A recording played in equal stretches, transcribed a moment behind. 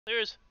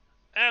There's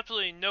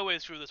absolutely no way to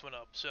screw this one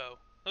up, so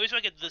at least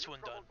I get this one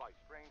done. By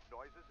strange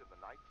noises in the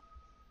night?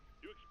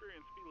 You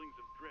experience feelings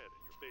of dread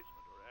in your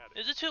basement or attic.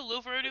 Is it too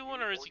low for anyone,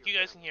 or is it you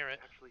guys can hear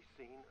it? Actually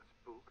seen a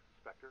spook,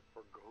 specter,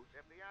 or ghost?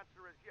 If the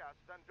answer is yes,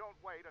 then don't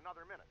wait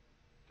another minute.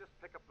 Just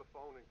pick up the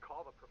phone and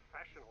call the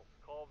professionals.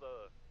 Call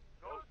the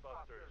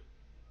Ghostbusters.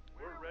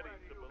 We're ready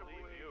to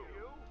believe you.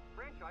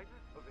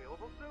 Franchises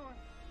available soon.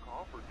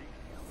 Call for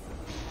details.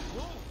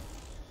 Whoa!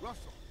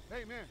 Russell,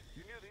 hey man.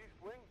 You near the East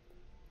Wing?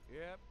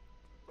 Yep.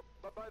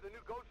 By the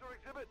new Ghoster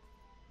exhibit?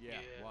 Yeah,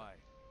 Yeah. why?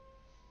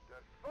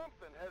 There's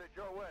something headed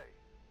your way.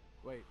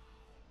 Wait.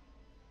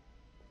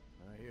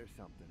 I hear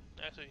something.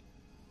 Actually,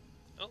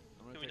 oh,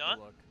 I'm gonna can we take not?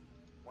 a look.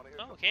 Want to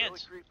hear Oh, something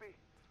cans. really creepy?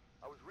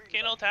 I was reading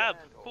Can about alt tab.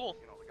 Sando, Cool.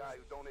 You know, the guy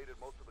who donated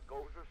most of the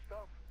Gozer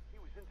stuff. He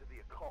was into the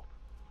occult.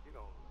 You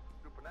know,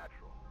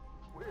 supernatural.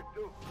 Weird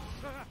dude.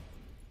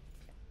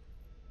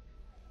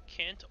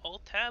 Can't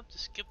alt tab to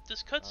skip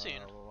this cutscene.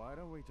 Well, why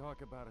don't we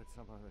talk about it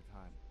some other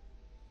time?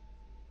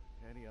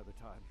 Any other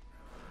time.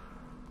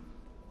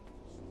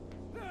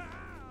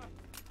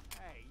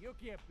 Hey, you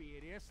can't be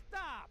in here.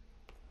 Stop!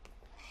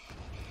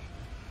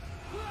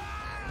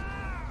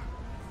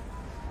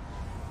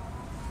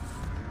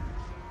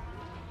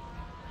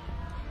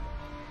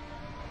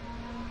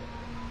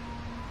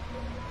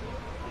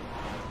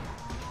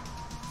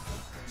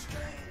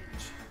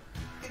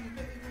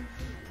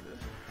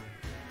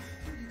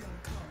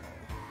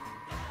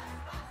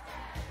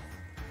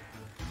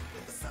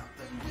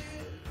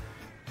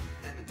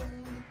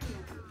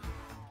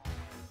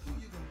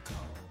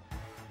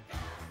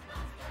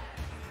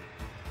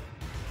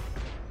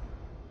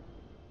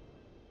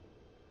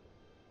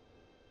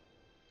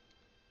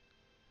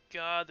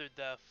 God, they're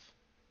deaf.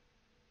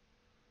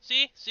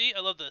 See? See?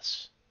 I love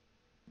this.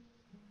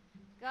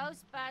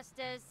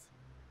 Ghostbusters.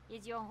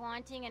 Is your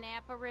haunting an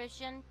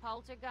apparition,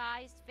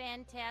 poltergeist,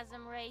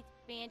 phantasm, wraith,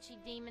 banshee,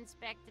 demon,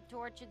 spectre,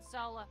 tortured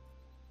soul?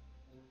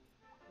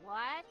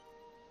 What?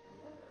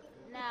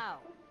 No.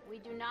 We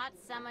do not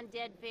summon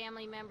dead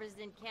family members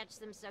and catch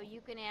them, so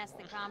you can ask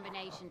the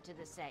combination to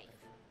the safe.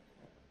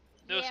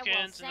 No yeah, skins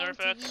well, and same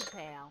artifacts. to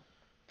you,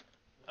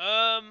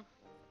 pal.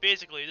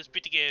 Basically, just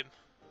beat the game.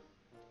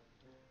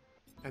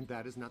 And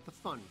that is not the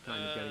fun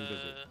kind of getting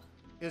busy,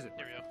 is it?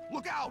 There we go.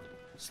 Look out!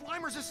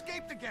 Slimer's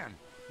escaped again!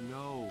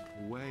 No,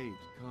 wait,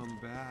 come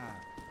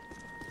back.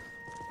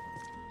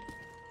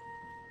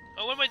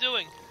 Oh, what am I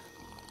doing?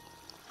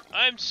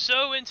 I'm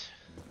so into...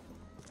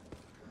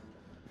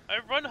 I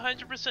run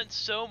 100%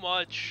 so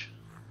much.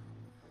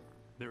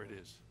 There it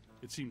is.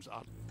 It seems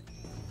odd.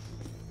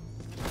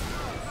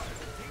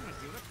 Containment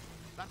unit.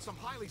 That's some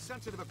highly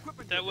sensitive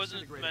equipment That you're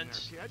wasn't disintegrating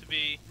meant there, kid. to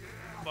be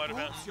thought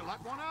about. Oops, you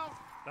let one out?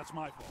 That's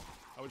my fault.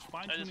 I was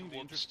fine-tuning the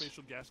whooped.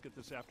 interspatial gasket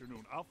this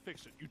afternoon. I'll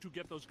fix it. You two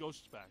get those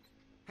ghosts back.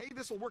 Hey,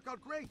 this'll work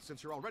out great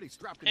since you're already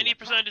strapped into Any a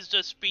pack. percent is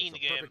just speeding It's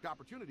the a game. perfect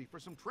opportunity for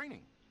some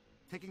training.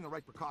 Taking the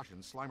right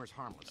precautions, Slimer's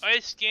harmless. I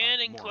scan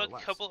and more or collect a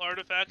less. couple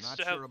artifacts Not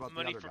to sure have about the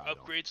money other for guy, though.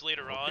 upgrades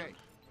later on. Okay,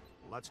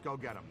 let's go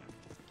get him then.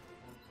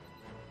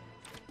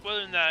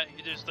 Other than that,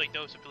 there's like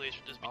no stipulation,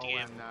 just beat the game.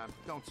 And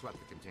don't sweat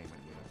the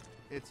containment unit.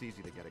 It's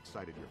easy to get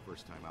excited your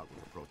first time out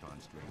with a proton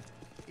stream.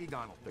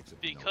 Egon will fix it.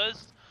 in no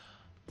Because,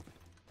 time.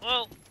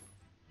 well,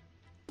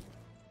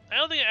 I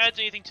don't think it adds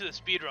anything to the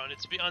speedrun.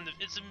 It's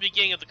it's the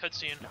beginning of the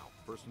cutscene. Now,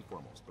 first and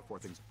foremost, before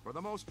things... For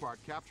the most part,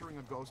 capturing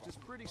a ghost is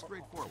pretty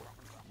straightforward.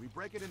 We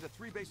break it into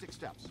 3 basic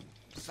steps.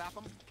 Sap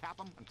them, cap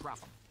them, and trap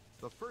them.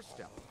 The first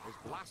step is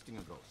blasting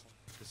a ghost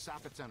to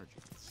sap its energy.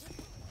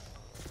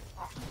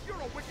 You're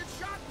a wicked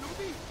shot,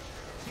 newbie!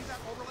 See that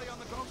overlay on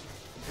the ghost?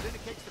 It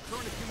indicates the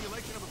current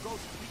accumulation of a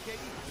ghost's PKE.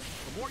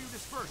 The more you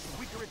disperse, the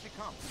weaker it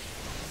becomes.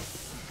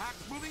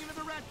 Pack's moving into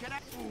the red,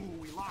 cadet. Ooh,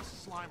 we lost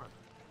Slimer.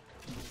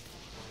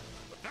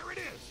 But there it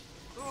is!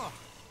 Ugh,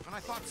 and I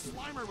thought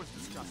Slimer was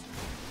disgusting.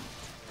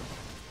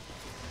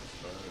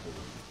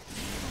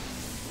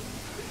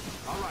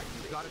 Alright,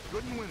 you've got it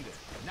good and winded.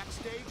 Next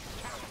stage,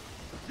 cap.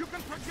 You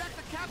can project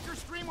the capture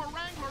stream or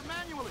wrangler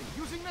manually,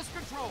 using this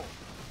control.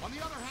 On the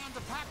other hand,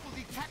 the pack will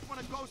detect when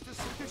a ghost is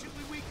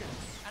sufficiently weakened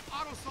and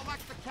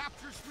auto-select the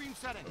capture stream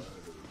setting.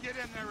 Get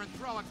in there and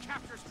throw a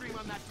capture stream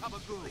on that tub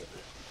of goo.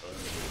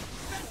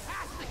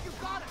 Fantastic, you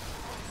got it!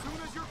 As soon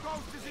as your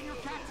ghost is in your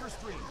capture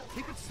stream,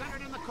 keep it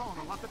centered in the cone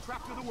and let the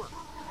trap do the work.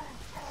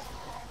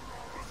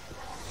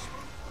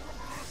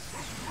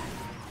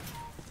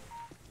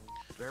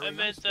 Very I meant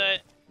nice,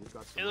 that You've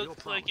got some it real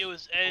looked like it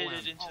promise. was edited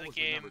and into the always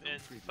game remember to in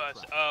retrieve 5.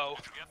 your trap.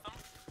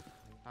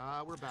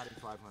 Oh, We're batting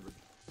 500.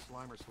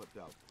 Slimer slipped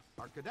out.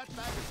 Our cadet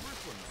bag is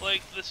first one.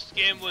 like this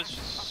game was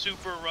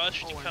super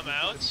rushed to and come you've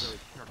gotta out, be very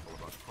careful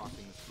about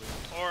crossing the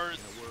stream. or In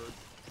a word,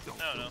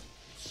 don't I don't do know. it.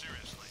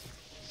 Seriously.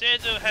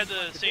 Sando had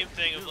the same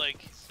thing of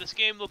like, this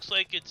game looks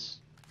like it's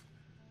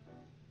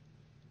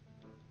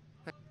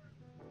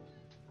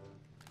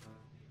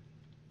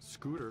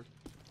Scooter.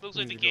 looks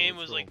like the Need to know game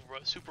what's was like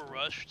wrong. super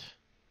rushed.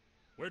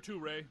 Where to,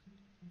 Ray?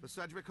 The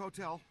Sedgwick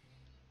Hotel.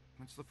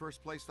 It's the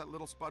first place that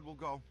little spud will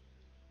go.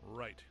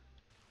 Right.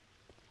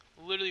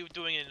 Literally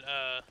doing an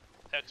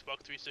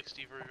Xbox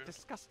 360 version.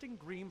 Disgusting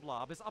green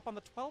blob is up on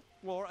the 12th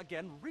floor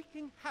again,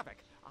 wreaking havoc.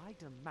 I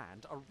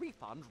demand a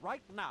refund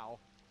right now.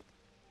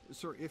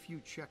 Sir, if you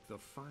check the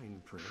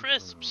fine print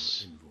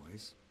Crisps. on our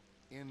invoice,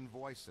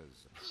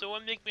 Invoices.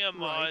 Someone make me a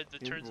mod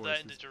that turns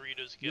that into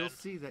Doritos again. you'll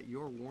see that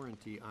your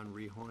warranty on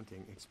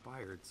rehaunting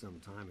expired some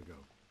time ago.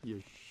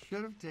 You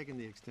should have taken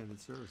the extended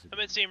service. I'm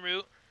in same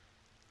route.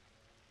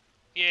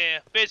 Yeah,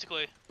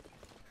 basically.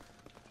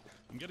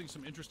 I'm getting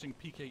some interesting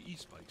PKE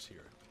spikes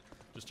here.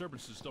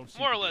 Disturbances don't seem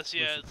More to or be less,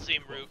 yeah, explicit it's the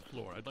same to the 12th route.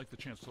 floor. I'd like the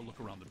chance to look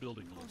around the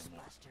building a little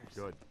more.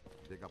 Good.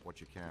 Dig up what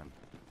you can.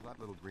 That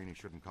little greenie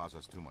shouldn't cause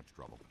us too much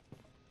trouble.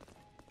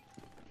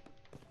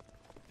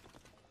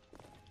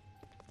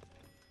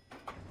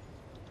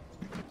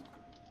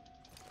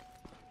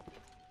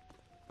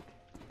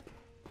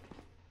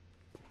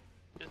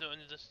 There's no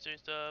end to the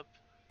stairs up.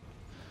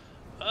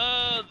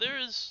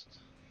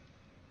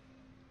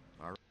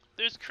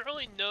 There's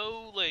currently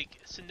no like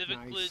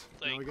significant Nice.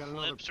 Now we got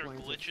another clips or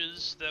plaintiff.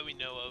 glitches that we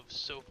know of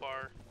so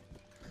far.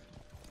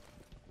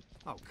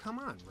 Oh, come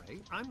on, Ray.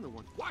 I'm the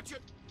one. Watch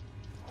it!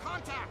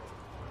 Contact!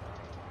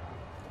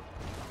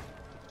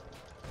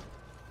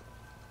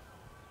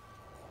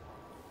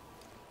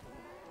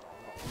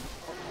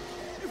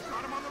 You've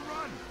got him on the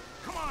run!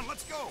 Come on,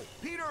 let's go!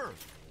 Peter!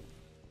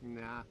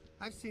 Nah,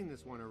 I've seen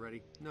this one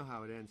already. Know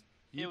how it ends.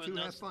 Yeah, You it was two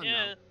have nuts. fun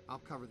Yeah. now. I'll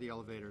cover the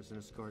elevators and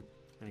escort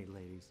any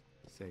ladies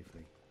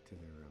safely to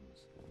their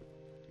rooms.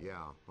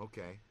 Yeah,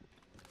 okay.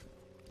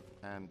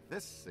 And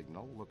this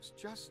signal looks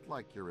just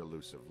like your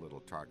elusive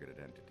little targeted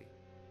entity.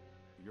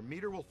 Your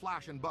meter will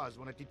flash and buzz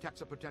when it detects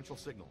a potential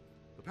signal.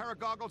 The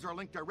paragoggles are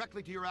linked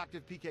directly to your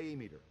active PKE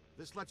meter.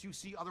 This lets you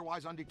see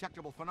otherwise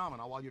undetectable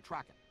phenomena while you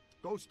track it.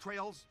 Ghost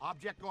trails,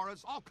 object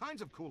auras, all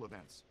kinds of cool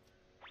events.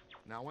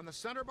 Now, when the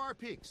center bar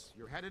peaks,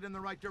 you're headed in the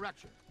right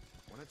direction.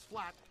 When it's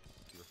flat,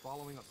 you're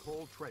following a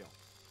cold trail.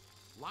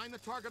 Line the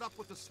target up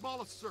with the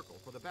smallest circle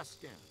for the best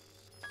scan.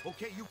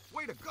 Okay, you...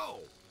 Way to go!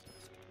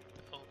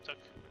 Oh, tuck.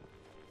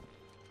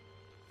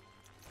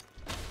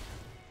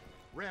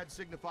 Red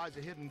signifies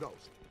a hidden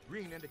ghost.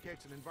 Green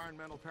indicates an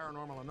environmental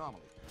paranormal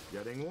anomaly.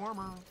 Getting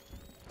warmer.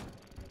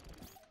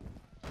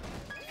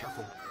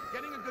 Careful.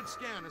 Getting a good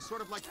scan is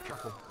sort of like...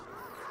 Careful.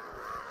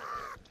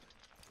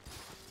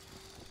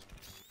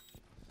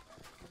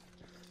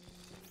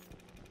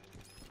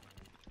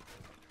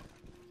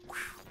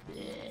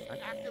 An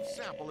active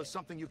sample is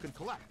something you can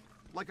collect,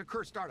 like a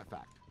cursed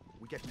artifact.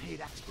 We get paid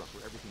extra for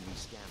everything we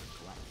scan and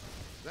collect.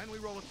 Then we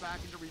roll it back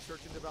into research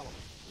and development.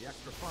 The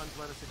extra funds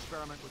let us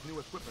experiment with new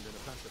equipment and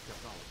offensive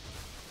technology,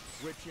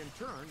 which in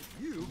turn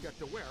you get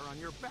to wear on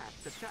your back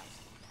to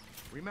test.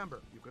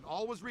 Remember, you can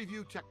always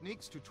review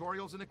techniques,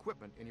 tutorials, and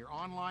equipment in your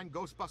online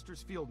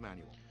Ghostbusters field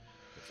manual.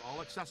 It's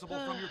all accessible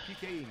from your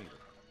PKE meter.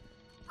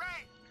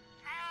 Ray!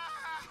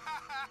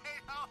 I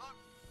don't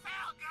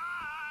feel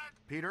good!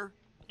 Peter?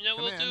 You know,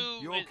 Come we'll in. do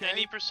You an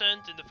okay?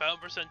 80% and the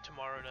 5%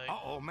 tomorrow night.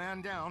 Uh-oh,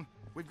 man down.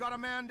 We've got a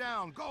man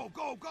down. Go,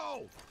 go,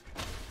 go!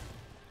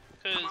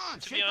 Come on,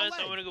 Because, to be shake a honest,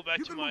 I leg. want to go back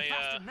You to can my move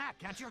faster than that,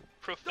 can't you? Double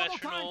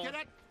professional, time,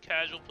 cadet.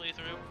 casual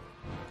playthrough.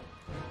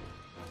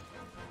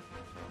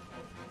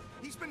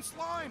 He's been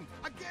slimed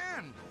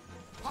again.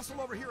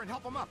 Hustle over here and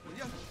help him up, will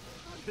you? How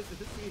did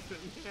this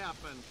even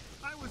happen?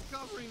 I was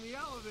covering the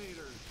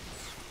elevators.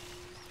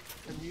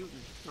 A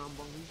mutant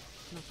trombone.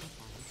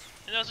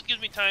 And it also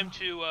gives me time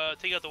to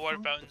take out the water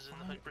fountains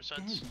in the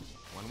 100%.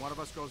 When one of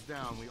us goes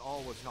down, we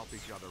always help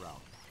each other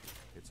out.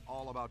 It's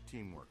all about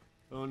teamwork.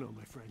 Oh no,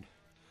 my friend.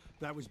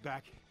 That was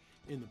back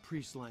in the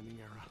pre-sliming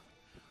era.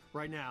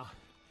 Right now,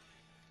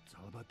 it's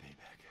all about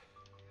payback.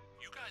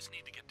 You guys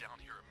need to get down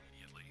here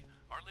immediately.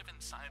 Our live-in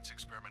science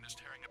experiment is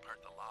tearing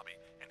apart the lobby,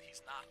 and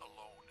he's not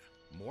alone.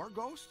 More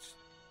ghosts?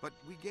 But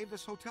we gave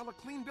this hotel a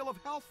clean bill of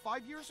health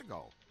 5 years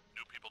ago.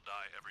 New people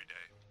die every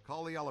day.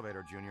 Call the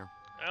elevator, Junior.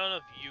 I don't know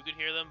if you could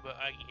hear them, but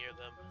I can hear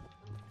them.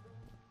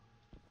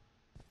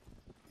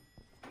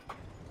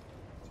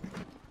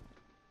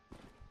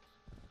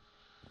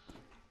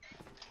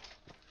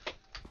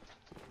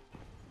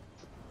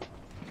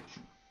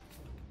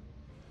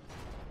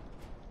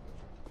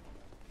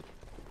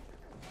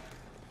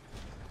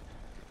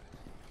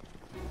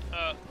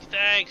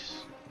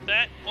 Thanks.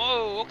 That.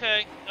 Oh,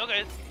 okay.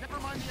 Okay. Never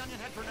mind the onion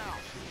head for now.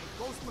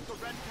 The ghost with the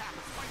red cap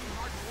is fighting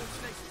hard to hold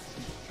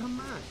stasis. Come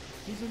on.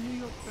 He's a New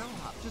York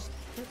bellhop. Just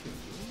pick him,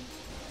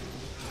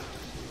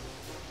 dude.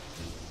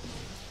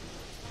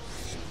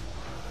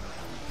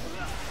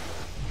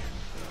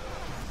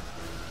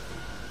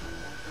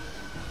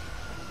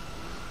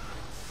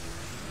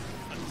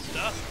 Good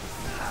stuff.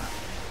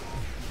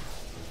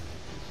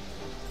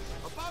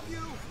 Above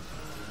you!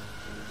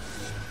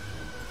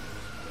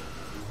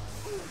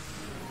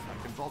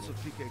 That convulsive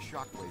PK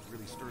shockwave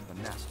really stirred the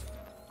nest.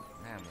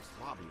 Man, this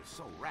lobby is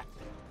so wrecked.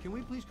 Can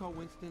we please call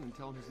Winston and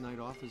tell him his night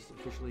off is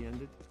officially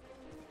ended?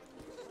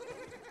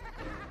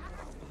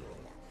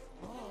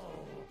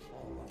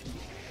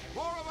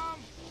 More of them!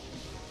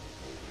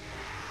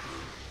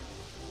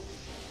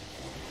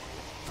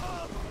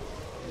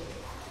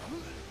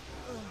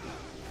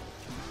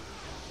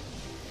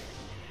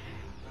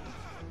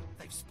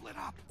 They've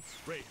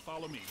up! Ray,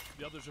 follow me.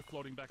 The others are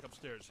floating back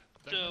upstairs.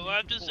 So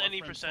I'm just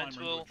any percent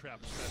will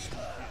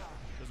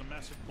There's a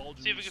massive bulge.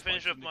 see if we can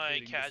finish up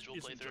my casual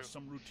this isn't playthrough. just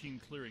some routine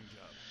clearing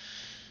job.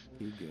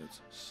 He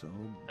gets so.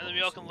 And then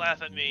we all can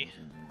laugh at me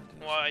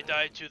while I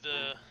die to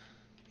the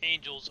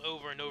angels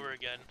over and over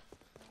again.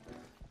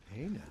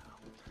 Hey now,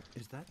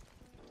 is that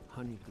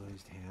honey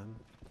glazed ham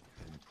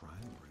and prime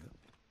rib?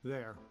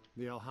 There,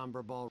 the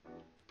Alhambra ball.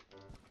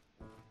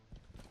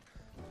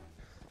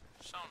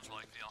 Sounds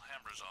like the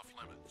Alhambra's off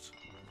limits.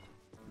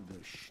 The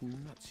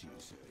schnutz, you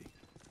say?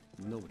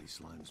 Nobody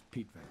slimes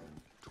Pete Venkman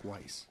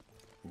twice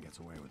and gets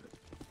away with it.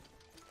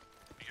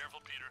 Be careful,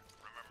 Peter.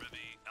 Remember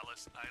the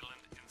Ellis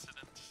Island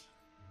incident?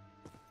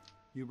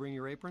 You bring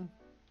your apron?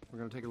 We're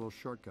gonna take a little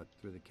shortcut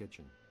through the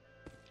kitchen.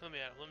 Let me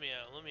at him, let me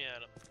at him, let me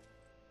at him.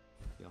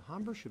 The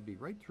Alhambra should be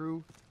right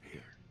through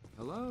here.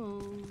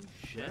 Hello,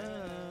 chef.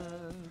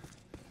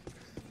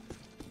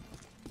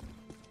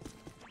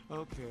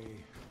 Okay,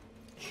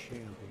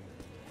 champion.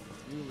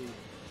 Really?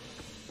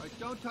 Right,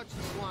 don't touch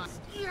the slime.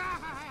 Yeah!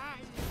 I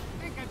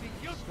think I'd be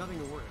guilty. Nothing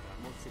to worry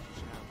about. Most cities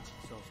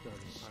have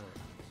self-starting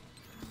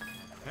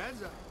fire.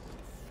 Heads up.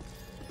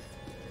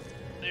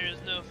 There's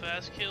no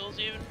fast kills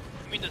even?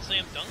 You mean the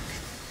slam dunk?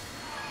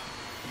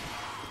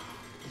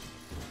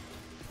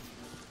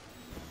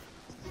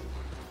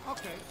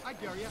 Okay, I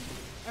dare you.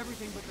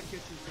 Everything but the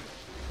kitchen sink.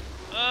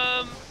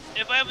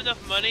 If I have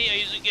enough money, I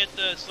usually get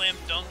the slam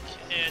dunk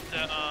and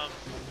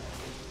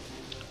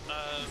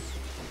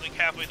like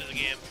halfway through the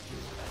game.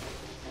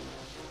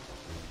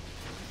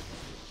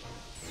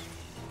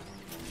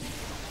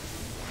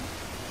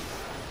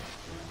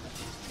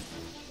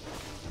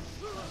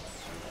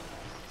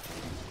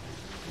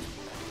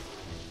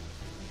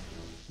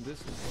 This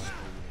is what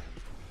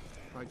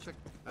Alright, check.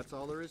 That's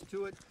all there is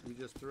to it. You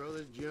just throw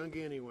this junk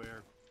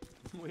anywhere.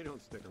 We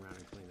don't stick around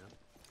and clean up.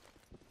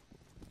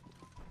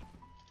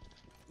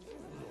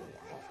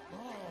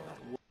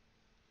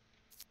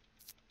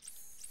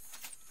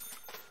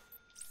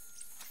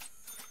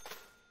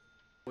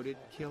 Would it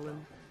kill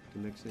him to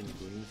mix in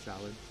green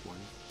salad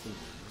once?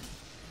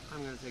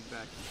 I'm gonna take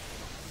back,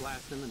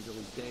 blast him until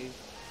he's dazed,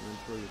 and then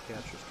throw your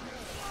capture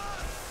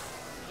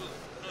strike.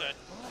 Okay.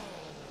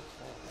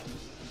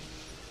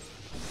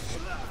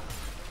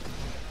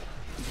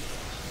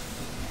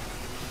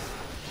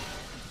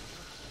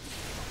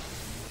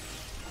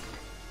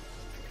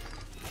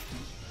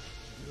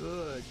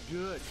 Good,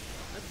 good.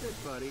 That's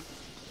it, buddy.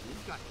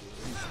 You've got you.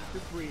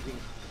 Good breathing.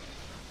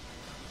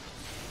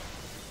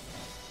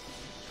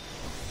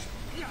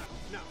 Yeah.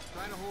 Now,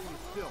 try to hold him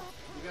still.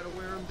 You gotta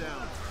wear him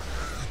down.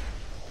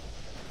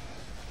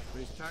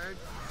 When he's tired,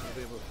 he'll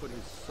be able to put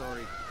his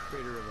sorry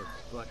crater of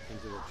a butt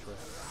into the trap.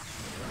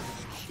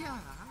 Yeah.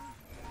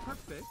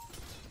 Perfect.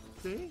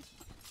 See?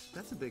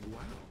 That's a big wow.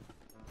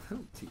 I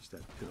don't teach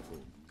that pitiful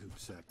goop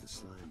sack to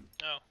slime.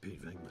 Oh.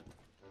 Pete Venkman.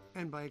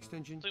 And by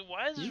extension, So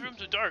why is this room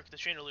so dark? The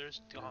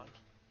chandelier's gone.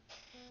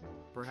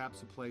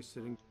 perhaps a place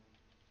sitting.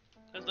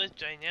 There's nice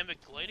dynamic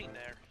lighting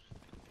there.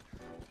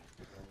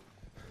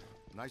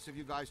 Nice of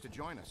you guys to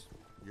join us.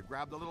 You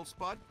grabbed the little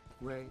spud?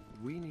 Ray,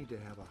 we need to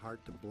have a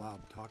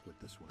heart-to-blob talk with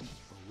this one,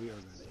 or we are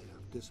going to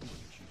have discipline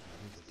issues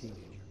when he's a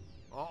teenager.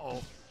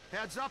 Uh-oh.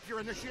 Heads up,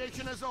 your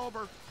initiation is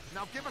over.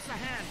 Now give us a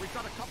hand. We've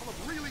got a couple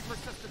of really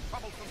persistent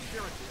troublesome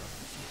spirits here.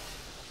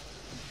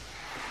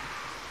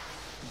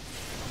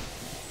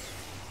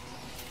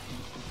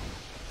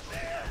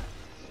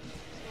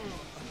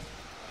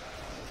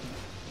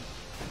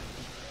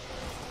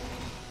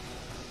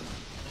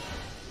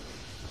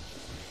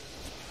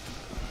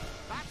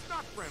 That's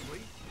not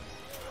friendly.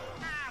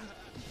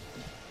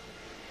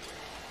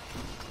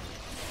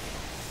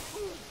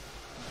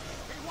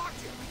 Hey, watch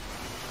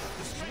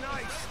it!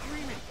 Nice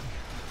streaming.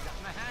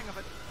 Getting the hang of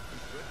it.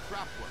 Good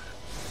trap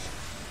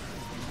work.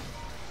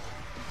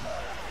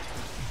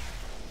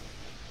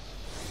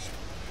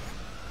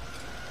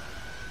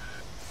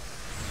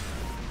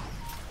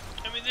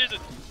 I mean, there's a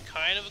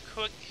kind of a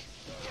quick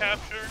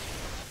capture.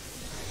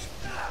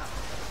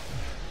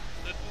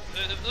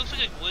 It looks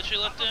like a glitch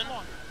I left in.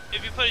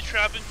 If you put a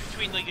trap in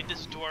between like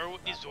these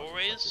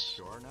doorways,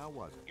 Sure, now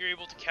was it? you're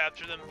able to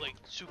capture them like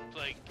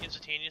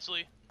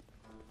instantaneously.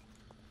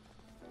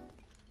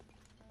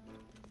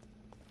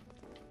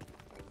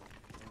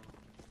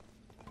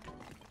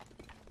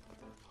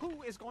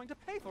 Who is going to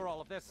pay for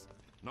all of this?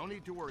 No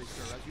need to worry,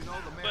 sir. As you know,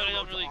 the mayor But I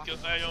don't wrote to really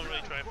office I don't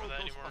really the try for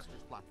that anymore.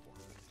 Ghostbusters platform.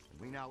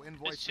 And we now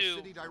invoice It's the too-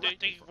 city they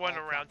directly for run all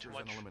around too captures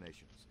and much.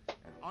 eliminations.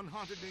 And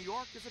unhaunted New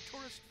York is a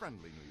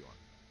tourist-friendly New York.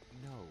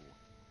 No,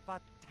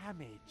 but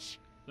damage.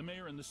 The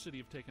mayor and the city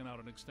have taken out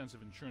an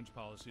extensive insurance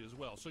policy as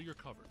well, so you're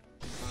covered.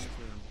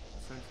 Honestly, I'm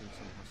sensing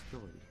some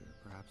hostility here.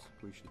 Perhaps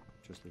we should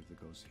just leave the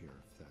ghosts here,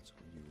 if that's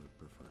what you would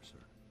prefer, sir.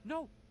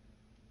 No,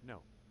 no,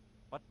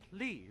 but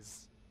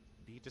please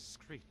be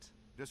discreet.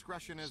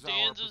 Discretion is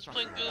Stanza's our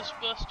playing profession.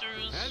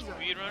 Ghostbusters, Heads up.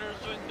 Speedrunner's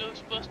doing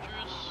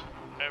Ghostbusters,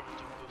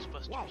 everyone's doing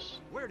Ghostbusters. Whoa,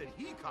 where did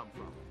he come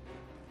from?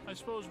 I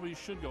suppose we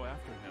should go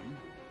after him,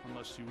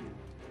 unless you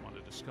want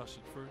to discuss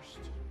it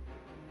first.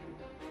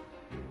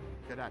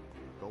 Cadet,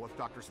 go with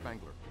Dr.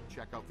 Spangler.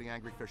 Check out the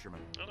angry fisherman.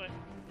 Okay.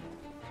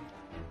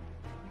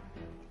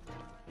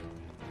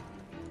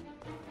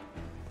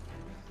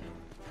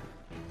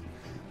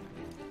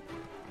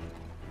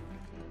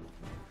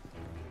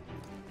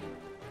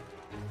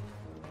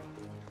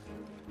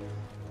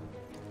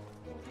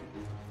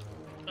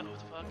 Oh, what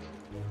the fuck?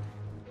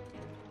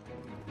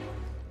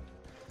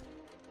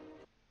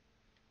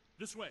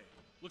 This way.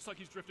 Looks like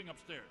he's drifting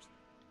upstairs.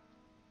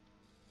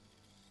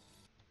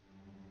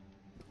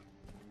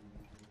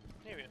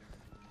 Here we go.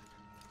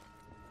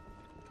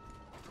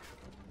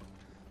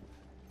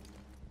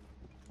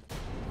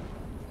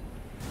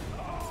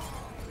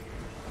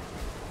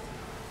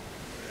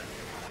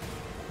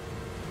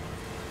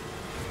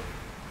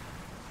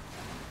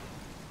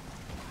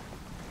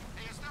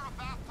 Hey, is there a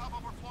bathtub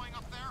overflowing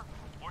up there?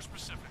 More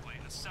specifically,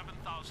 a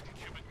 7,000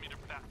 cubic meter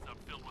bathtub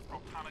filled with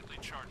protonically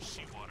charged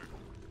seawater.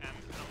 And,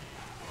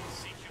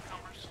 sea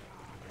cucumbers?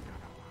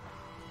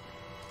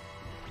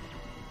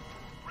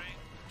 Ray,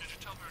 did you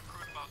tell the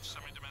recruit about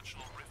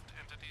semi-dimensional rift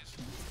entities?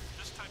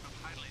 This type of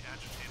highly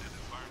agitated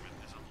environment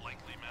is a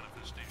likely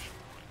manifestation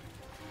for it.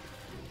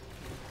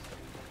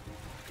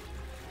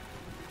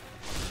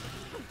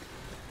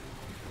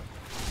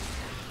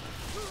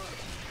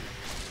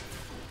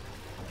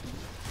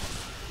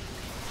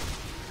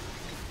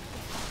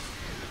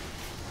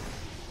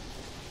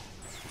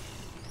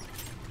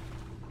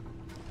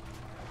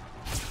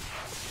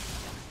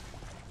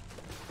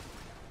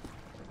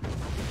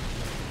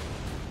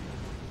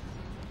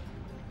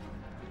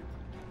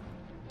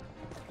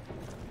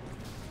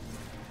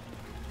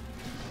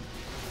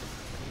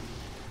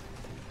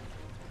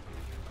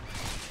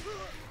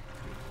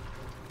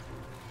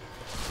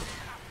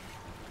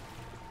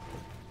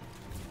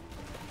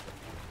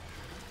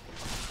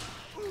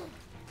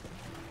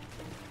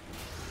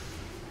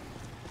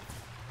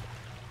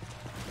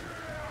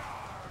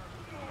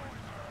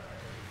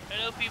 I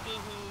know people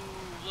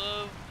who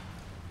love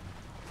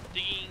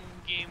digging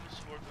games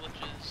for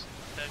glitches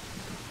that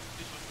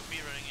do with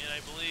speedrunning, and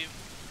I believe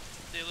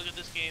they look at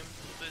this game,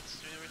 but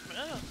it's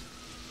oh,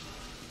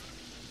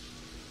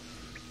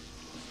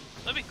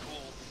 that'd be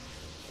cool.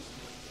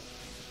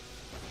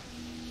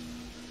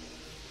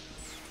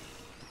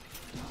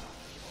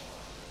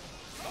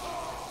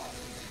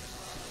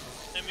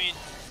 I mean,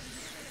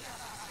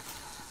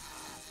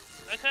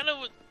 I kind of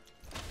would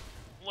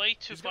like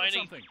to find a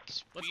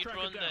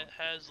speedrun that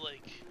has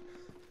like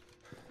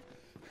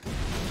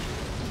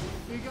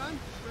gun,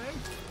 Ray?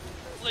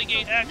 Like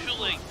a actual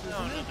like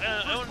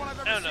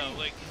I don't know,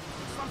 like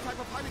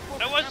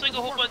I watched like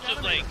a whole bunch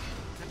of like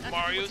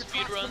Mario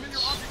speedruns.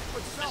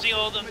 I see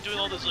all of them doing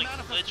all those like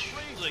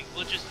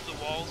glitches to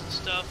the walls and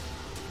stuff.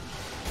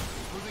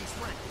 Moving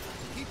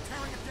strength. Keep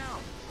tearing it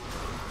down.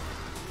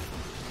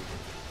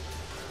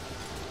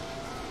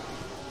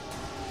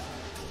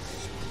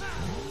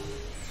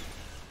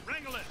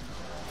 Wrangle it!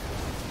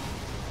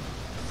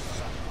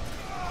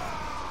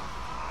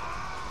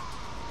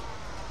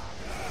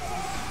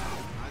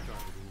 I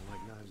thought we didn't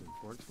like knives and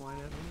forks flying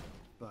at me,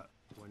 but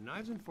when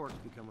knives and forks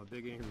become a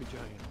big angry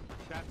giant,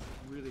 that's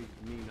really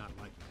me not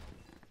liking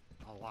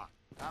it. A lot.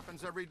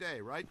 Happens every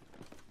day, right?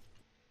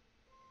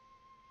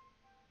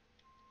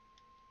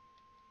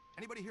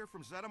 Anybody here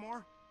from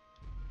Zetamore?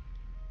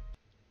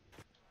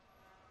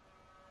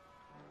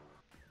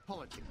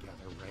 Pull it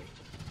together, Ray.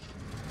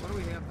 What do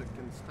we have that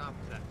can stop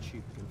that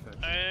cheap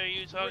confection? Are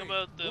you talking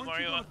about the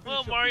Mario?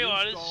 Well, Mario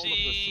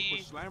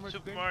Odyssey,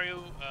 Super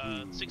Mario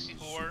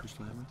 64. Super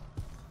Slammer?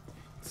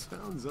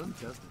 Sounds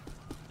untested.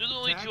 Those are the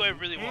only two I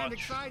really and watch.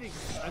 Exciting.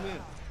 I'm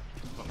in.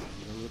 Oh,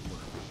 you know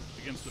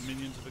what? Against the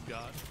minions of a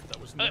god? That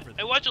was never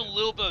I watch a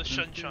little bit of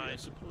Sunshine.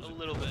 A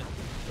little bit.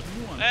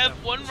 I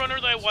have one runner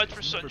that I watch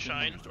for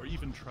Sunshine.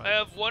 I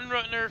have one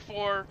runner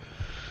for...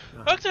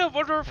 Actually, I have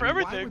one runner for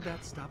everything. Why would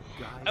that stop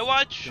guys I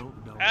watch that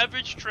don't know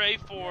Average Trey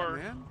for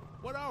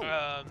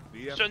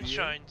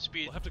Sunshine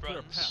speed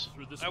runs.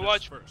 I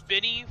watch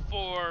Benny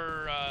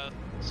for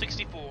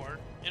 64,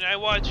 and I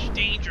watch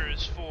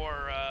Dangerous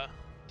for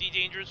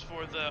D-Dangerous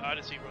for the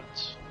Odyssey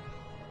runs.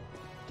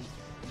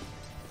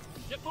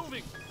 Get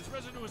moving! This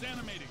residue is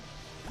animating.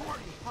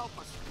 Morty, help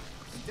us.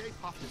 Stay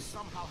Puft is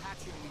somehow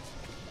hatching these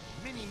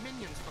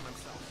mini-minions from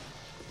himself.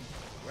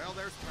 Well,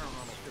 there's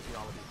paranormal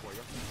physiology for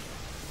you.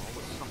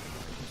 Always something to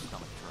make your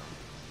stomach turn.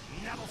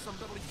 Nettlesome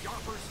little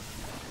yarpers.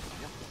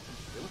 Yep,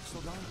 they look so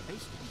darn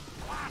tasty.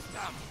 Blast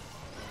them!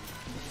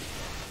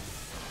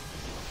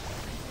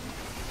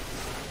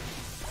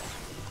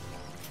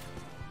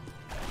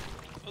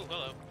 Oh,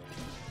 hello.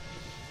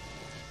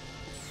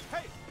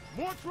 Hey!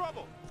 More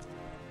trouble!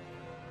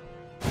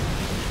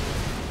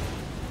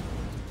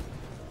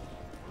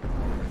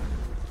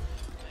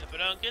 If I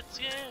don't get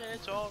scared,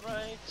 it's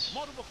alright.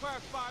 Multiple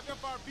class 5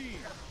 FRB.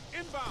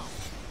 Inbound!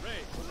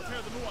 Ray,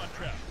 prepare the muon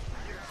trap.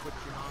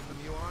 Switching on the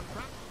muon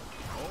trap?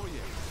 Oh,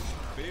 yeah.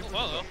 Oh,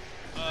 hello.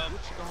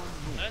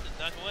 That did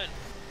not go in.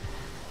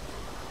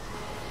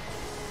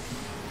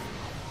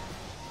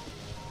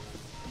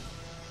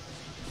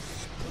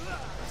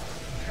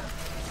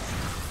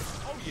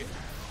 Oh, yeah.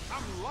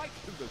 I'm like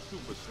the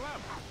Super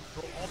Slammer.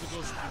 Throw all the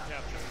ghosts you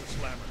capture to the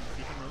Slammer.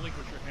 You can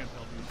relinquish your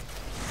handheld unit.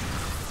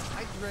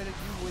 I dreaded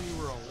you when you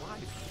were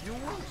alive. You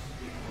weren't.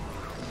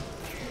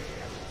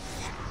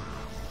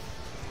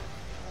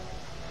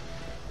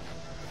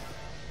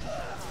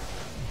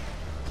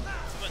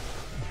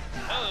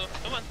 Oh,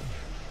 come on.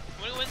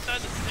 I'm gonna go inside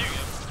the. There you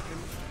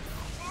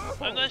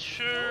go. I'm not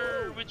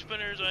sure which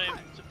spinners I'm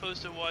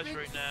supposed to watch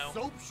right now.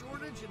 Soap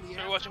shortage in the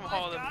Started watching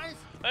all of them. guys?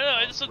 I don't know,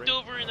 I just looked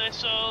over and I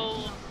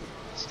saw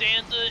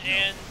Stanza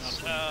and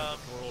Our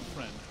old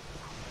friend.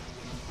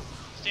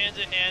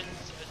 Stanza and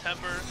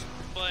Timber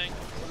playing.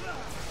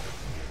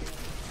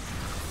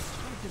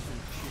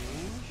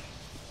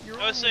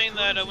 I was saying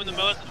that when the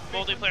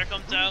multiplayer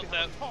comes out,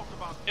 that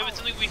if it's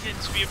something we can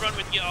speedrun,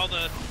 we can get all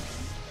the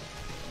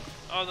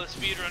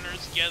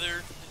speedrunners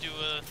together to do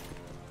a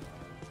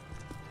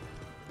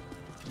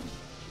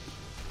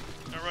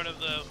run of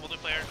the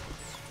multiplayer,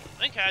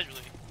 and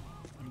casually.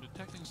 I'm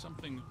detecting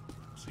something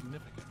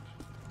significant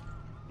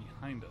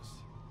behind us.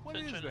 What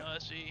is Attention,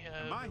 that? we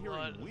have Am I a hearing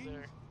lot of wings?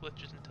 their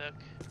glitches in tech.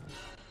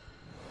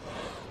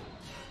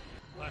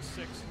 Last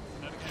 6,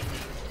 kinetic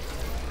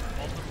animators.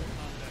 Multiple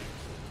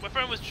contacts. My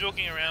friend was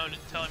joking around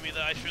and telling me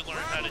that I should learn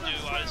how to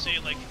do Odyssey,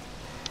 like...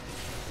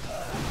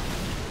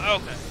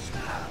 Okay.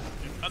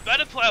 I'm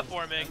bad at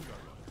platforming.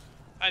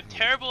 I'm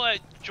terrible at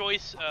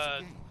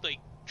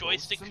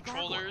joystick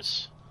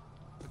controllers.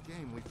 A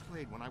game we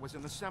played when I was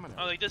in the seminary.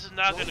 I'm like, this is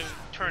not gonna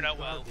turn out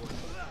well.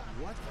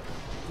 What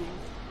game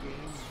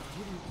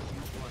didn't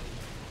you play?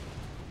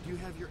 Do you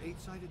have your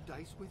 8-sided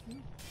dice with you?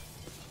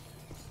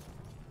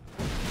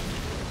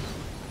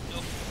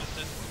 Nope, missed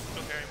it.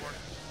 Don't care anymore.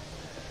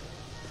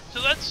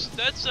 So that's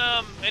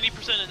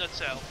 80% in a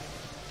nutshell.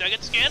 Did I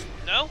get scanned?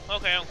 No?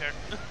 Okay, I don't care.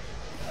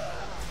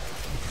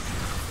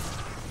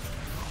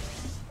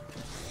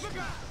 Look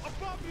out!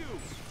 Above you!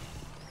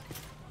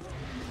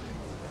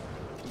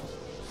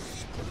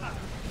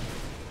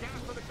 Scan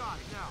for the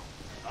gods now.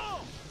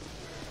 Oh!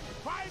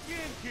 Try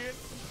again, kid.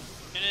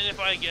 And then if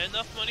I get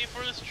enough money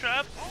for this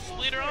trap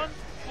later on,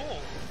 cool.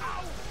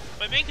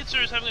 My main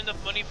concern is having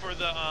enough money for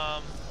the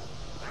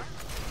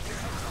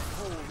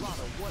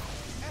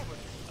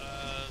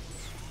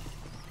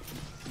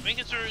main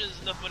concern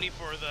is enough money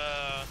for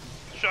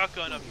the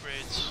shotgun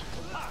upgrades.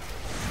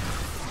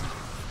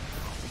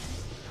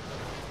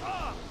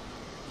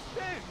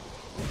 Damn!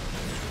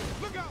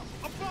 Look out!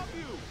 Above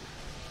you!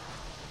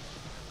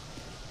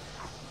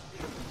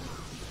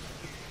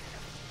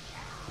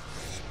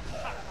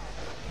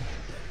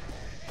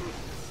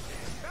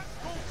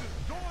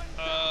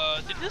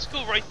 Did this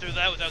go right through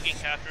that without getting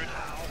captured?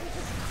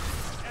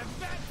 And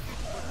that is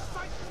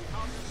precisely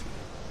how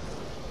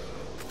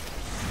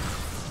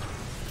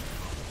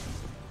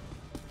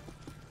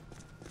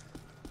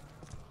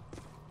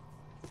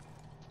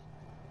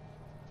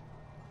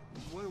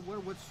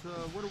What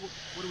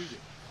do we do?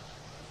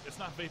 It's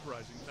not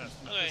vaporizing fast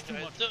enough. Okay, There's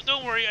too much.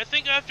 don't worry. I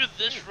think after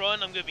this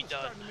run, I'm gonna be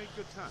done. starting to make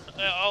good time.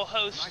 I'll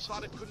host I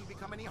thought it couldn't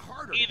become any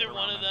harder. either to get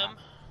one around of them.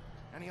 Manhattan.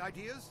 Any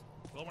ideas?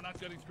 Well, we're not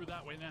getting through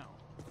that way now.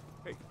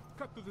 Hey,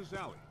 cut through this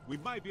alley. We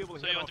might be able to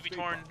So head you have off to be State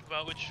torn Park.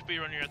 about which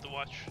speedrun you have to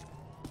watch.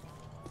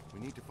 We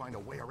need to find a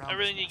way around. I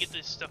really this need to get mess.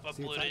 this stuff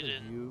See, it's uploaded either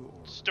and you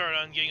or start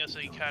on getting us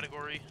a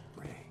category.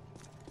 Ray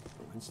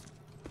or Winston.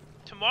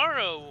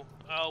 Tomorrow,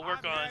 I'll work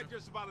I've on. had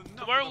just about enough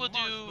Tomorrow of we'll the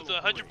do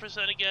the marshmallow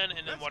 100% again,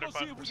 and then Let's go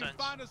see if we can 105%.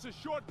 find us a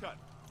shortcut.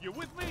 You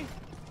with me?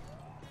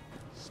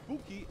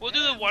 Spooky. We'll do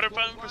the and water go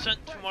fountain blind percent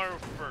fresh. tomorrow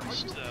Are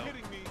first, you though.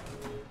 kidding me?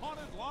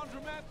 Haunted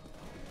laundromat?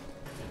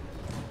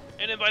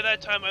 And then by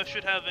that time, I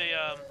should have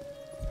a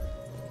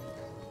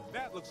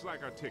That looks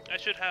like our ticket. I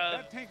should have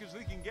That tank is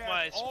leaking gas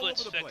my all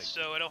splits over the fixed,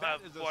 place. so I don't That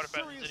have is a water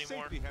fountains serious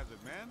anymore. safety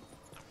hazard, man.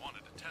 I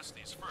wanted to test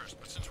these first,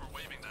 but since we're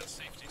waiving that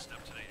safety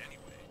step today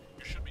anyway,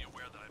 you should be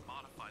aware that I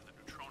modified the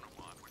neutrona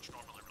wand, which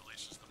normally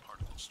releases the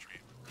particle stream.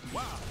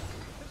 Wow,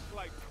 this is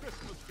like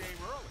Christmas game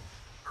early.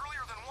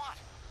 Earlier than what?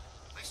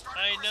 They started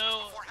I Christmas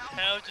know before how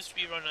Halloween. to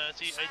speedrun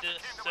Nazi. I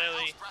didn't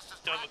necessarily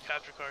don't have a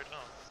capture card.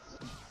 Oh.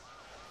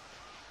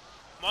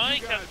 My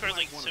You guys capture card's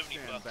might like wanna 70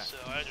 stand bucks, back. so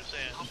I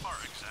understand. How far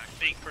exactly?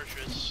 Big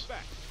purchase.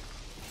 Back.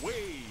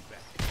 Way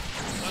back.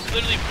 I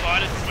literally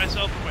bought it for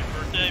myself for my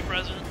birthday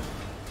present.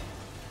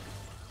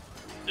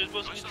 There's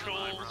motion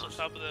controls on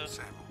top of the.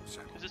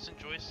 Because it's in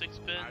joystick I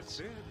spins.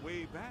 said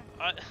way back.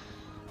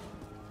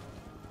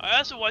 I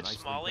also watched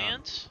Nicely Small done.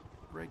 Ant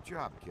Great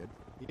job, kid.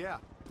 Yeah,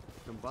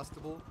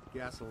 combustible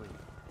gasoline.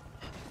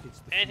 It's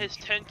the and his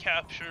future. 10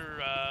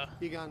 capture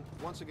Egon,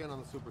 once again on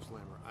the Super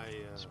Slammer.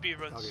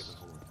 Speedruns. I'll get the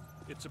whole.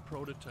 It's a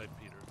prototype,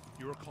 Peter.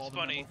 You recall It's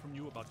the funny. memo from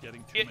you about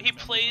getting too He many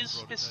members plays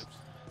on his. prototypes?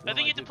 I think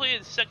you have to play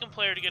as second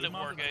player to get We it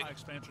mounted a working. high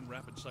expansion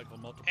rapid cycle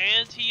multiple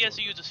And source he has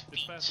to controller. use his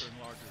It's feet faster and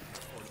larger than the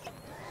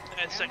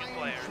prototype. as second Am I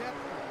player. in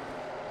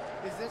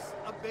jet? Is this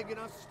a big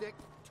enough stick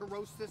to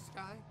roast this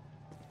guy?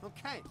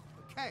 Okay.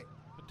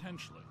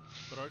 Potentially,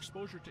 but our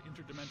exposure to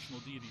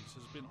interdimensional deities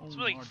has been only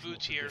like marginal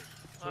food's to here. date,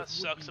 Oh, so that it would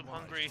sucks, be I'm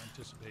wise hungry. to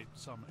anticipate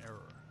some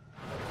error.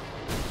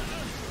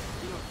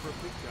 You know, for a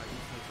big guy, you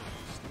take like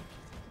a stick.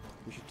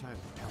 We should tie him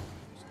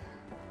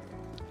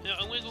to You know,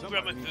 I'm gonna go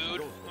grab my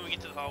food when we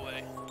get to the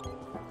hallway.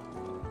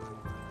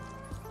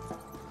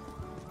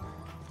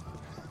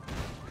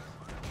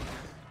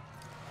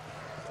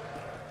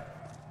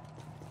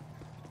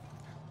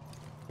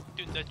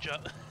 Dude, that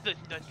jump.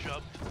 that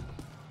jump.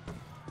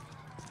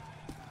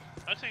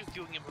 I think I'm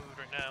doing a move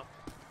right now.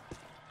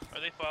 Are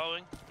they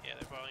following? Yeah,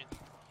 they're following.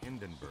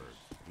 Hindenburg,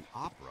 the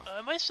opera.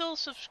 Am I still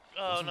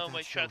oh no,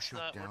 my show chat's shut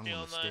not down working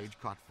when on the that stage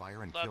caught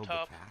fire and laptop.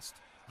 killed the cast?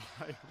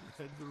 I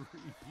read the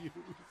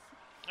reviews.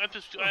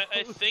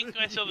 I think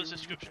I saw the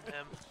subscription to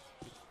him.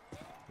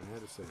 I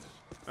had to say it.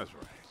 That's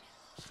right.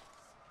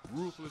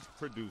 Ruthless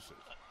producers.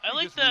 I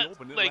like that,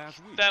 like,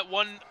 that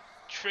one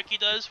trick he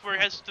does where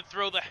he has to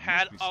throw the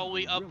hat all the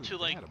way up to,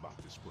 like,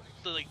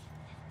 the, like,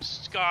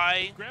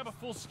 sky. Grab a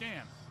full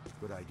scan.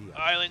 Good idea.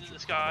 Island in the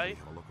sky.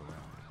 Have a look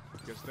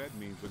around. Guess that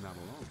means we're not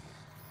alone.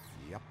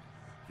 Yep.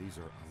 These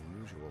are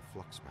unusual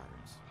flux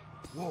patterns.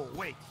 Whoa,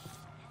 wait!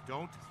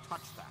 Don't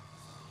touch that.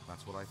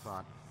 That's what I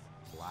thought.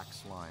 Black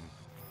slime.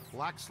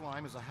 Black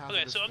slime is a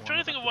hazardous Okay, so I'm form trying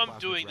to think of what I'm ectoplasmic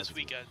doing this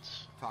residue. weekend.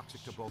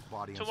 Toxic to both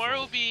body and Tomorrow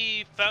soul. will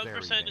be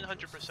 1000% and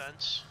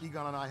 100%.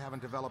 Egon and I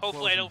haven't developed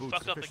Hopefully I frozen don't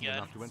boots fuck up sufficient again.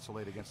 enough to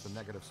insulate against the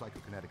negative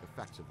psychokinetic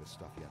effects of this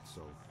stuff yet,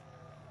 so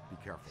be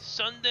careful.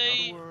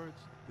 Sunday, In other words,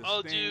 the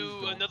I'll stains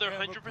do don't another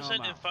ever 100%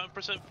 come and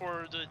 5%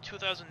 for the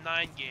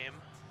 2009 game.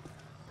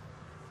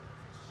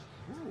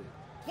 Ooh.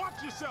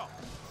 Watch yourself!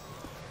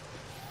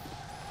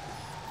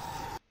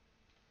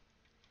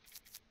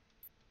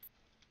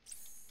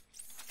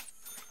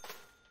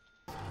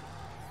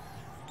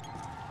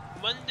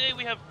 Monday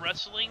we have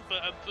wrestling, but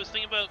I was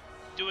thinking about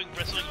doing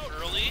wrestling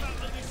early,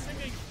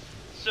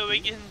 so we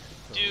can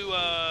do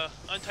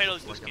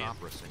Untitled Goose Like an Game.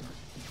 opera singer.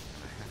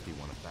 And a hefty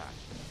one at that.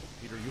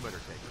 Peter, you better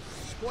take it.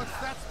 What's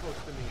that supposed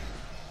to mean?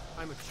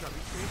 I'm a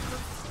chubby chaser?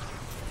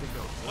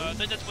 I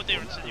think that's what they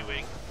were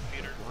insinuating,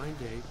 Peter. Blind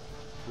date,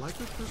 like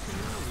your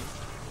personality,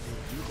 and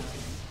you guys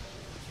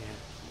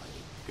can't let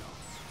it go.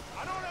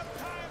 I don't have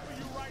time for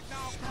you right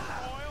now,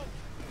 Crude Oil!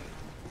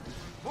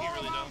 You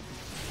really don't.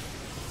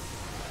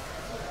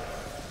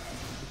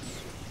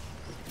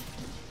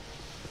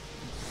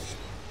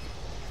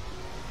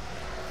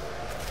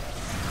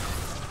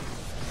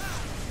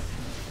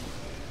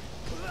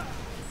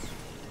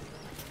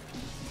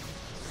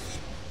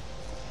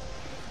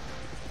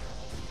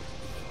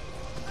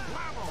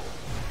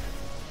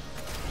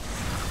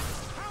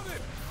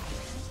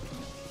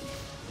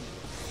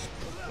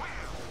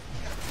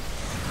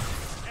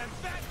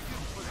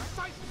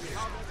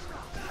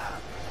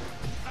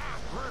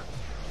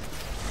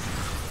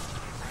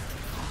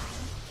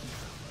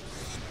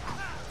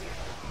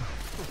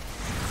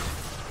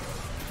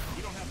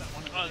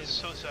 Oh, this is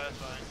so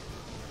satisfying.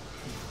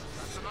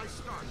 That's a nice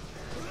start.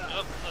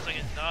 Nope, unless I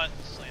can not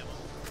slam him.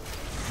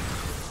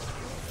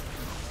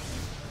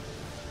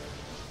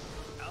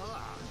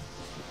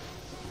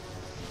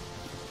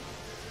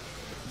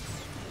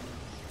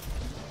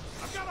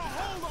 I've got a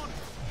hold on it!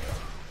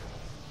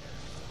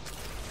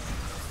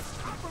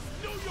 I'm from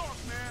New York,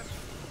 man!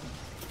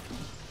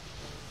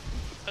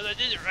 Cause I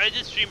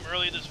did stream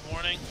early this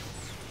morning.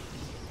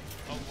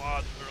 A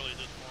lot early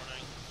this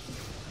morning.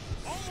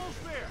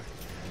 Almost there!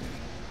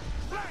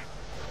 Bang!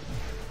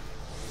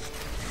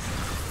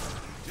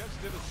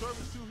 Just did a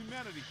service to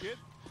humanity, kid.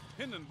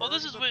 Hindenburg Well,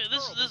 this is the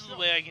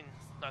way I can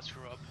not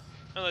screw up,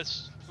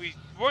 unless we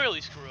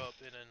royally screw up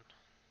and then.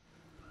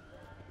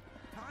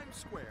 Times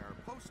Square,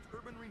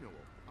 post-urban renewal.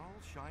 All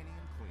shiny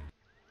and clean.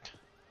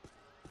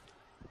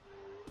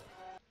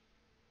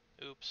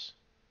 Oops.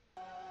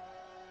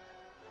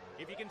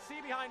 If you can see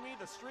behind me,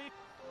 the street.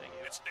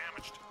 It's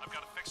damaged. I've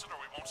got to fix it or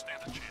we won't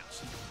stand a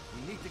chance.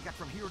 We need to get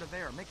from here to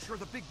there. Make sure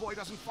the big boy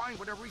doesn't find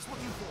whatever he's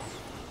looking for.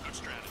 Good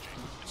strategy.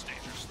 It's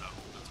dangerous, though.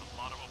 That's a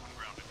lot of open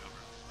ground to cover.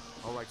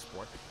 All right,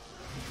 sport.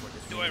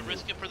 Do I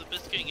risk it for the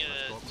biscuit and get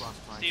Go a across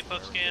Times Stay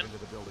Puft Square and scan? get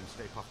into the building.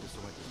 Stay Puft is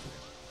so interested.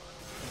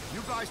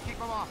 You guys keep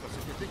him off us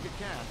if you think you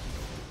can.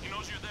 He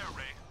knows you're there,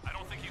 Ray. I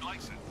don't think he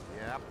likes it.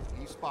 Yep,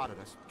 he spotted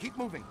us. Keep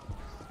moving.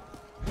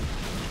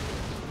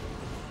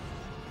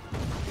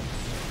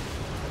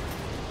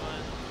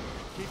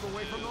 Keep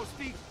away from those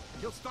feet.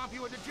 He'll stomp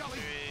you into jelly.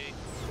 3,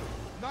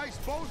 Nice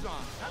boson.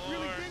 That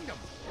really 4, dinged him.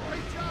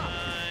 Great job.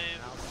 5,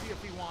 Now see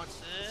if he wants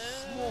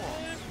 6. more.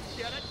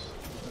 Get it?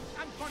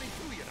 I'm funny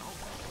too, you know.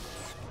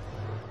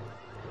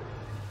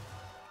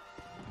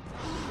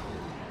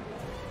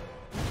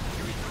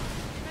 Here he comes.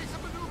 He makes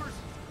some maneuvers.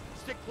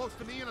 Stick close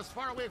to me and as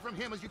far away from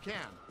him as you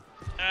can.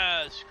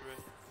 Ah, screw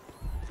it.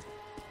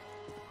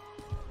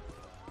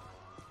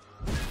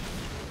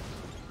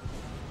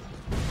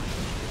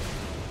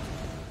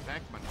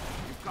 Venkman,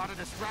 you've got to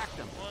distract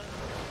him. 1,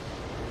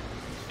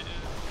 2,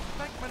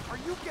 Venkman, are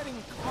you getting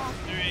caught?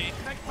 3.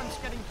 Venkman's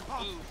getting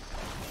caught. Ooh.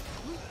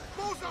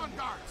 Boson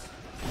darts!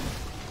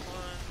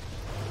 1,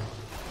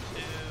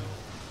 2.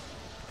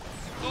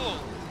 Cool.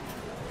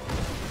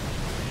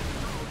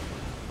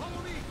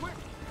 Follow me, quick!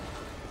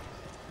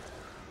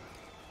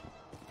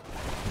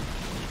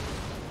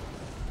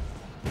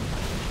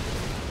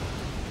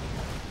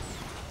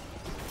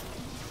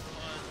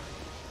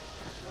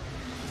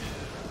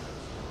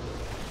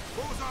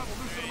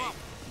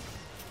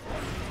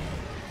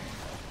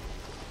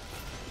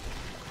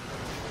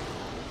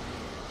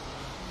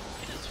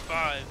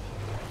 5.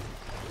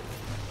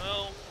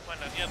 Well, we'll find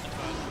out. Yeah, there's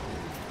 5.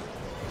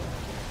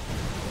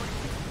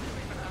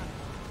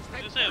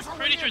 I was gonna say, I'm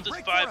pretty sure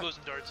there's 5 bows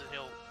and darts, and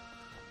he'll...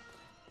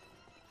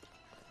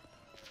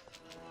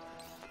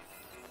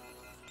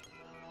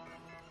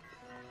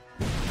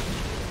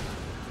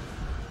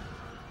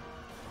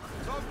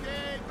 It's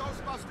okay,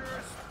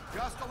 Ghostbusters.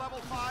 Just a level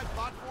 5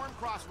 platform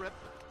cross rip.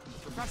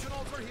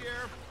 Professionals are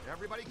here.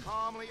 Everybody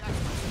calmly exit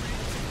the street.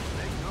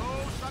 Make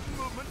no sudden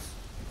movements.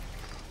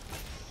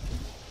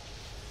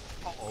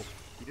 Uh-oh.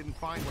 He didn't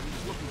find what he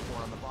was looking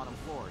for on the bottom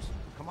floors.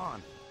 Come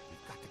on.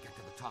 We've got to get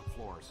to the top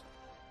floors.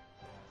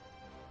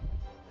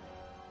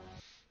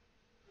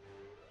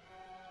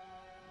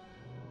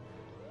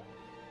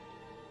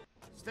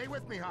 Stay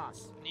with me,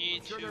 Haas.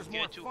 Need to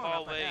get to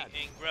hallway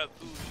and grab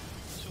food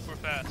super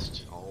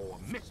fast. Oh,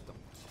 I missed them.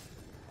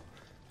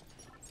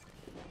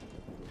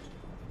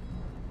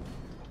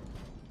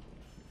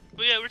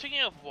 But yeah, we're taking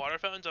off water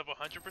fountains of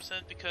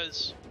 100%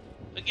 because,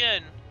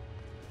 again,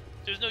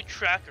 there's no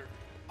tracker.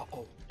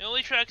 Uh-oh. It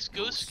only tracks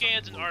ghost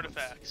scans and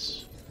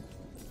artifacts.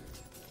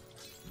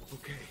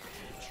 Okay,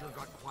 it sure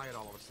got quiet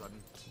all of a sudden.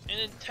 And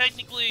then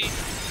technically...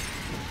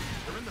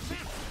 They're in the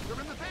fence! They're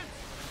in the fence!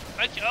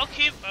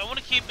 I want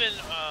to keep in,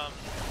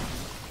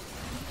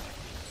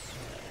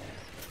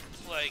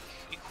 like,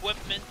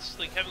 equipment,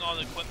 like having all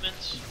the equipment,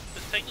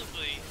 because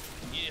technically,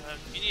 you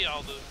need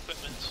all the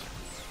equipment.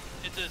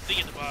 It's a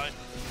thing to buy.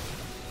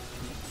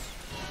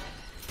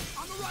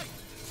 On the right!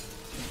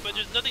 But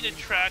there's nothing that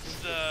tracks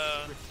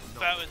the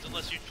fountains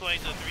unless you're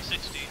playing the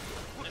 360,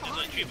 and there's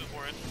no treatment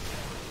for it.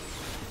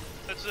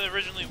 That's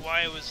originally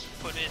why it was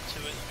put into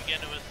it to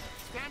begin with.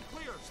 Stand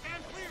clear!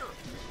 Stand clear!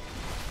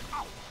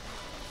 Ow!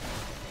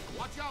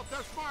 Watch out,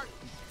 they're smart!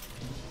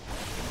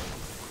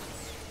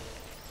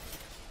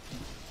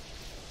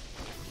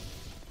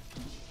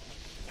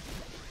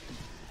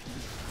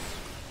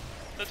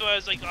 That's why I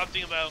was like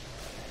opting about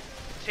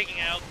taking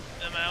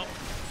them out.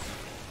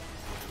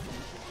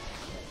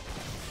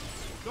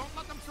 Don't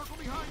let them circle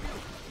behind you!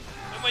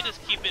 I might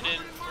just keep it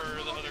in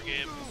for the other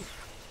game.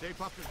 Stay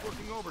Puft is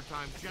working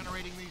overtime,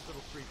 generating these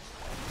little creeps.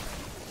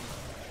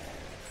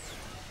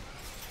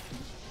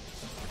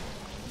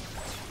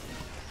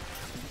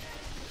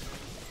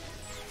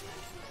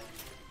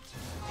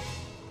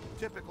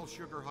 Typical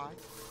sugar high.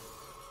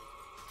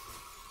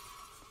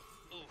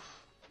 Oof.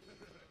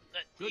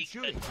 Good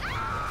shooting.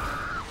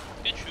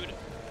 Good shooting.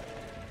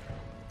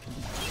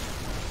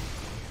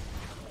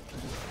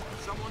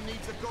 Someone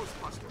needs a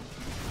Ghostbuster.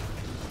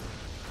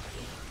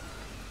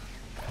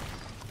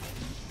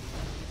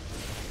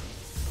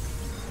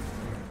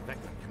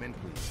 Becca, come in,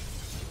 please.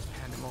 It's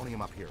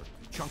pandemonium up here.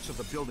 Chunks of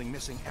the building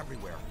missing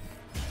everywhere.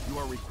 You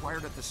are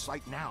required at the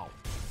site now.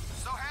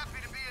 So happy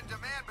to be in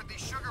demand, but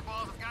these sugar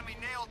balls have got me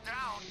nailed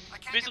down. I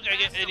can't Basically, I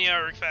get any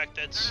artifact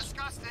that's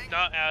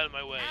not out of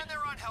my way. And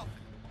they're unhealthy.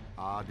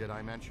 Did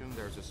I mention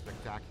there's a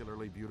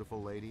spectacularly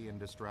beautiful lady in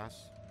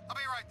distress? I'll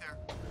be right there.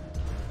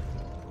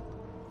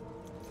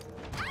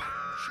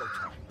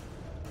 Showtime.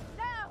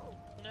 No!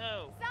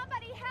 No.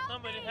 Somebody help me!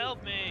 Somebody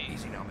help me!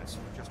 Easy now, miss.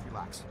 Just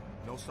relax.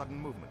 No sudden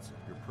movements.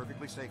 You're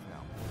perfectly safe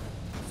now.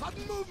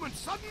 Sudden movements!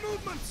 Sudden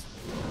movements!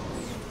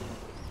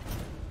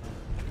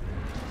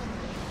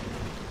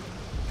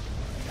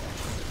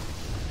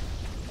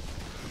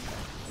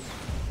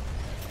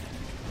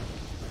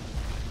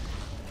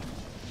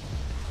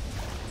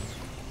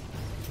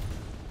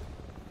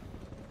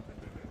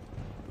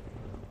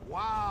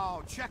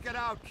 Wow, check it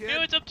out, kid. You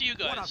know, it's up to you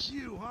guys. What a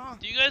view, huh?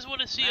 Do you guys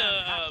want to see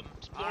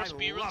more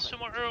speedruns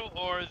tomorrow,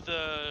 or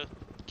the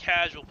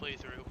casual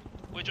playthrough?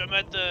 Which I'm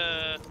at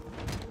the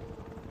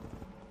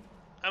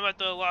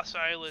Lost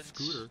Islands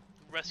Scooter.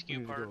 rescue We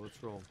need to part. go.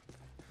 Let's roll.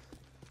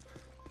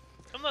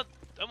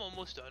 I'm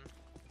almost done.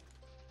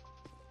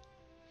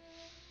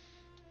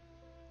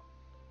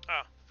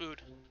 Ah,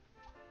 food.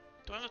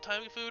 Do I have the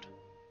timing food?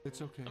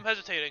 It's okay. I'm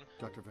hesitating.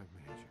 Dr. Van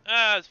Manager.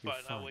 Ah, it's You're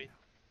fine. I'll wait.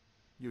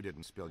 You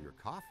didn't spill your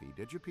coffee,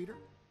 did you, Peter?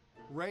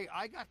 Ray,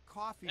 I got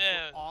coffee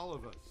Yeah. for all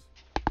of us.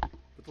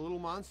 But the little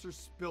monster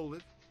spilled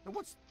it. And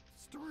what's the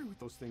story with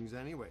those things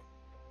anyway?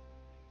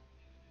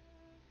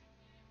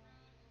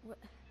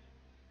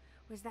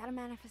 Was that a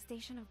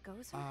manifestation of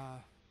ghosts?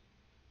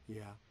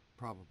 Yeah,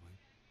 probably.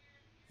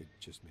 It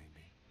just may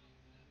be.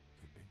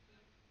 Could be.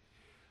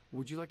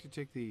 Would you like to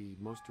take the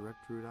most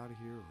direct route out of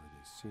here, or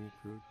the scenic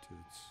route to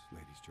its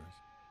lady's choice?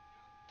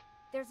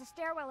 There's a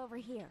stairwell over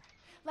here.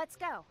 Let's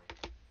go.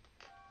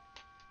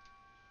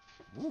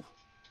 Woo.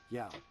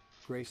 Yeah,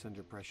 grace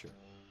under pressure.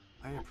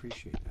 I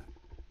appreciate that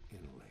in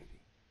a lady.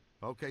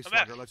 Okay,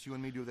 Slugger, let's you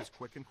and me do this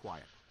quick and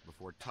quiet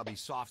before Tubby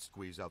Soft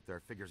Squeeze out there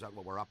figures out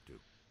what we're up to.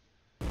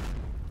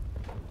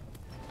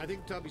 I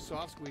think Tubby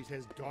Soft Squeeze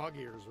has dog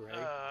ears, Ray. I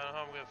don't know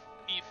how I'm gonna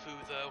eat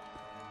food though.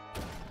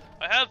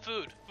 I have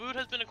food. Food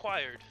has been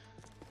acquired.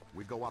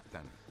 We go up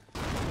then.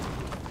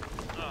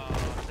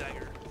 Oh,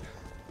 dagger.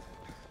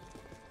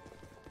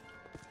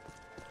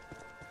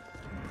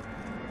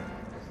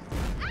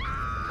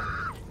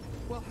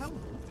 Well, hello.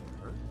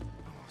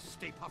 Oh,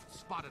 Stay Puft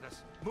spotted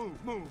us.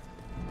 Move, move.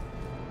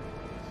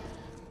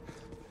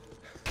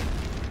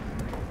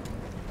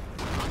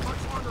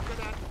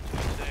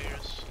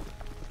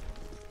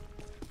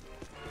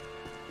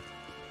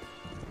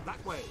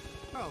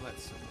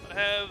 that's simple. I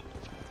have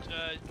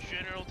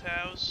General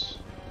Taos.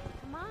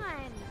 Come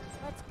on,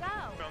 let's go.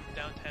 From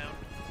downtown.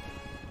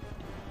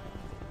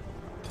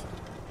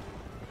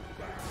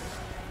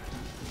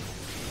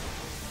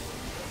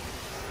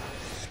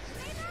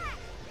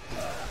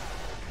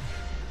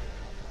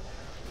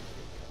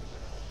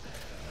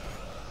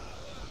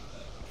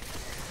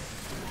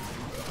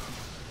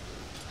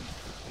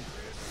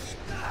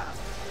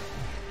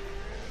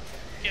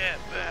 Get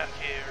back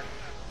here.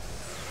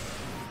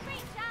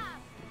 Great job.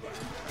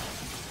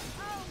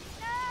 Oh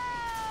no!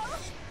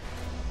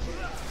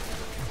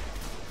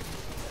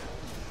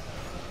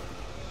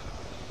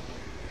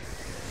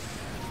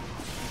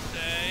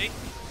 Stay,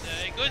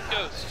 good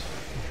ghost.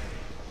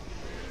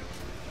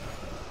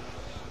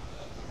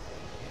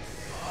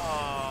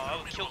 Oh, I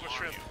would kill for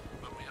shrimp.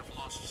 But we have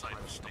lost sight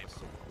of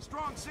Staples.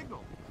 Strong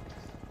signal.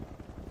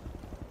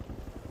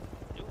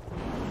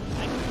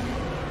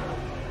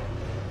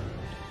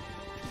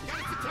 Get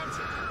its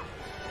attention.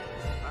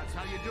 That's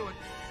how you do it.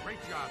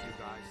 Great job, you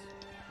guys.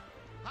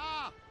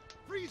 Ha!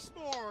 Free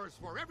s'mores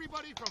for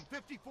everybody from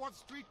 54th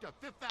Street to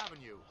 5th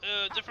Avenue.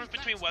 Difference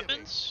between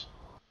weapons?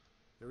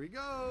 There he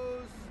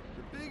goes.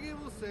 The big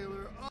evil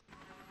sailor.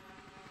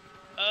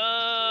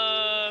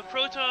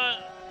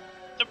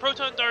 The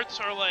proton darts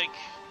are like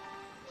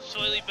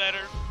slightly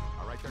better.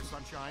 All right there,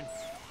 Sunshine.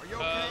 Are you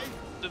okay?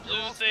 The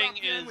blue thing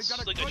is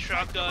like a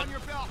shotgun. Here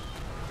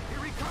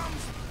he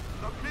comes.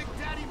 The Big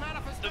Daddy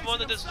manifestation. The one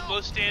that does the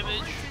most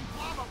damage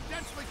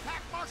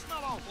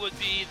marshmallow would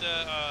be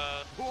the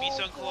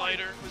Meson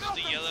Collider, which is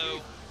the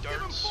yellow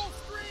darts.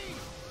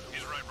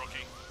 He's right,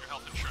 Rookie. Your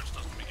health insurance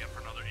doesn't begin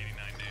for another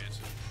 89 days.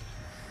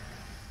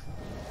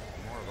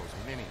 More of those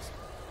minis.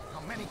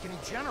 How many can he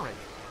generate?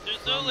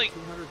 There's no like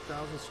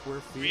 200,000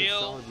 square feet real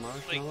of solid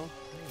marshmallow.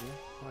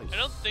 I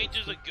don't think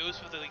there's a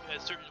ghost with like a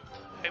certain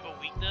type of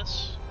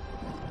weakness.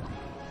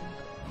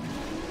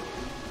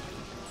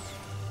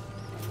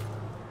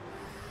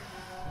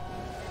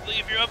 Like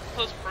if you're up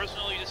close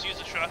personal, you just use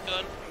a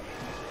shotgun.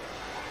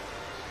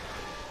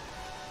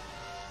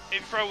 If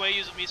you're far away,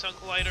 use a Meson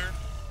Collider.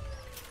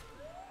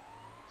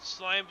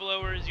 Slime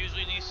blower is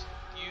usually used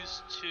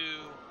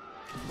to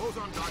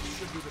boson dots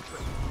should do the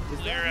trick.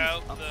 Clear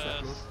out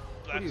the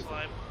black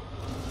slime.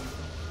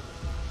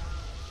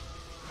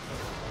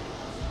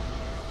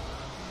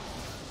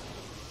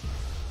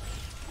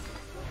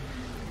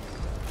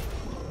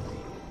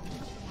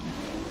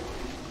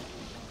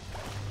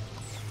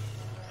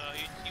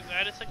 You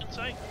add a second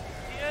sight?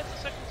 He adds a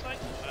second sight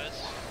to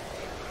us.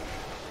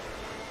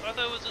 I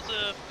thought it was just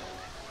a...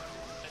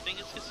 I think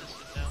it's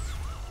consistent now.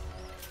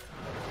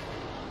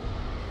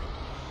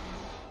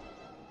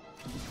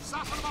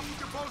 Soften them up with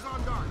your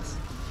boson darts.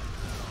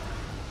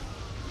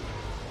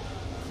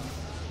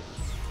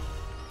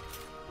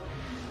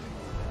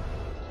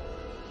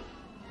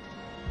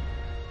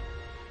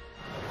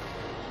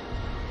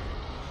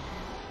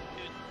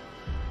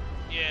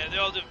 Yeah, they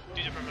all do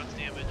different amounts of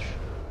damage.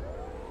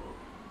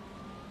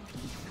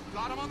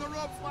 Got him on the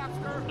ropes,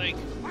 Lobster. Like,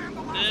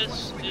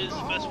 this is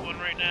the best one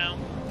right now.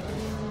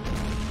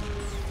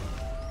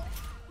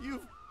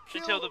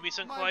 Until the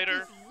Meson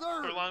Collider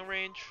for long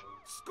range.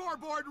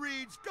 Scoreboard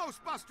reads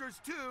Ghostbusters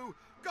 2.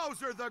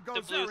 Gozer the Gozerian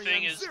The blue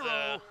thing is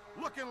 0.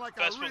 Looking like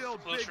a real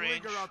big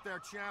range. leaguer out there,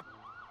 champ.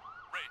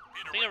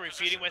 Peter, I think I'm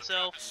repeating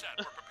myself.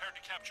 We're prepared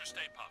to capture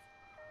Stay Puft.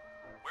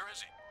 Where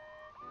is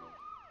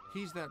he?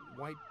 He's that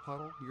white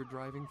puddle you're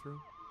driving through?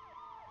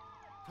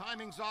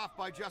 Timing's off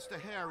by just a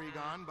hair,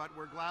 Egon, but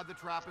we're glad the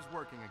trap is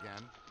working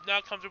again.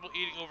 Not comfortable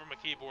eating over my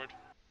keyboard.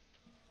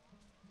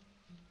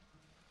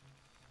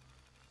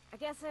 I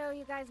guess I owe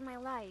you guys my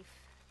life.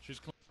 She's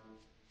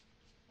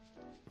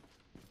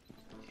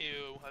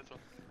Ew, I have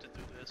to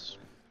do this.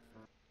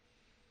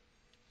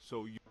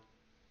 So you...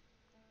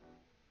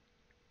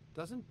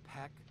 Doesn't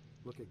Peck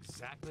look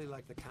exactly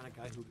like the kind of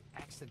guy who'd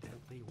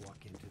accidentally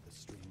walk into the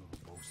stream of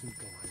a boson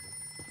collider?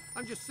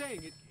 I'm just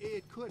saying,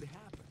 it could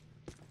happen.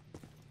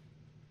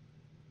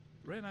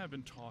 Ray and I have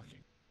been talking.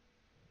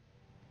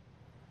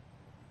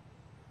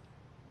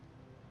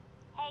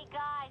 Hey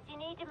guys, you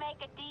need to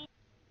make a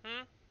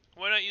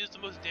Why not use the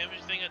most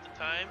damage thing at the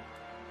time?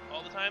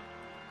 All the time?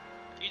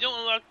 You don't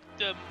unlock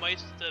the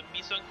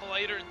Meson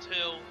Collider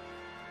until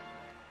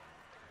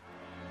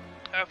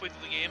halfway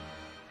through the game.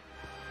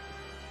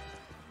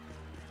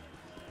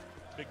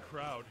 Big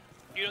crowd.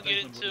 You don't get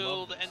it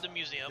until the end of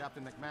Museum.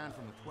 Captain McMahon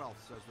from the 12th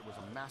says there was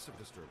a massive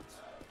disturbance.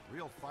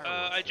 Real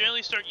fireworks. I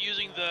generally start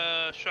using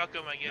the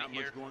shotgun when I get Not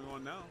here. much going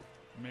on now.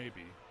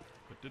 Maybe,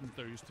 but didn't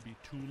there used to be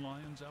 2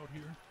 lions out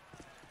here?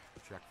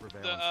 Check for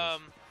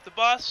valences. The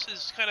boss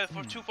is kind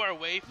of too far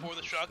away for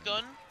the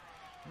shotgun.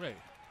 Ray.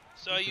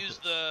 So I use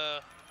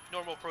the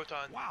normal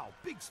proton. Wow,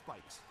 big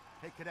spikes.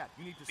 Hey, Cadet,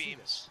 you need to see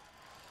this.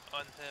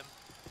 On him.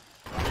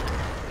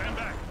 Stand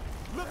back.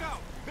 Look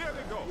out! There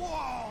they go!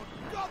 Whoa!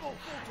 Double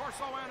full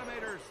torso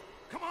animators!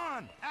 Come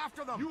on!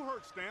 After them! You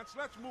heard Stance.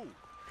 Let's move.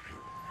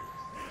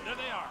 There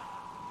they are.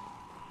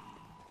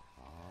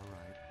 All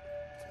right.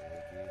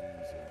 Take it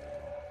easy.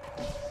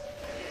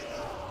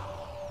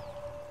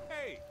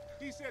 Hey,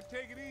 he said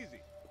take it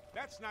easy.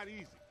 That's not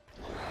easy.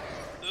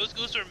 Those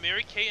ghosts are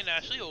Mary Kay and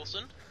Ashley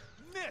Olsen.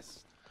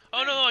 Missed.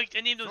 Oh no, I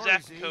named them Sorry,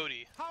 Zach Z. and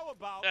Cody. How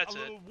about That's a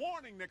it. little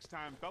warning next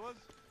time, fellas?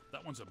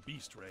 That one's a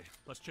beast, Ray.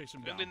 Let's chase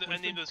him I down. named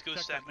Winston, those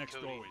ghosts check Zach that and next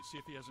Cody. doorway. See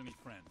if he has any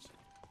friends.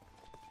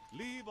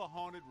 Leave a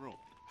haunted room.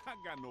 I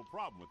got no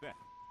problem with that.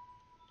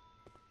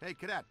 Hey,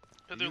 Cadet.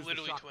 But To they're use the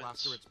literally shock twins.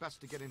 blaster, it's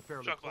best to get in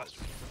fairly Shock close.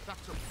 blaster. The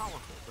effects are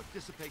powerful, but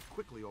dissipate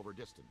quickly over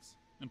distance.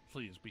 And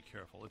please be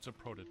careful. It's a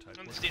prototype.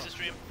 On the We're stasis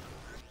trusting stream.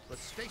 The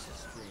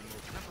stasis stream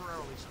will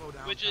temporarily slow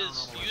down Which is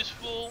paranormal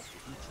useful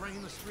You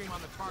train the stream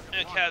on the target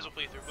in a long casual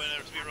enough, playthrough, but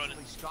never to be running.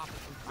 actually stop it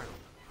entirely.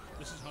 you.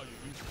 This is how you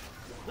use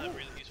it. Not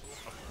really useful.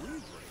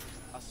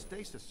 A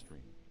stasis stream.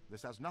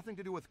 This has nothing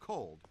to do with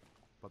cold,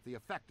 but the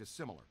effect is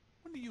similar.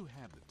 When do you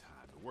have the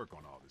time to work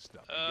on all this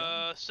stuff?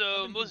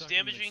 So I've been most conducting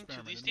an damaging to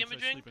experiment least in which I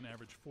damaging sleep an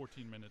average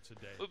 14 minutes a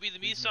day. would be the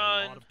Leaves me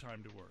Misan a lot of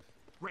time to work.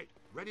 Great.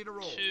 Ready to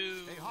roll.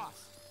 To- Hey,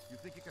 Haas. You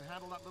think you can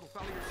handle that little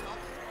fella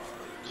yourself?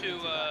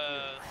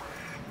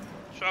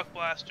 to shock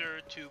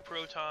blaster to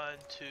proton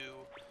to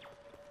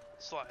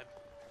slime.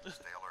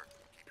 Stay alert.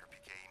 Keep your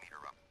PKE meter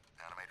up.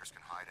 Animators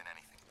can hide in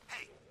anything.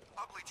 Hey,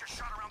 Ugly just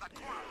shot around that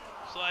corner.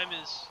 Slime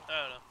is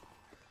I don't know.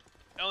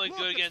 I only Look,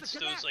 good it's the against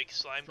those like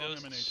slime Strong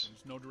ghosts.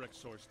 emanations. No direct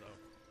source, though.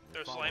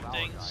 There are Follow slime our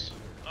things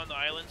guy. on the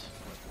island.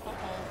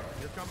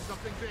 Here comes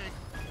something big.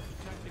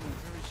 Detecting a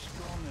very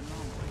strong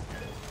anomaly.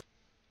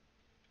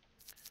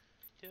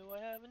 Do I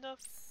have enough?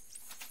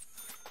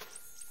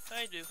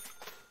 I do.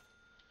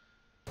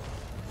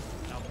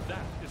 Now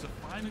that is a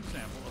fine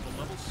example of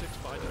a level 6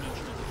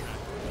 bidimensional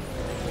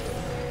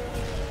retractor.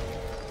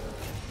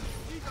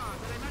 Egon,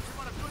 did I mention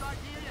what a good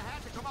idea you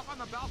had to come up on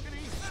the balcony?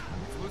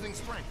 It's losing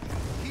strength.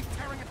 Keep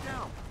tearing it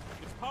down.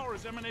 Its power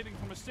is emanating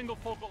from a single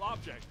focal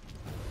object.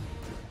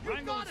 You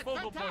Wrangle got its it!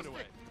 focal point Fantastic!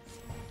 away.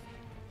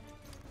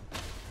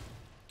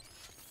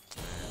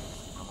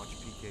 How much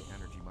PK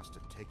energy must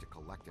it take to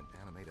collect and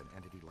animate an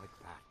entity like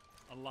that?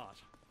 A lot.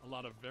 A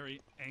lot of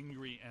very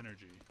angry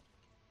energy.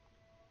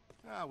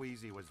 How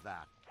easy was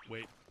that?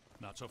 Wait,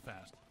 not so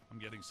fast. I'm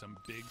getting some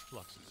big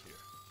fluxes here.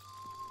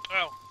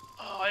 Oh.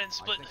 Oh, I didn't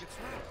split. I think it's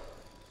her.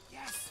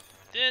 Yes!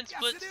 Didn't Yes,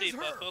 split it is Steve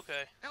her. up,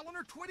 okay.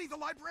 Eleanor Twitty, the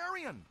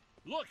librarian!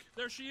 Look,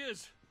 there she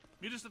is.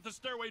 Meet us at the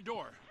stairway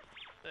door.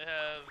 They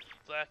have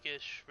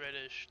blackish,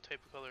 reddish type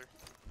of color.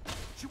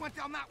 She went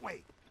down that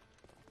way.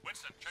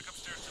 Winston, check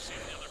upstairs to see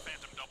if the other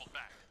phantom doubled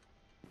back.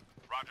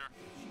 Roger.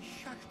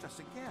 She shushed us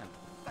again.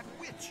 That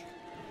witch.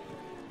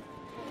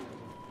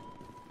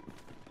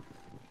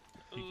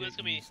 Ooh, that's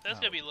gonna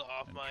be a little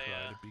off and my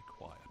try to be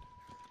quiet.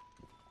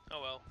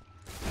 oh well.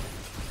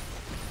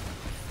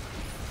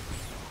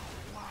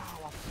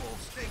 Wow, a full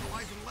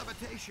stabilizing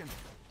levitation.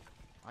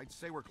 I'd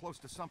say we're close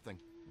to something.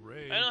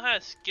 Ray, I know how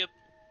to skip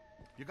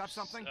You got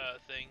something?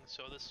 thing,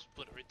 so let's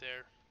split it right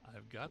there.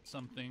 I've got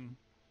something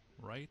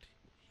right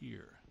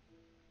here.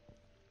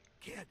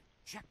 Kid,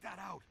 check that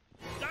out.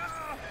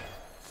 Ah!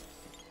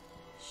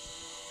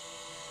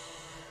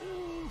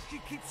 Ooh, she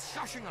keeps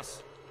shushing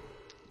us.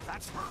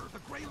 That's her, the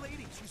Gray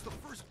Lady. She's the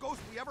first ghost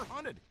we ever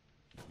hunted.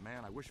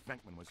 Man, I wish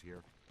Venkman was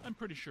here. I'm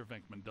pretty sure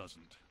Venkman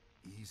doesn't.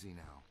 Easy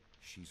now.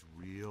 She's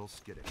real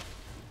skittish.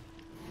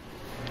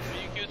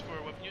 Are you cute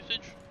for weapon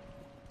usage?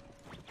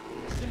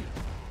 Damn,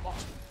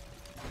 Boston.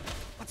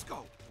 Let's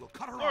go. We'll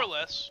cut her More or off.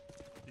 less.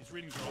 These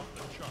readings are off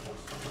the charts.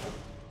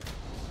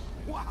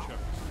 Wow. Sure.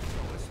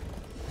 Listen.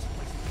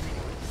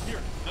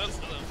 Here, Oh,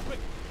 hello. quick.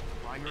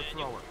 Find her And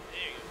thrower.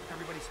 there you go.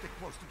 Everybody stick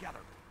close together.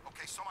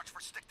 Okay, so much for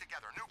stick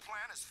together. New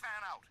plan is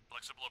fan out.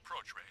 Flexible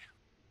approach, Ray.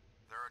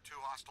 There are 2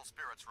 hostile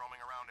spirits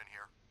roaming around in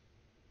here.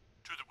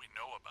 2 that we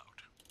know about.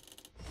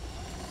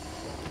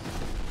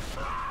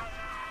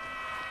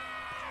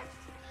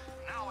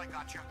 Now I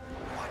got you.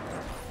 What?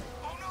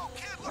 Oh no,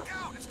 kid, look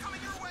out! It's coming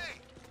your way!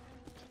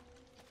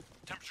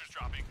 Temperature's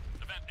dropping.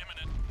 Event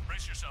imminent.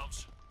 Brace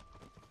yourselves.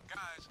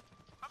 Guys,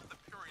 I'm in the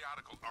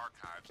periodical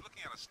archives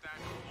looking at a stack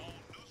of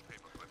old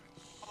newspaper clippings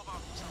all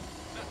about some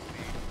nut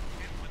named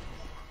Edwin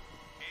Hoover,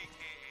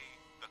 a.k.a.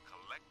 The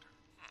Collector.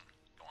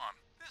 Go on.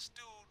 This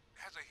dude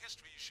has a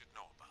history you should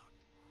know about.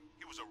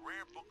 He was a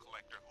rare book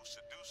collector who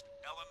seduced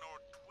Eleanor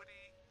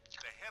Twitty,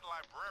 the head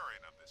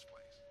librarian of this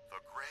place. The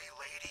Gray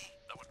Lady?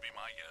 That would be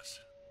my guess.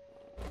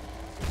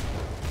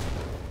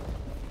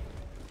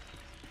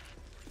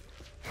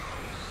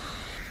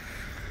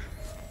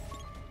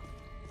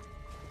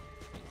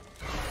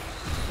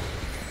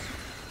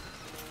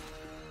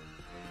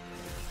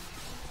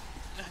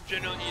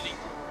 General eating.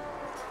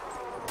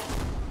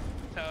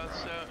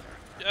 House,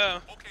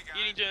 Okay, guys,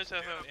 eating Jen's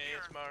house get up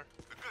here. ASMR.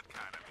 The good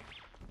kind, I mean.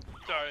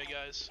 Sorry,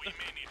 guys. We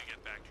may need to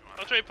get back to you on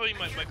I'll try putting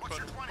my Kid, what's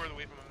microphone your 20? further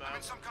away from my I'm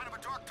in mouth. some kind of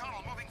a dark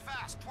tunnel moving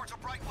fast towards a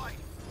bright light.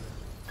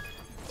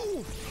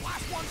 Ooh,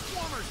 last one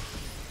swarmers!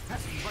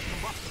 Pesky but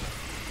combustible.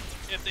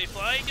 If they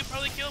fly, you can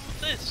probably kill them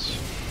with this.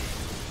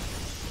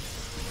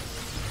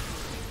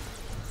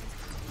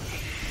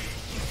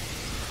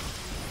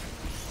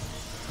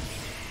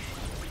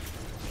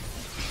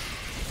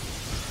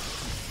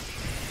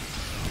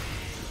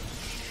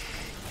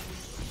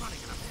 Running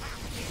in a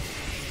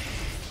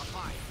fast. A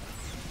fire.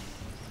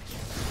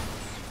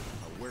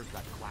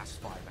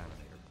 PS5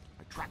 animator.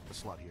 I tracked the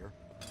slut here.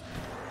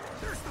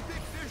 There's the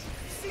big fish!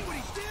 See what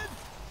he did?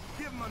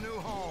 Give him a new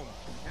home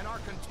and our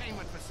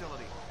containment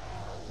facility.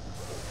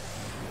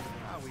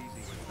 How easy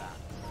was that?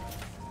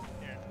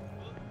 Here.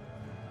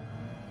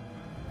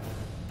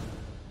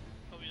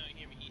 Hope you don't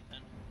hear me eat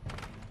then.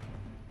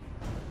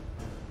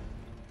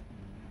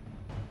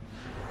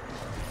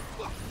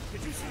 Look,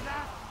 did you see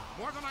that?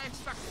 More than I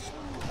expected.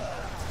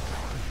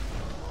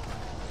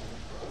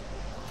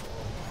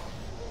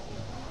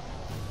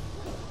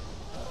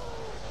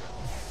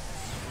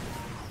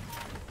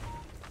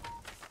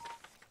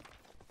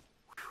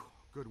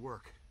 Good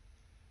work.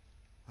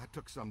 That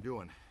took some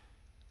doing.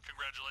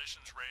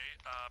 Congratulations, Ray.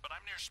 But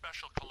I'm near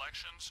Special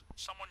Collections.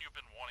 Someone you've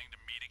been wanting to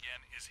meet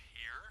again is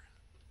here.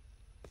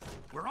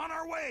 We're on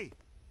our way!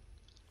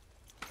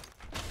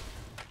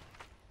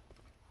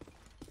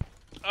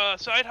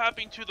 Side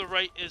hopping to the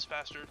right is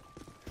faster.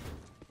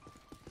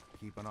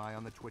 Keep an eye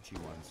on the twitchy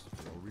ones.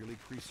 They'll really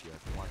crease you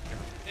if you aren't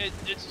careful.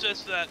 It's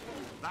just that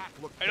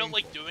I don't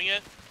like doing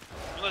it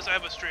unless I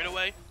have a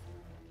straightaway.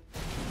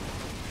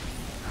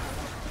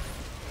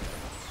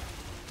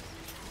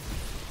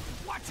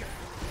 Watch it!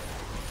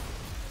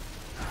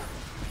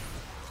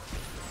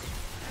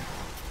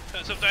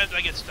 Sometimes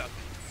I get stuck,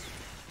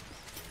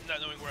 not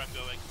knowing where I'm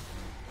going.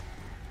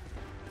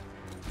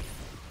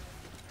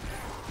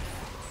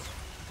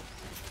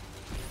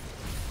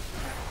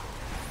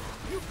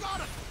 You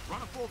got it!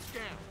 Run a full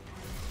scan.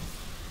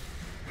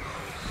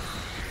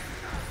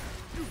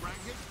 You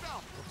rang his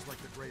bell. Looks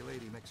like the Grey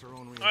Lady makes her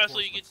own reinforcements.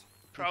 Honestly, you could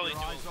probably Keep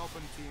do your it. eyes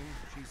open, team.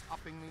 She's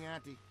upping the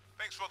ante.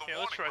 Thanks for the Okay,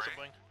 warning, let's try Ray,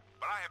 something.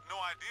 but I have no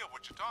idea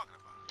what you're talking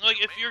about. Like,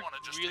 if May you're wanna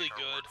just really take our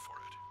good. word for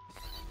it.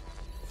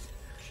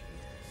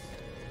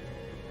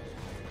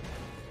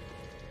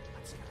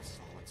 Let's get a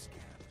solid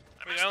scan.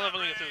 I don't know if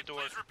I'm gonna go through the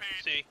door.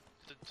 See,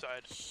 to the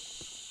side.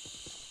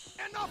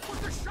 Enough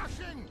with the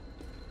shushing!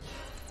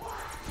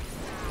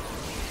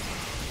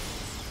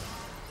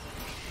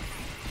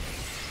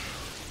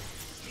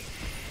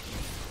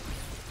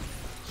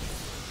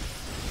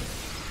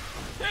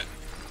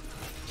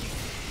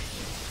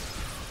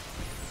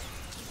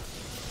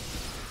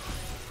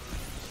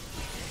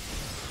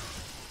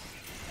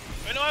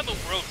 I know I have the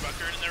world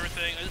record and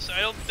everything.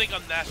 I don't think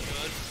I'm that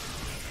good.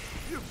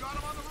 You've got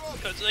him on the rope.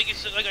 Cause like you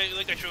said, like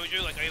I showed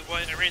you, like I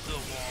ran to the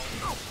wall.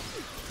 No,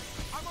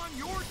 I'm on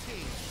your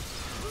team.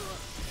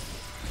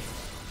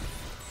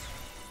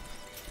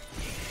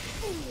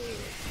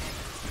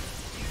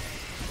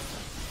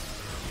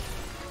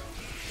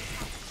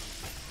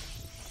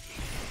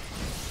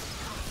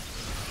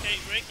 Hey,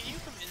 Ray, can you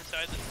come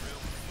inside this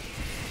room?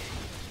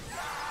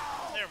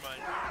 Never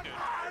mind.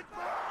 Good.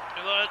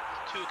 There's a lot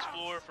to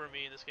explore for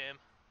me in this game.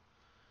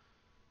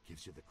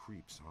 Gives you the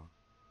creeps, huh?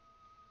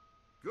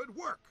 Good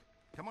work.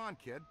 Come on,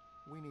 kid.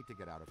 We need to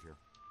get out of here.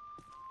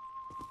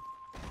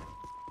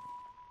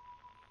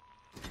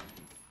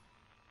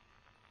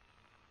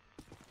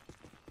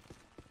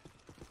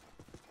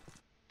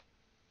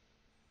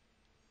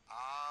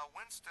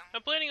 Winston.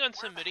 I'm planning on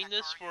submitting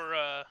this for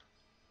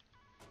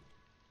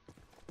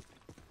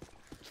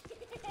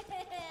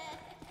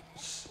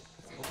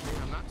Okay,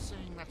 I'm not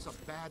saying that's a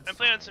bad I'm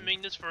planning on sign,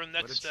 submitting this for but it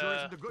next sure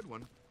isn't a good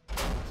one.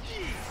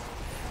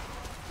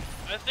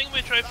 I think I'm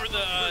gonna try for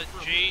the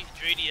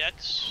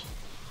JDX,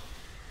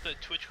 the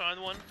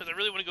TwitchCon one, because I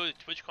really want to go to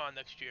TwitchCon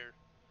next year.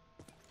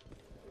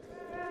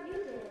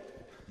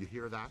 You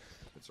hear that?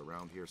 It's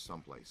around here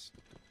someplace.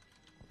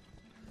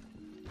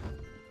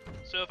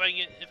 So if I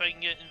can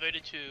get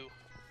invited to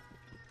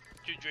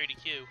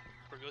JDQ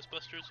for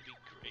Ghostbusters, it'd be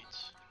great.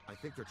 I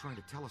think they're trying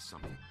to tell us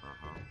something.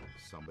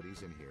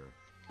 Somebody's in here.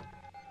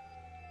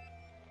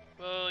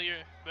 Well, you're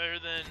better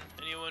than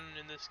anyone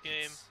in this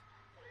game.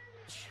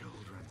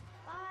 Children.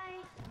 Bye.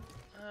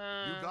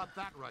 You got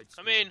that right,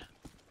 I mean,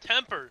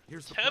 Temper.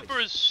 Here's the Temper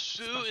place. is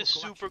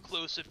Special super collections.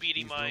 close to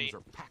beating These my rooms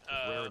are packed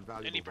with rare and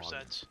valuable any volumes.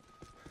 percent.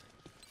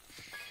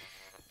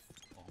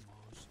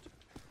 Almost.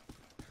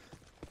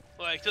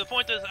 Like to the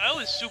point that I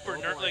was super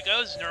I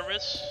was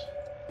nervous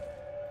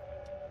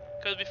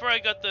because before I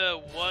got the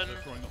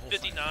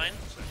 159,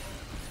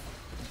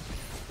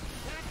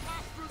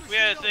 we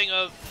had a thing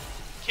of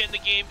can the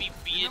game be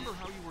beaten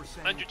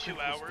under 2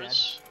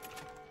 hours?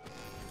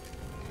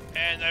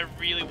 And I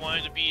really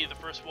wanted to be the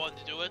first one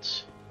to do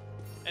it.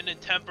 And then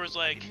Temper's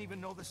like, I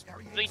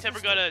think Temper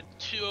got a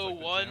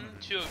 201,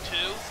 202.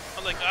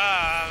 I'm like,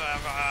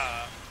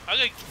 I'm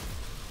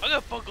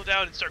gonna buckle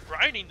down and start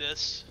grinding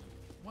this.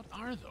 What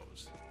are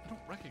those? I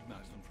don't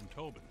recognize them from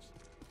Tobin's.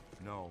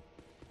 No.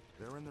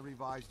 They're in the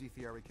revised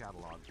Ethieri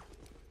catalog.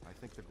 I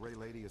think the Grey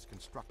Lady is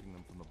constructing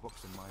them from the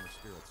books and minor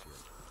spirits here.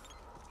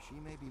 She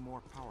may be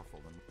more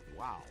powerful than...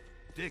 Wow.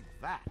 Dig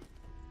that!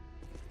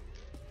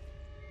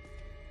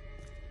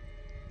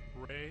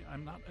 Ray,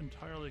 I'm not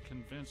entirely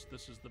convinced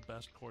this is the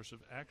best course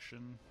of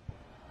action.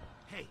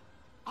 Hey,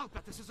 I'll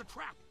bet this is a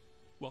trap!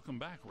 Welcome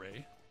back,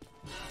 Ray.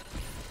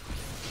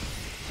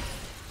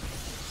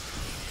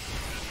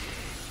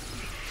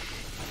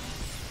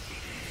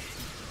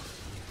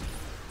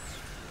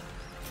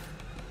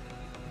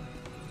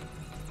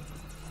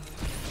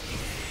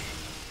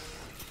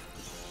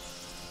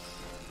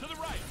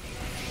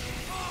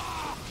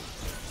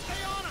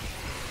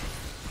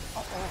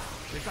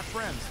 They've got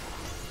friends.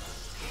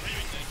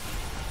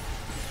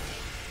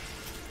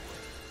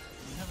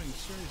 I'm having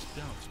serious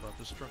doubts about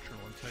the structural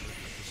integrity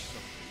of this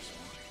subspace.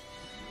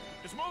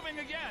 It's moving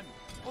again!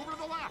 Over to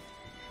the left!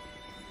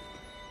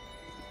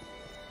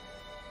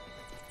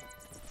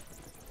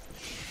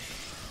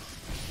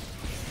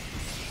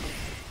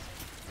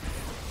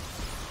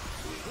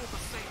 Pull the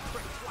same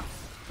trick twice.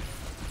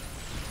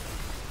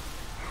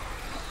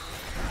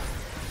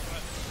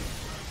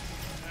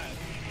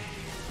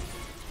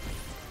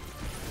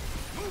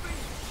 Moving!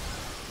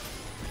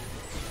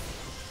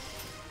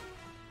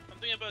 I'm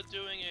thinking about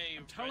doing a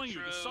I'm telling you,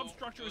 the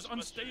substructure is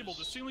unstable.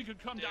 The ceiling could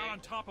come down on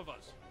top of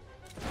us.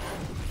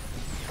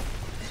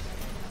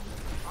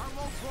 Our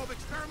low probe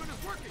experiment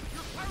is working.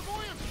 You're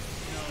clairvoyant.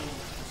 No, I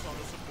saw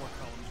the support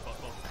columns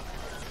buckle.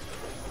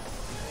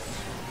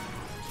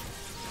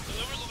 So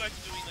then we'll go back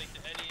to doing like the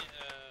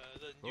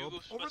new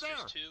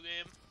Ghostbusters 2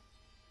 game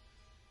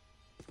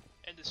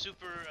and the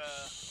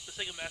the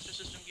Sega Master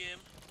System game.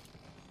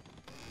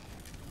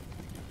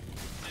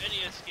 The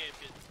NES game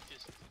could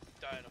just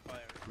die in a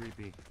fire.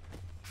 Creepy.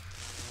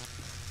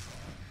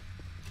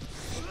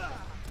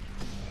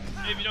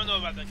 If you don't know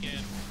about that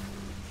game,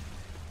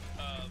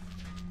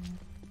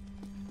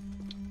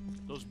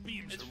 those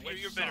beams are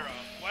you're better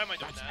off. Why am I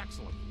doing that?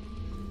 Excellent.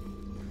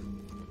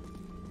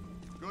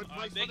 Good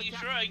place for the making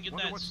captain. sure I can get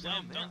Wonder that what's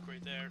slam down there. dunk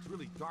right there. It's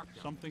really dark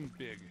down. something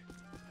big,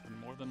 and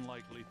more than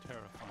likely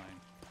terrifying.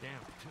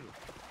 Damn, too.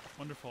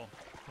 Wonderful.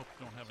 Hope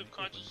you don't have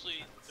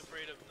Subconsciously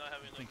afraid of not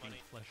having enough thinking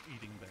money.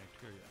 flesh-eating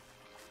bacteria.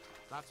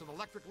 That's an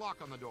electric lock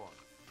on the door.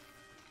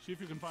 See if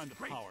you can find the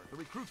Great. power. The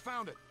recruit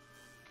found it.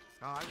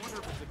 I wonder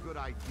if it's a good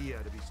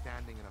idea to be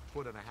standing in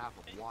 1.5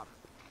 feet of water.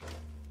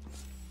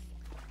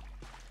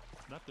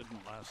 That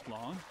didn't last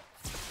long.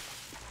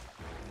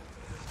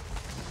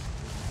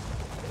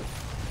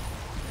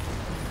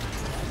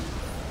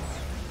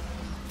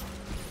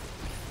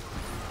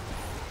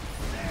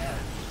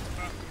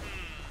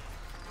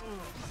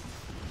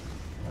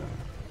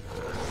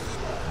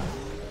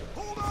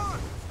 Hold on!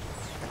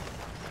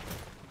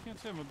 I can't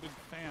say I'm a big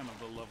fan of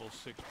the level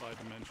 6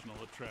 bi-dimensional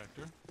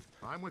attractor.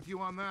 I'm with you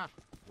on that.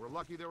 We're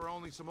lucky there were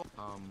only some...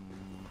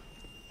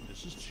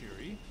 This is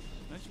cheery.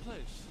 Nice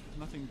place.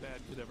 Nothing bad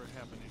could ever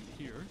happen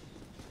in here.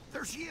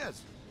 There she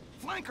is!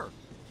 Flank her!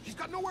 She's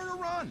got nowhere to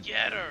run!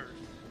 Get her!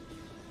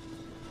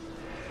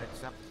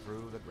 Except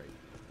through the grate.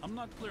 I'm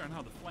not clear on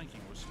how the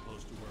flanking was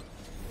supposed to work.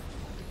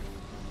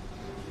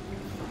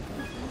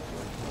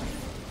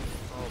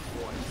 Oh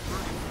boy.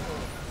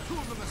 2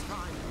 of them this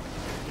time.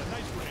 Yeah,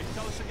 nice, Ray.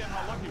 Tell us again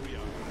how lucky we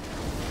are.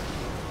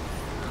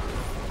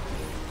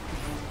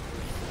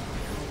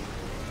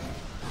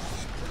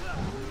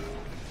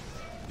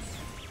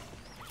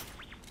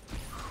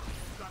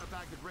 Gotta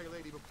bag the gray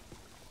lady.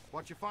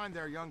 What you find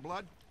there, young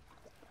blood?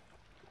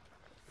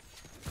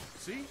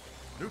 See?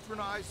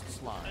 Neutronized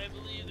slime. I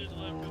believe there's a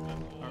lot of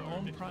movement for Our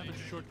own mixed private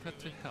media. shortcut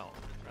to hell.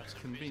 That's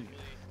convenient.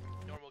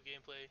 Basically normal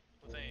gameplay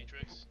with any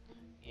tricks.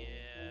 Yeah.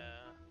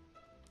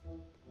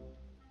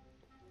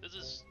 This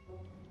is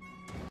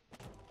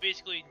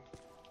basically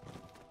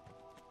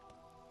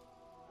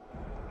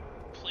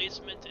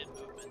placement and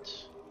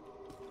movement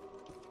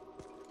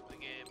of the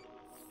game.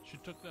 She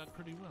took that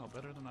pretty well,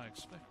 better than I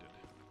expected.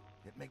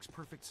 It makes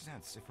perfect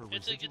sense if her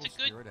It's residual a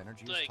good spirit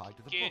energy like is tied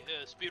to the book.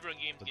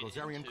 speedrun game The to get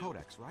Gozerian into.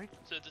 Codex, right?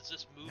 So there's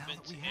this Now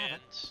movement that we have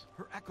and it,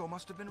 her echo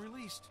must have been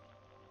released.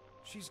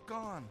 She's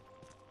gone.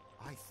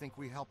 I think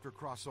we helped her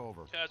cross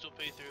over. casual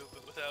playthrough,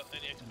 but without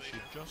any And she explanation.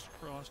 just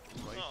crossed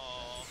right.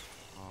 Aww.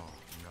 Oh,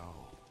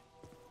 no.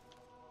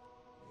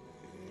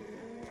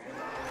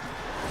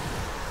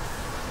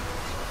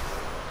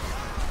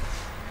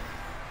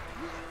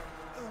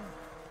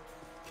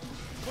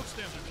 Book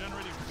stands are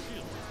generating her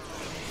shield.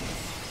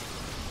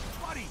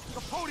 Buddy,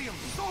 the podium!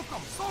 Soak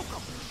 'em! Soak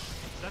 'em!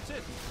 That's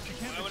it. She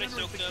can't Why would I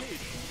regenerate soak the them? cage.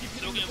 Keep Soak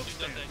hitting the them, book do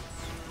stand. nothing.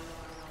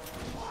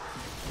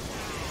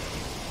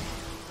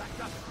 That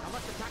does it. Now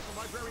let's attack the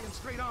librarian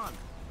straight on.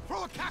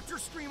 Throw a capture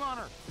stream on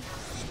her!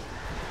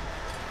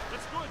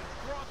 That's good.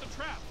 Throw out the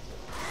trap.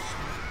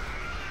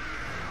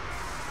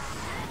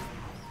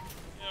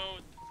 You know,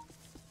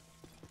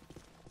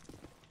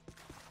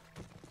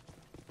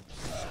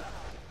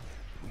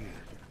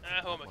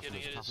 who am I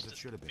kidding? It Tough is as it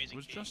should have been. basic I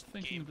was just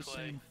thinking the gameplay.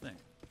 same thing.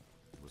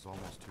 It was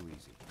almost too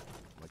easy.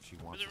 Like she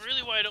wants Was it us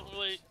really to. why I don't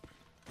really?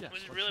 Yes,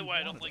 Was it like really she why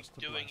I don't wanted like us to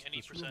doing blast any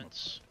this room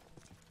percents?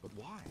 But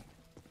why?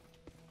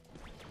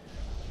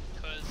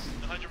 Because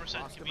 100% can be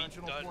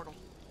Cross-dimensional done portal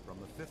from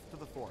the 5th to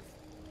the 4th.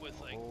 with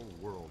A like whole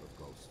world of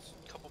ghosts.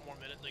 a couple more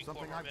minutes, like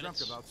Something 4 more I've minutes.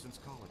 dreamt about since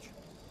college.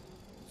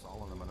 It's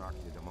all in the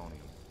Monarchia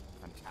Demonium.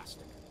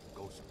 Fantastic.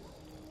 Ghost world.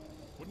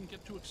 Wouldn't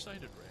get too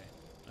excited, Ray.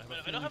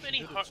 I don't have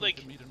any heart. Like,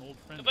 to meet an old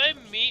friend if I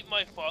meet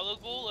my follow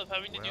goal of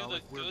having to Well, do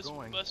if we're the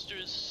going-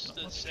 Ghostbusters, Not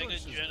the much Sega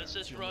choices there. Genesis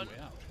It's the only run, way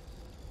out.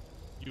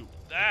 You.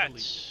 that the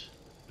lead.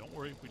 Don't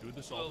worry, we do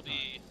this all will the time.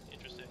 be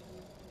interesting.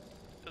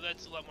 Because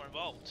that's a lot more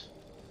involved.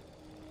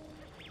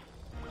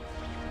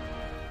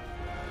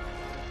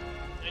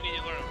 I need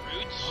to learn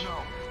routes. Oh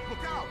no!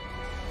 Look out!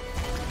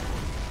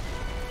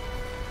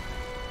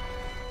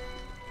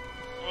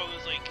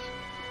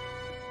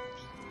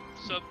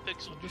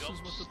 pixel This jumps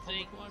is what the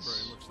public things.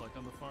 library looks like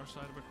on the far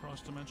side of a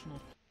cross-dimensional.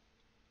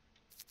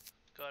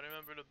 Gotta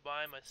remember to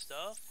buy my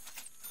stuff.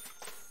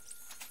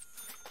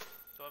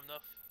 Do I have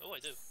enough? Oh, I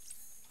do.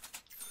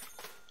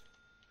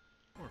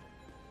 Portal.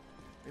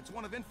 It's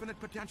one of infinite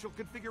potential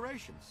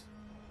configurations.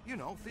 You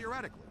know,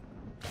 theoretically.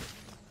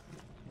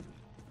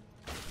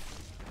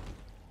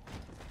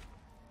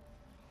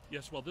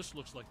 Yes, well, this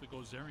looks like the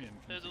Gozerian.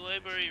 Does the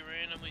library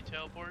randomly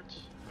teleports?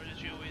 Or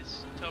did you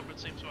always teleport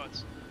the same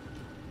spots?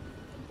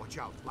 Watch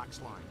out, black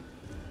slime.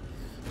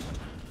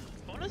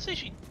 I wanna say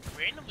she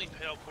randomly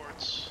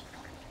teleports.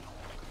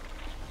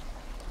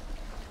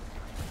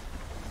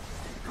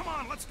 Come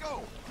on, let's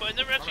go! But I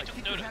never actually All right, took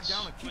keep your head notice.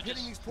 down and keep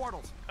hitting these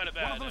portals. Kinda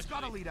bad, One of them's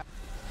actually. gotta lead out.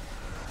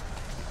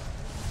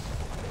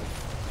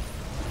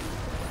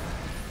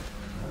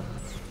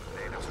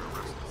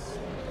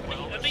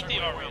 I think they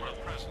are random.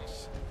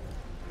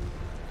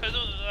 Because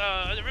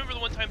I remember the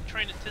one time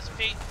trying to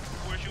anticipate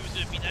where she was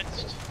going to be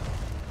next.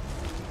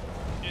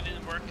 It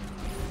didn't work.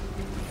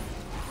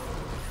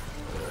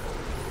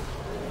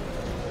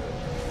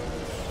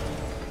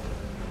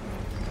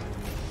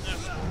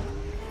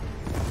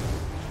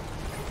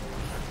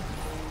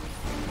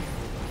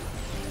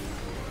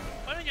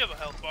 Why don't you have a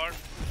health bar?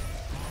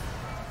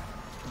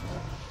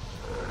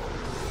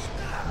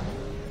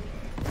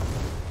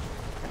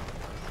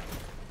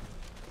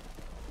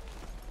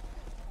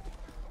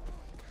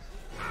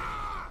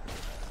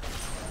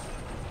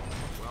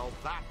 Well,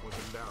 that was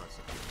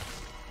embarrassing.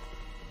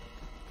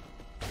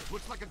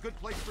 Looks like a good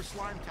place for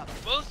slime tether.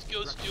 Most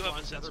ghosts do have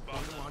a Slime sense tether, bomb,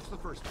 point and though. launch the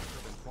first tether,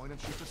 then point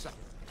and shoot the second.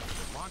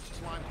 The launched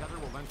slime tether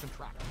will then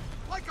contract.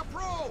 Like a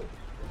pro!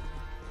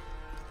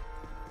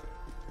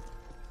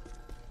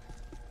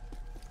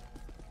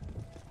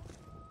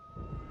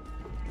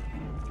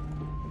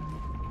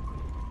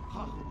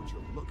 Huh, would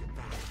you look at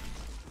that?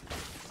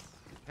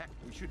 Heck,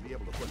 we should be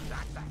able to put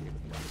that back into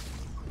place.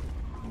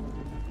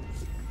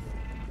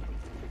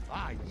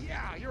 Ah,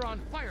 yeah, you're on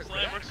fire, Slime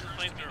Greg. versus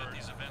flamethrower.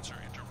 These events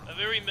are A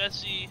very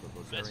messy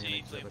Gozerian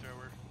exhibit,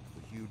 flamethrower.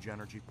 the huge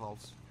energy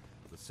pulse,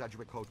 the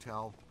Sedgwick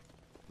Hotel,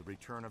 the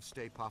return of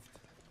Stay Puft.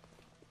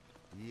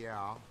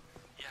 Yeah.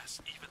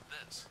 Yes, even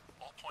this,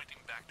 all pointing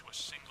back to a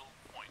single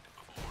point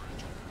of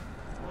origin.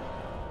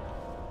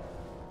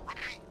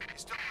 Rookie, you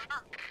still there?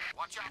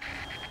 Watch out.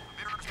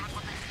 The mirrors are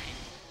what they see.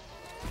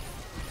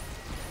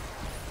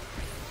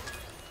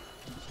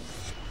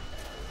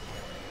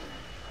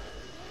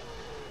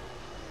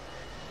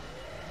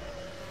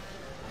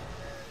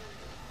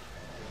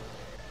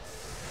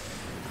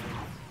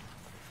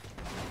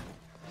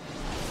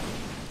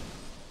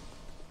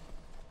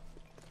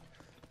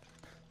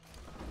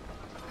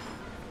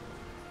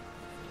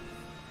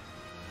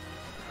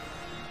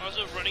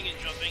 Also, running and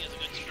jumping is a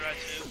good strat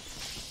too.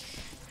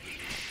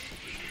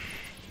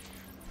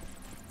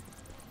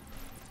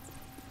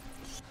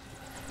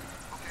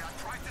 Okay,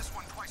 I've tried this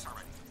one twice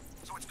already,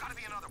 so it's gotta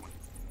be another one.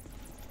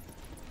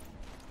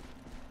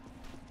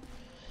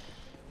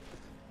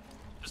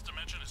 This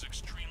dimension is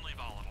extremely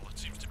volatile. It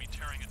seems to be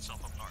tearing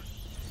itself apart.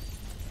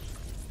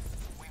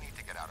 We need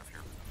to get out of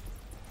here.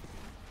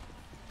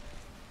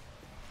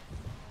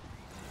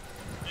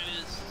 It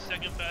is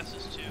second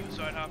fastest to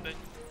side hopping.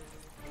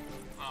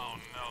 Oh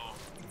no.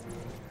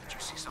 Did you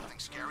see something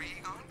scary,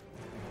 Egon?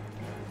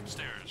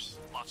 Stairs.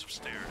 Lots of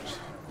stairs.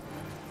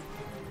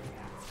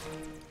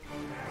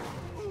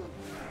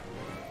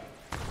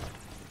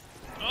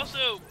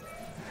 Also,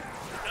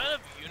 I don't know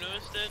if you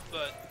noticed it,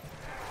 but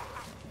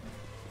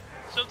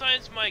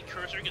sometimes my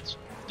cursor gets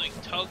like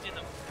tugged in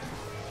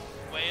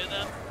the way of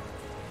them.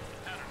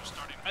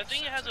 I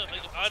think it has a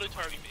like auto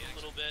target a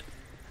little bit.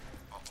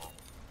 Uh-oh.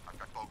 I've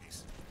got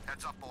bogeys.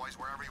 Heads up, boys,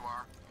 wherever you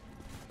are.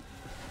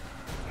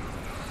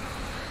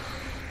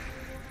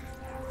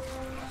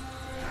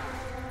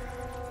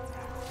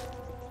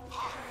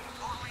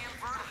 Totally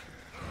inverted.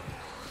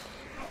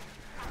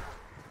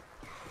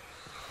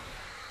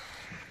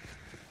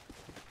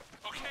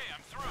 Okay,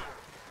 I'm through.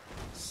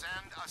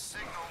 Send a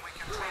signal we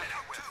can trade it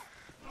out with.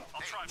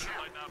 I'll try, but it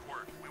might not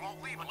work. We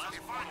won't leave The until last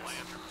you find portal I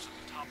us. entered was at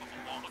the top of a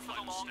long Look for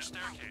the long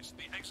staircase.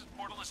 The exit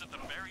portal is at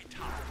the very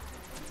top.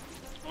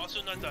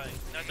 Also, not dying.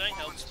 Not dying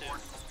helps too.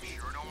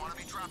 Sure don't want to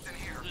be trapped in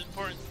here. There's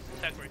important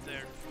tech right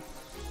there.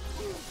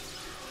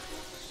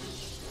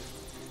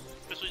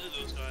 Especially to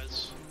those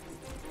guys.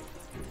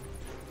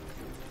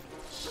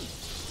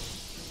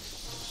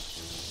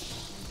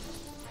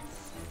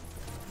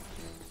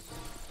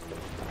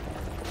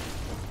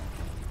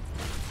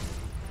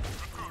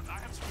 Recruit, I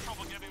have some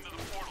trouble getting to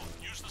the portal.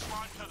 Use the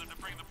slime tether to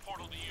bring the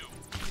portal to you.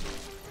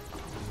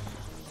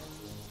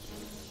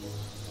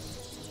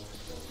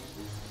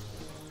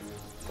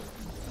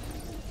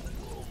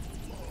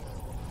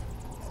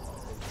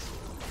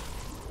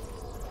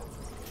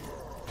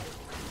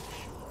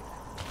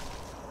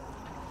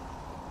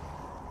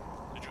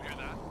 Did you hear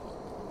that?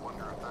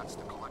 Wonder if that's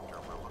the collector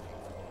we're looking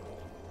for.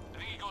 I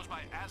think he goes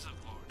by Azov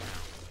Lord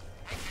now.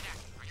 Hey,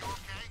 Connect, are you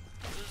okay?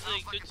 This is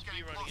a good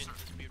speedrunning into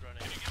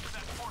speedrunning. Can you get to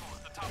that portal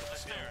at the top of the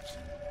stairs?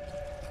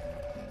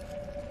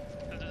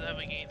 That doesn't have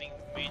like anything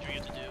major you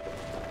have to do.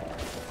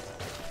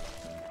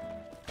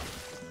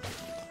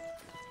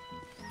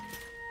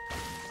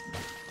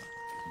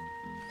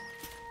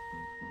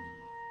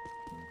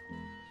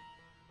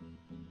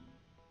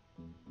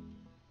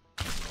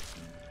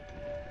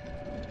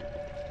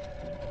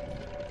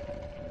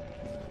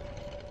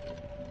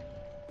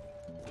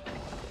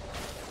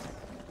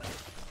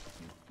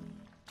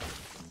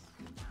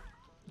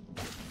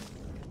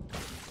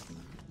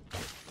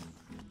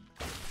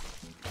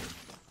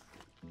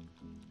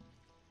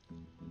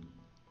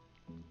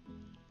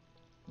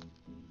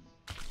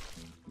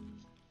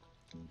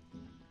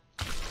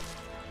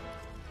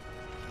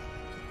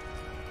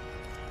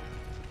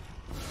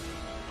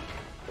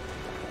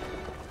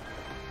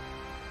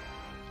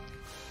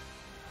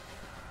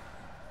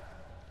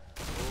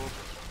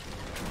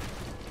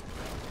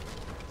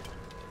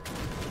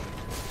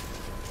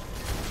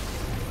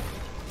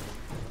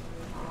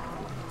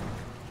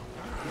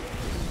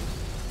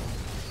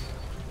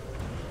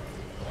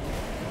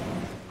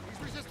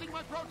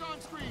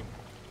 screen.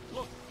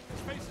 Look,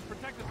 his face is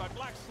protected by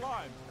black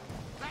slime.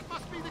 That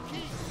must be the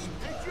key.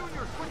 Hey,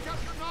 Junior, switch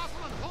out your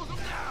nozzle and hose him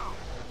down.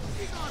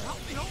 Egon,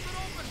 help me hold it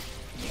open.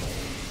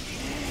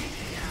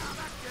 Yeah,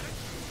 that did it.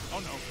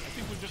 Oh no, I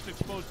think we just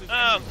exposed his...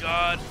 Oh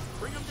god.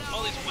 Bring him down.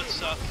 All these wood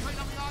suck. Right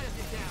on the eye if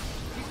you can.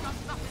 He's got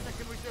nothing that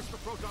can resist the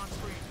proton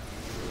screen.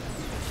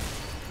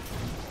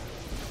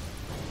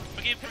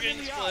 I keep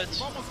forgetting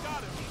splits. We've almost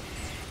got him.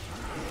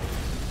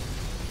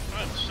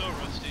 I'm so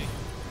rusty.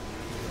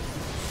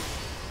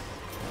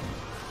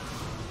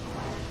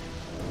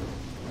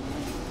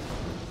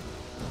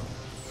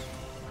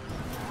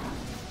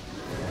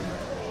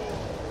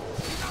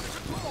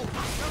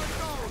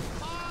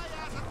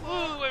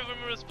 Ooh, wait,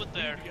 remember the split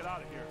there. Get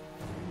out of here.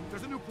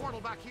 There's a new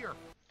portal back here.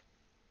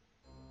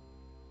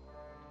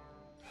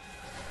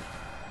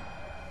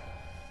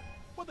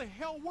 What the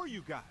hell were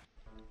you guys?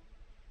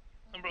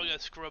 I'm probably gonna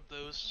scrub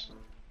those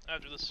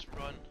after this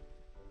run.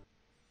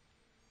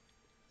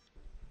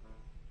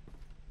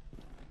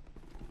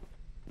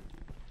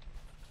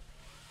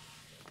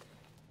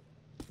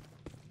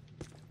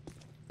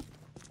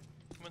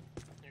 Come on,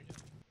 there you go.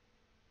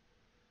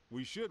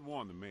 We should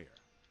warn the mayor.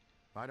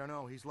 I don't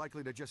know. He's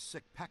likely to just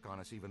sick Peck on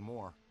us even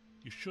more.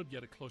 You should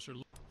get a closer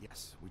look.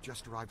 Yes, we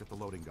just arrived at the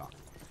loading dock.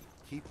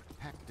 Keep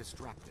Peck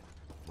distracted.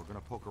 We're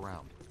gonna poke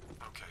around.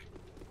 Okay.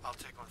 I'll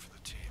take one for the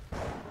team.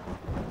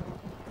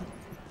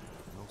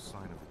 No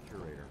sign of the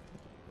curator.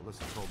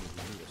 Alyssa told me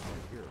he'd meet us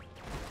right here.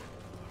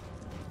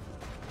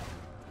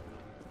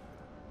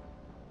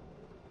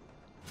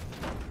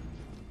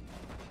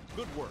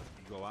 Good work,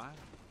 Eagle Eye.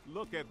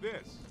 Look at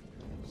this.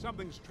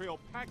 Something's trailed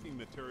packing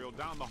material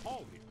down the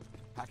hall here.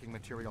 Packing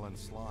material and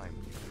slime.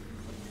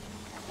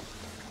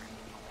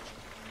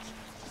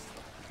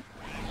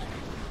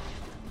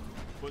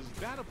 Was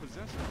that a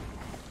possessor?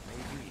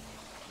 Maybe.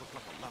 Looked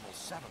like a level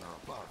 7 or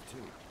above,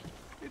 too.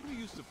 Didn't we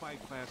used to fight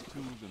class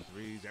 2s and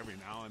 3s every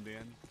now and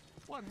then?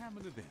 What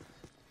happened to them?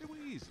 They were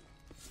easy.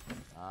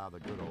 Ah, the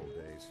good old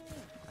days.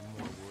 I'm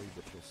more worried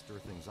that she'll stir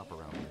things up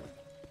around here.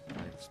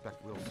 I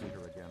expect we'll see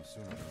her again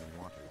sooner than we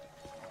want to.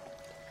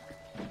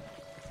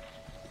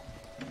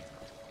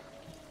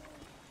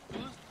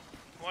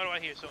 Why do I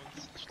hear someone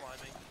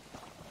sliming?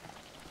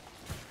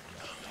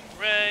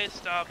 Ray,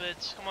 stop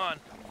it. Come on.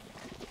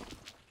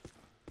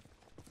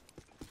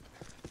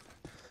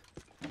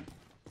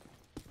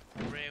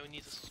 Ray, we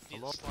need to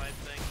slime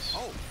things.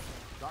 Oh,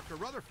 Dr.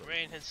 Rutherford.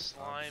 Ray and his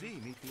slime. Z,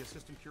 meet the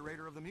assistant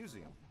curator of the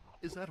museum.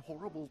 Is that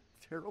horrible,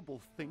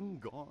 terrible thing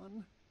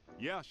gone?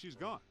 Yeah, she's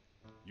gone.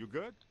 You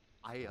good?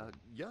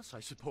 Yes, I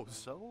suppose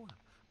so.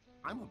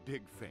 I'm a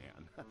big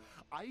fan.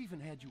 I even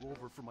had you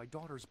over for my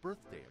daughter's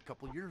birthday a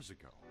couple years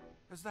ago.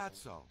 Is that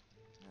so?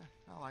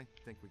 Well, I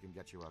think we can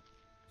get you a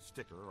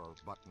sticker or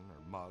button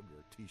or mug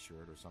or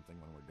t-shirt or something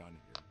when we're done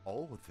here.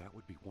 Oh, that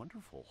would be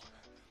wonderful.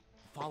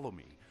 Follow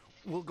me.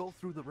 We'll go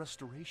through the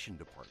restoration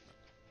department.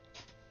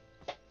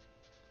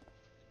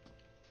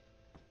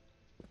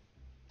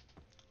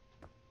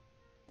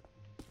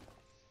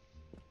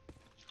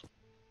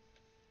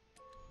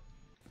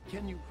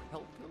 Can you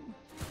help him?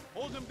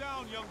 Hold him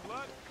down, young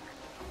blood.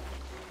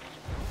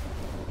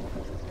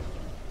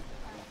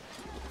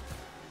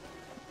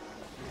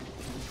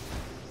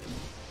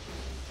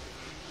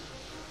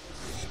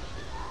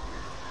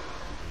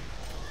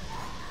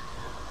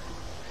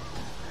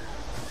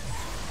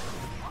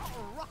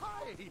 All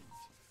right!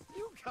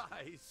 You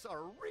guys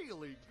are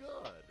really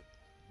good.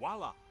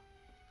 Voila!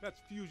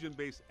 That's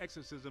fusion-based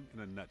exorcism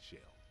in a nutshell.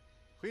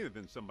 Cleaner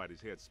than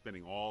somebody's head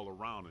spinning all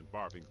around in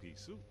barbing pea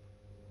soup.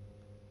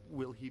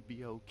 Will he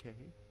be okay?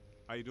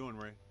 How you doing,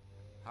 Ray?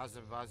 How's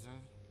it,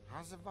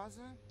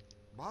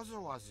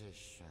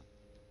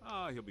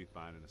 Ah, he'll be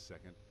fine in a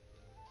second.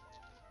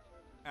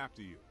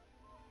 After you.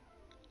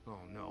 Oh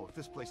no, if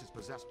this place is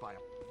possessed by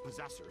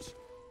possessors,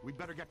 we'd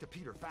better get to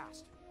Peter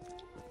fast.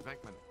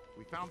 Venkman,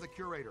 we found the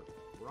curator.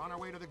 We're on our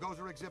way to the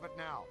Gozer exhibit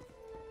now.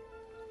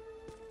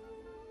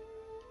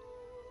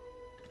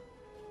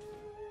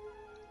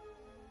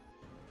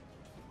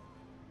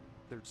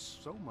 There's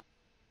so much.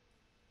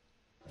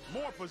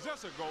 More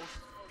possessor ghosts.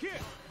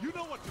 Kid, you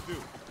know what to do.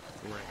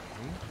 Ray,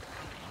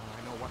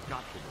 I know what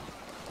not to do.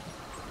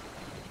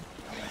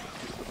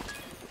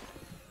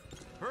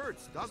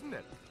 Hurts, doesn't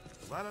it?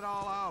 Let it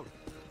all out.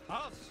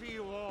 I'll see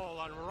you all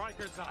on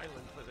Rikers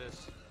Island for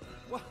this.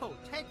 Whoa,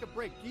 take a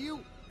break. Do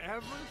you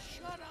ever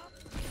shut up?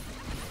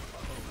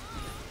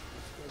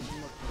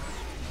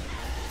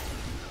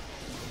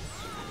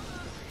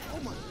 Oh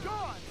my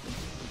God!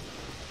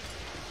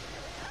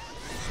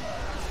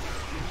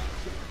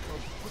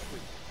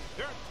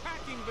 They're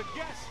attacking the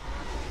guests!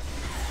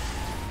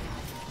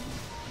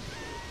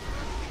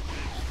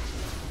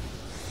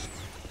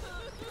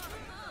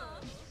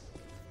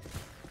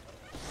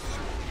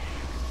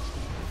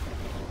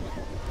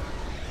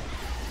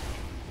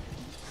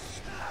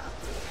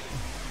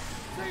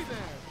 Stay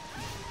there!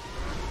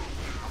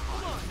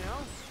 Come on now!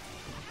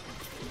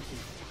 You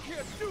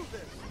can't do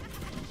this!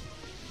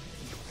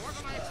 More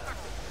than I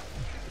expected.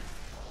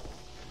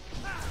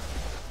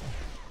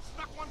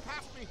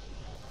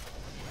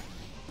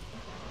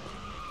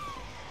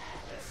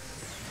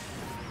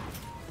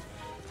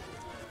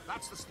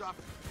 What's the stuff?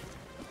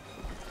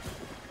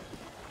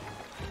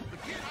 The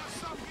kid has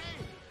some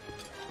game.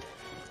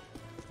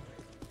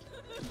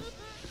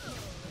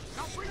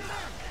 Now bring it in.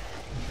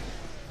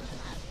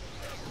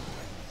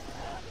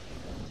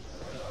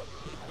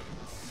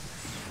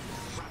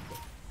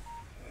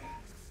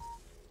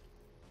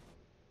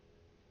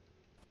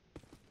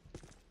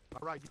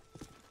 All right.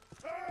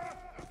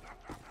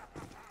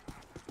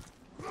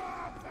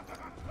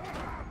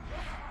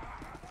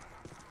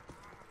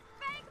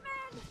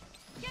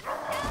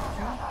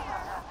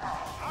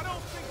 I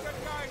don't think that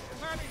guy's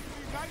planning to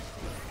be nice to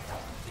him.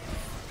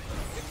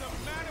 It's a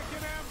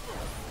mannequin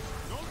ambush.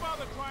 Don't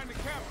bother trying to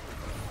capture him.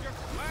 Just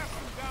blast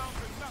him down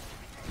to nothing.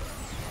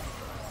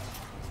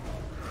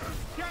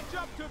 Catch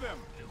up to them.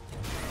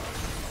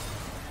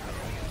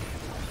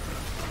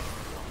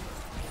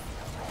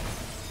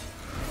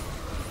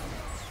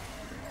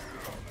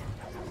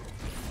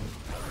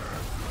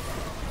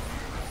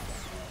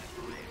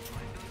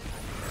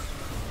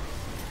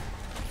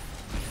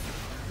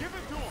 Give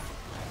it to him.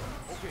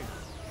 Okay,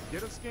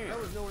 get a scan. That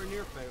was nowhere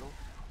near fatal.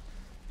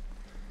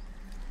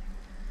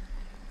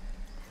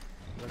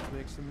 Let's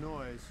make some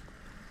noise.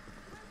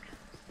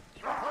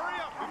 Hurry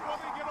up before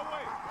they get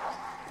away.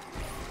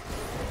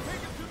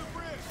 Take it to the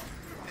bridge.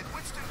 Did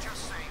Winston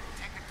just say,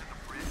 take it to the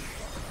bridge?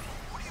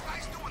 What are you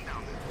guys doing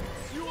down there?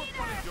 You were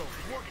funny, Joe.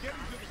 Before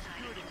getting to the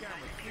security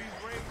cameras, please,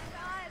 Ray.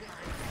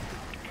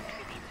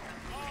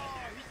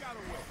 Oh, he got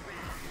away.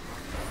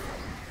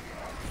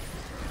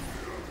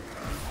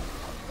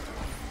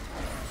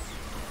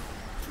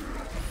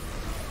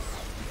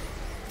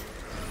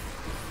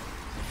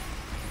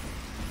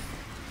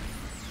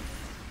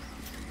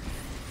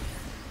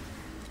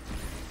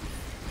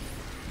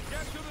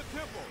 Get to the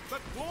temple, the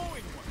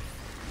glowing one.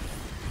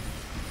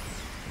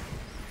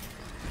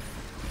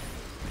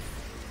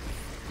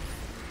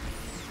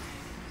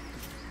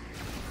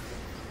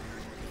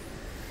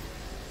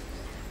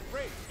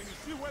 Ray, can you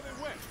see where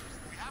they went?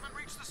 We haven't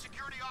reached the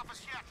security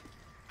office yet.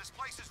 This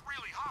place is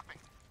really hopping.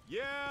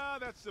 Yeah,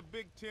 that's the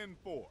Big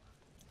 10-4.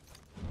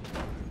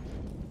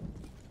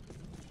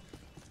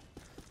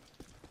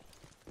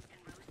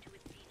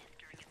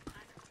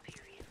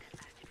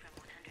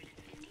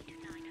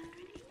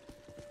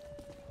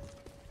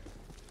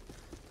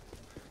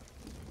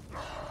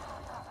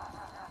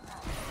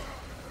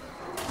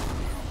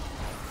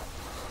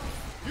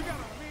 You got a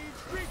mean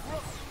streak,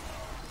 Brooks.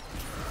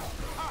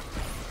 Ha!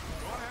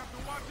 Gonna have to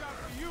watch out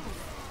for you.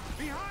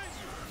 Behind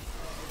you.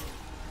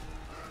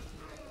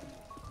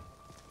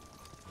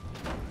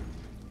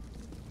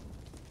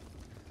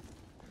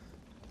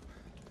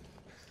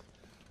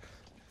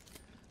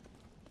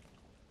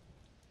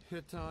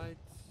 Hittite,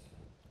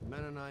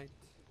 Mennonite,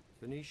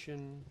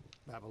 Phoenician,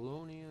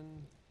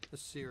 Babylonian,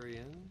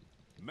 Assyrian,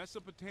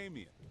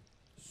 Mesopotamian.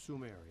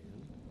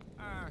 Sumerian.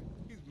 Ah,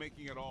 he's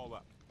making it all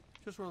up.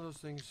 Just one of those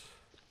things.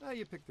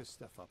 You pick this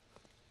stuff up,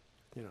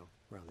 you know,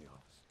 around the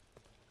office.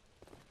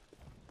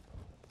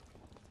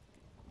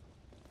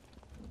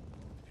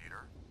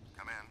 Peter,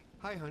 come in.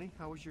 Hi, honey.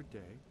 How was your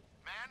day?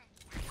 Man,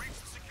 we've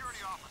reached the security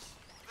office.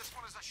 This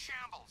one is a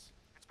shambles.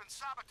 It's been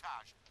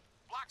sabotaged.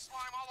 Black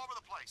slime all over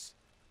the place.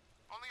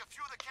 Only a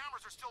few of the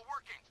cameras are still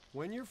working.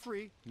 When you're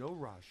free, no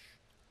rush.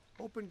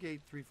 Open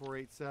gate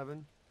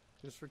 3487,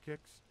 just for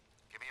kicks.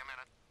 Give me a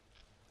minute.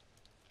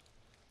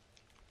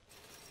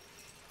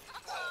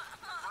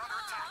 We're under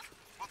attack.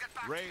 We'll get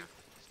back Ray, to you.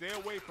 stay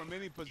away from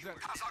any possession.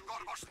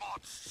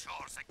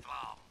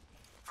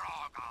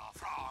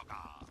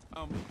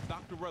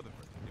 Dr.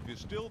 Rutherford, if you're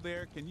still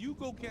there, can you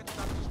go catch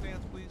Dr.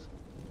 Stantz, please?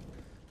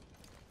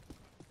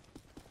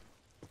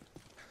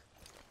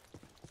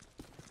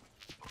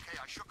 Okay,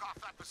 I shook off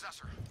that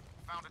possessor.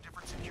 Found a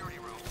different security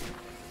room.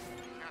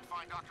 Can't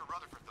find Dr.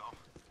 Rutherford, though.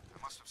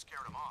 I must have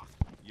scared him off.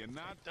 You're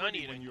not Done pretty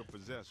eating. when you're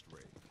possessed,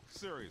 Ray.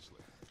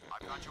 Seriously.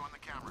 I've got you on the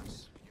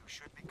cameras. You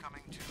should be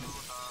coming to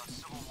the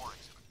Civil War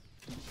exhibit.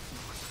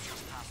 Must have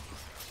just passed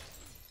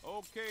through.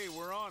 Okay,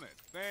 we're on it.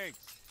 Thanks.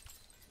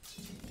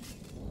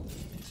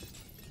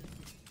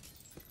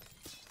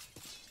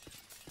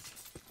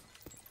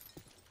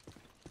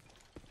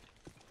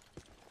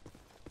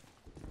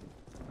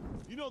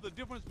 You know the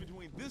difference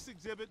between this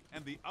exhibit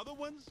and the other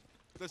ones?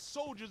 The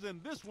soldiers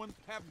in this one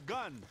have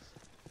guns.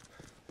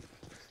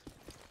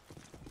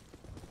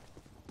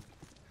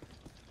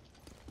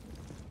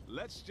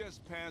 Let's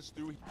just pass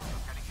through.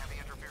 Getting heavy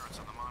interference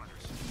on the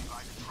monitors. You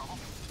guys in trouble?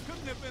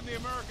 Couldn't have been the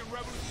American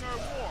Revolutionary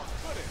War,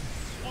 could it?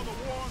 Or the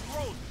War on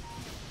Roses.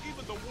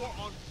 Even the War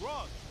on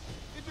Drugs.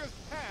 It just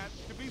had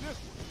to be this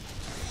one.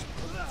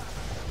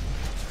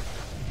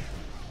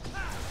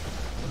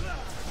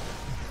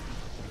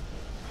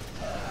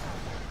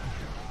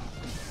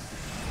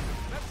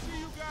 Let's see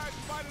you guys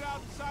fight it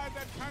out inside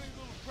that tiny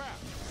little trap.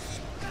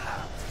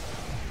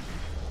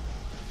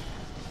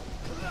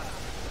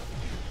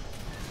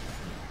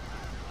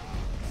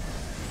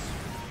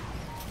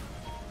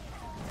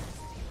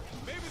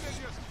 Maybe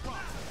they're just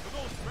props, but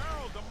those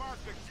barrels are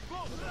marked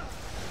explosive.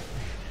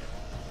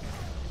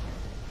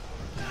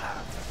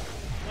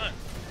 What?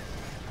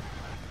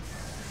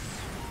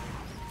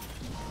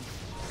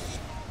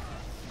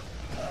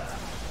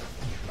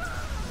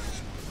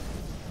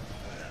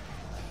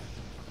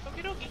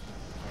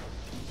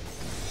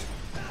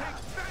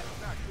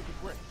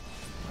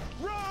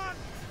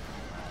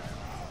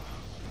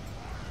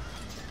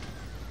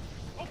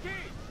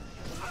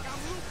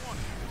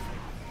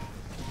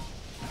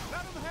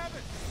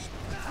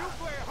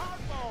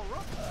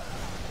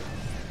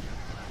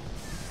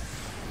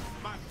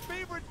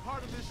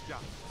 part of this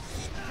job.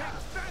 Take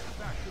that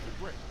back to the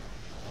grave.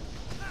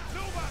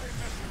 Nobody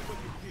messes with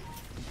the kid.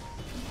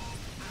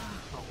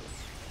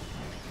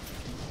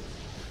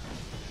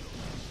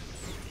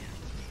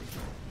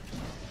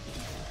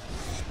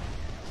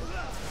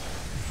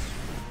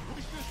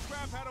 Wish this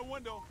trap had a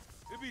window.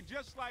 It'd be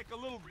just like a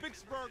little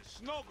Vicksburg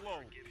snow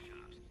globe.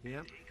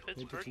 Yep.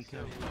 Pittsburgh.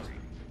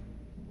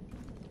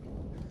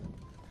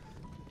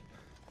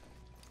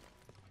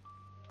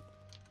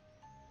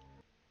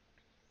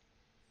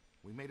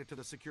 We made it to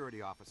the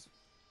security office.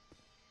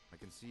 I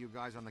can see you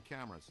guys on the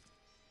cameras.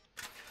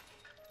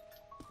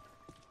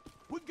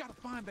 We've got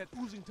to find that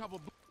oozing tub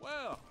of...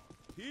 Well,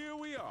 here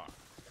we are.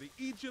 The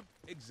Egypt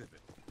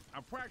exhibit.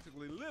 I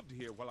practically lived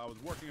here while I was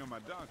working on my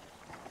document.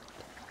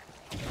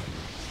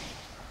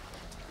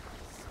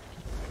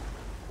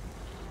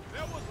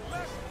 There was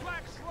less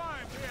black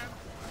slime then.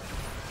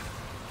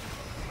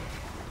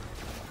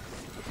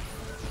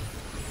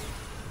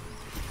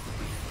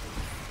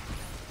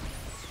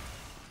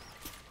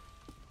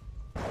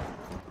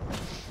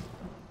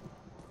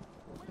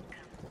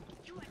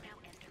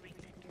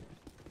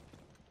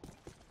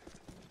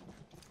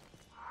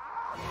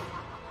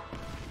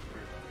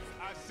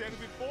 I said it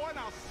before and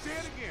I'll say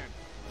it again.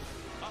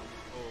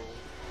 Uh-oh.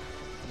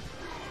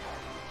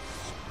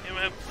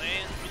 Anyone have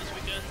plans for this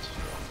weekend?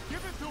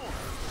 Give it to him.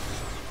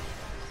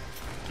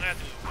 I do.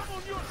 I'm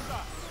on your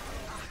side.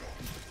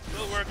 Go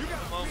work You from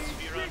got home, a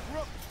Speedrun. big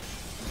rook.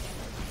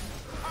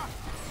 Ah,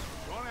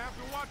 gonna have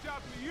to watch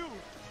out for you.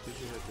 Get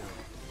your head down.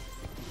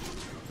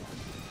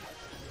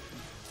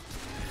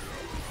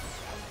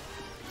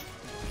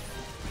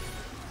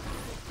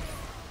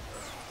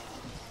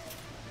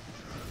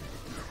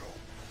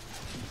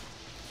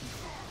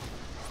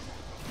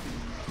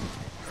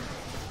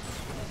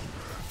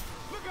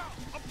 Look out!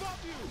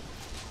 Above you!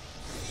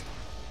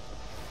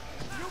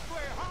 You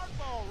play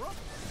hardball, Rook!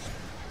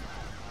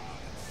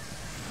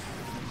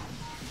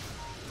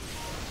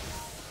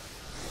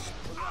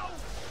 Ow!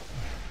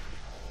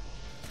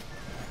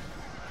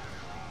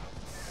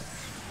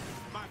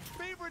 My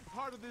favorite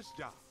part of this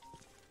job.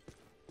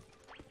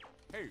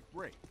 Hey,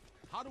 Ray,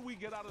 how do we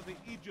get out of the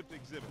Egypt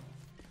exhibit?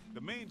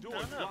 The main door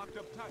is locked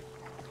up tight.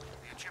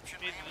 The Egyptian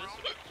main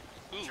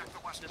room? Check the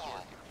west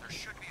wall. There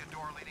should be a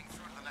door leading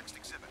through to the next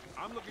exhibit.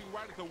 I'm looking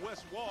right at the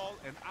west wall,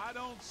 and I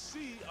don't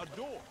see a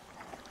door.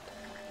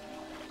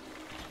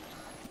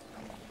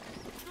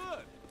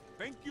 Good.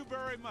 Thank you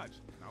very much.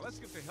 Now let's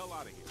get the hell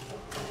out of here.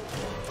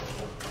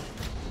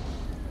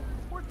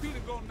 Where'd Peter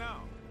go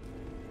now?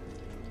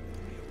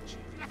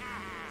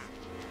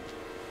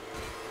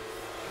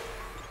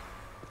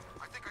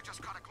 I think I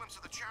just caught a glimpse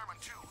of the chairman,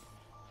 too.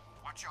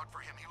 Watch out for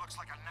him. He looks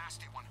like a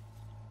nasty one.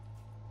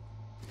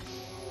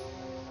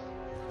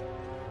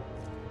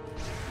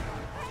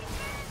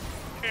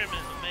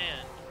 Chairman, the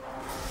man.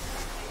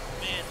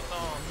 Man,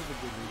 Kong.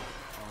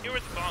 He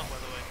wears the Kong, by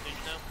the way. Did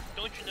you know?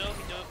 Don't you know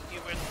he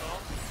wears the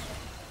Kong?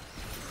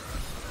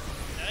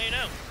 Now you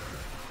know.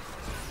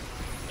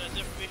 That's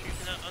information you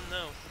cannot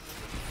unknow.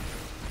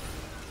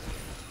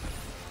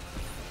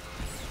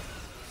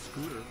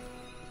 Scooter.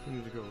 We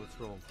need to go. Let's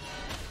roll.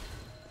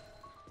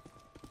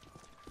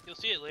 You'll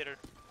see it later.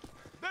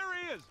 There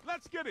he is!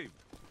 Let's get him!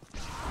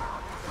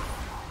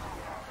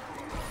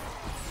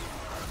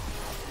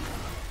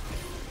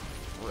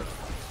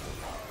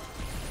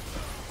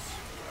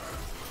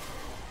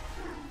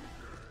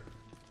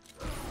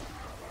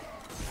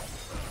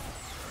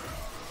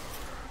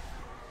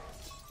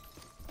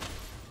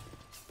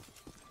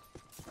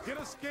 Get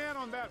a scan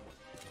on that one.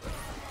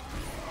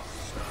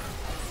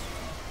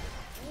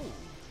 Ooh.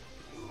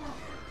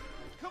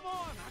 Come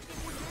on, I think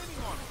we're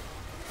gaining on it.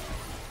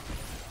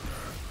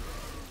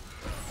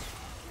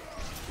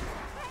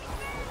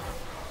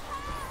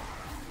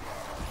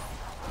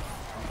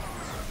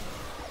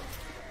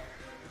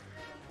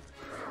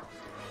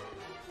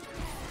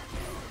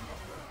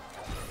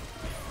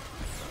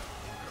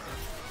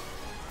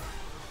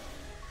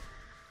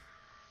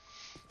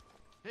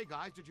 Hey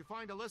guys, did you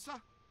find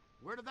Alyssa?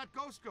 Where did that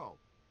ghost go?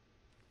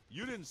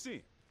 You didn't see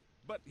him,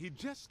 but he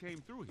just came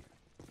through here.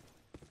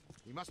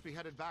 He must be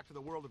headed back to the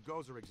World of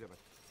Gozer exhibit.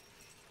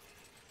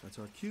 That's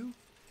our cue.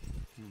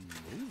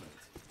 Move it.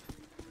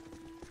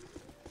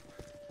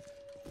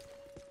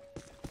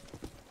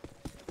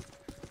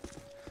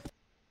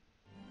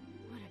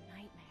 What a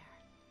nightmare.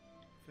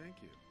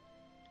 Thank you.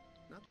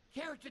 Not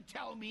Care to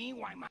tell me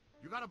why my...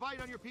 You got a bite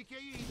on your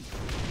PKE.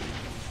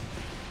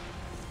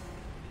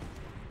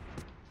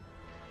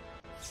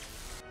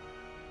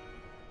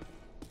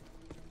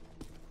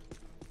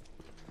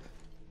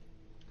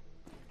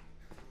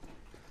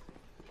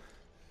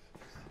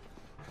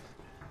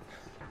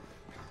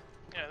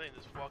 Yeah, I think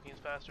this walking is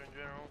faster in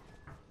general.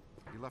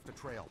 You left a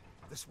trail.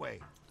 This way.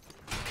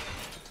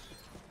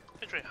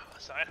 I try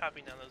side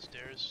hopping down those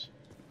stairs.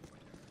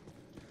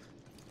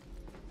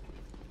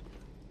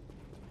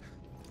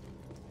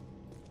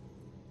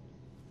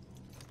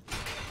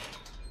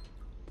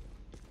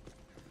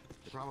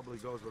 It probably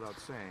goes without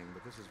saying,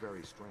 but this is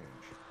very strange.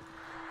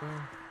 Well,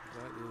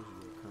 that is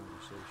your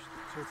conversation.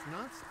 So it's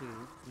not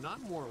Steam, not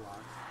Morlocks,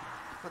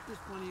 but there's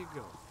plenty of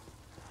ghosts.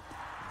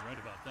 You're right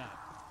about that.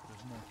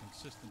 There's more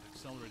consistent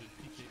accelerated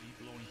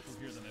PKE blowing through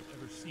here than I've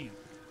ever seen.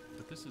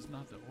 But this is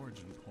not the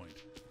origin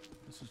point.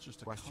 This is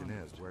just a Question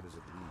is, where does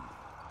it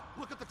lead?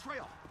 Look at the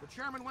trail. The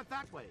chairman went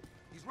that way.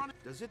 He's running.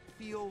 Does it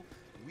feel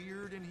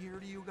weird in here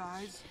to you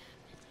guys?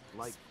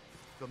 Like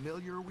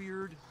familiar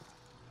weird?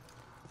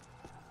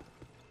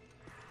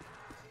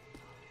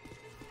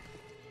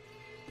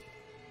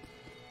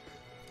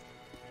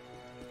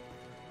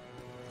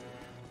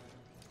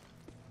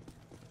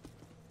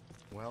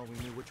 Well, we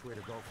knew which way to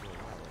go for a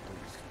while, at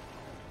least.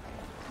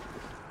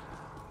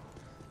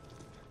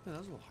 Yeah, that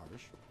was a little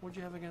harsh. What'd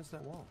you have against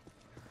that wall?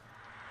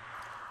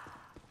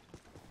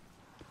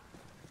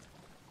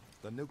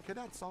 The new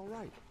cadet's all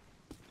right.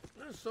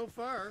 So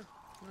far,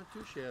 not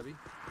too shabby.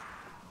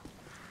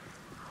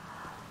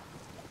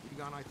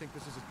 Egon, I think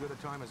this is as good a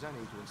time as any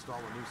to install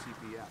a new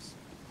CPS.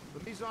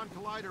 The Meson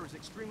Collider is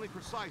extremely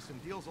precise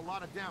and deals a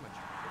lot of damage.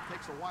 It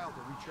takes a while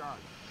to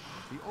recharge.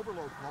 The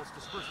overload pulse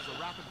disperses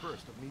a rapid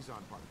burst of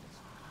Meson particles.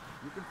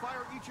 You can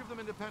fire each of them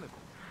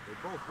independently. They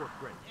both work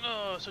great.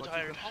 Oh, so but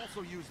tired. you can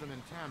also use them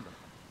in tandem.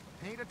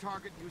 Paint a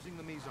target using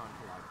the Meson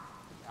Collider.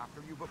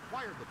 After you've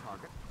acquired the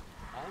target,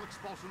 all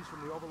expulsions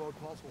from the overload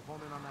pulse will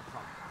home in on that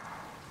target.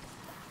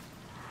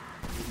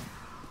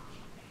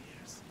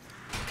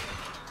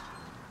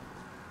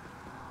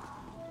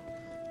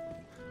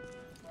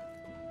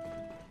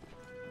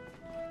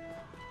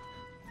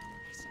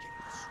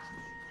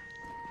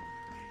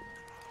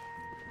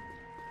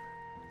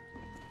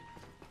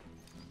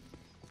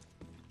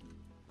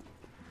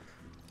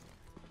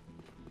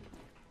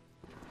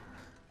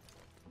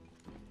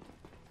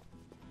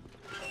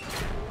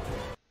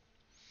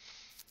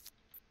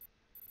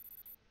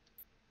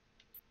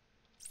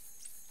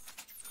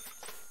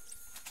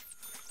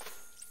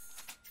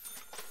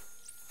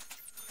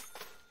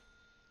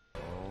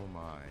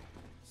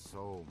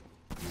 So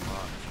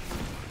much.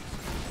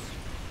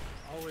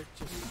 Oh, it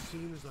just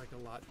seems like a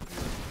lot.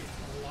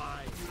 It's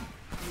alive.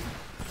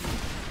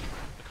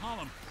 The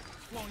column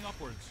is flowing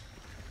upwards.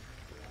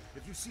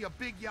 If you see a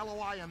big yellow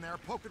eye in there,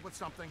 poke it with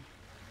something.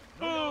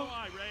 No yellow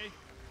eye, Ray.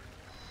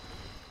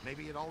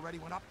 Maybe it already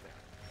went up there.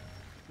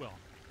 Well,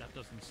 that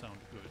doesn't sound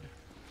good.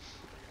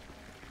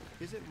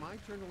 Is it my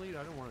turn to lead?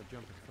 I don't want to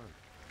jump in front.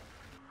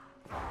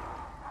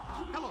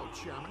 Hello,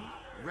 Chairman.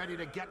 Ready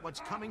to get what's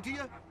coming to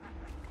you?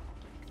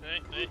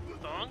 Hey,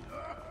 thong?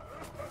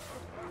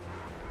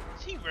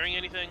 Is he wearing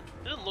anything?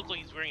 It doesn't look like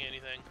he's wearing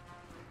anything.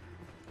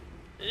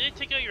 Did they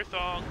take out your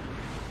thong?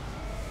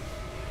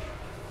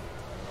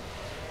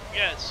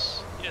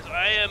 Yes,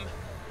 I am.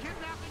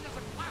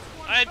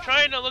 I am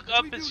trying to look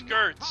up his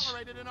skirts.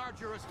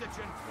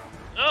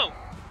 Oh,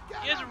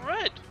 he has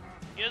red.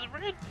 He has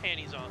red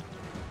panties on.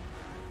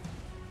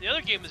 The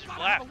other game is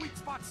black.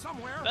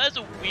 That is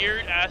a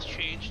weird ass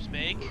change to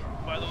make,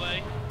 by the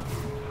way.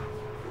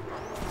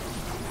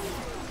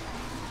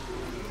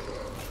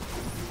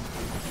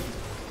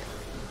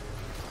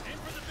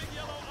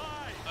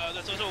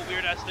 That's also a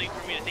weird ass thing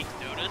for me to take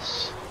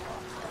notice.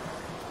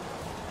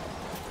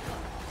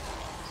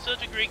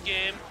 Such a great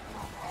game.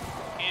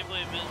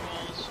 Gameplay and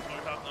visuals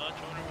are top notch.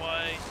 I wonder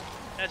why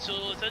it has so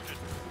little attention.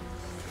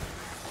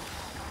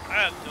 I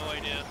have no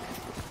idea.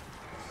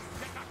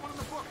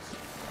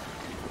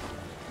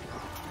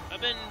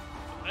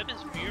 I've been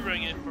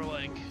speedrunning it for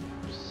like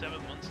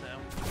 7 months now.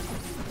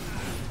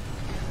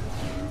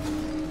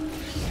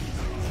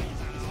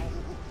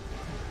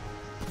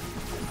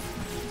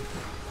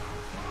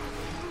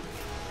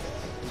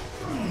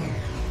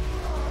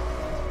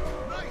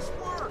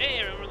 Hey,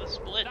 I remember the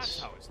splits. That's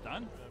how it's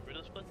done. Remember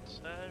the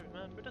splits. I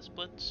remember the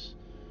splits.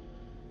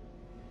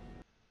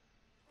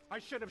 I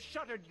should have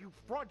shuttered you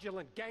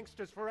fraudulent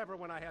gangsters forever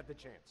when I had the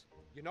chance.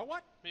 You know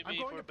what? Maybe I'm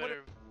going for to put better.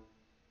 it...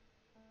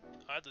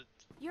 I have to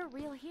You're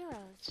real heroes.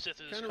 sit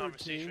through this Kind of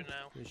conversation routine.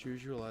 now. As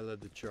usual, I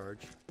led the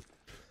charge.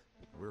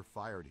 We're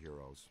fired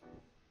heroes.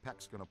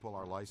 Peck's gonna pull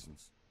our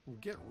license. Well,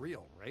 get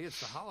real, Ray. It's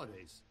the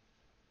holidays.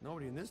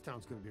 Nobody in this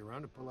town's going to be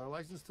around to pull our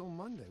license till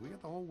Monday. We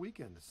got the whole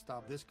weekend to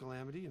stop this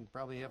calamity and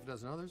probably half a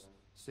dozen others.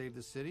 Save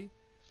the city.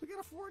 We got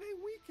a 4-day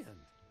weekend.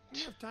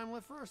 We have time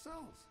left for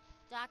ourselves.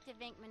 Dr.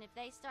 Vinkman, if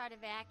they start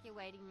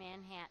evacuating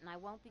Manhattan, I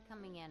won't be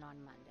coming in on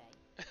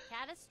Monday.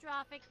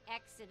 Catastrophic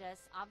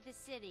exodus of the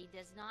city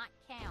does not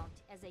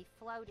count as a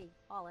floating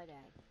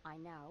holiday. I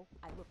know.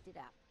 I looked it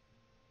up.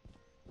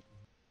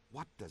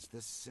 What does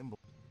this symbol...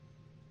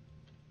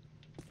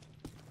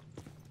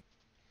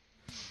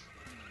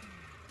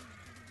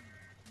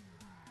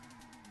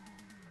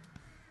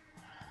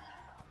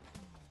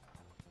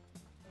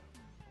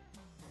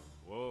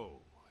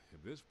 Whoa,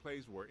 if this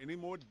place were any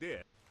more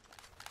dead...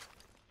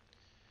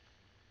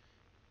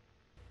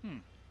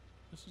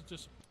 This is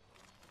just...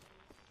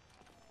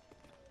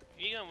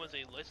 Egon was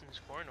a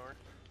licensed coroner.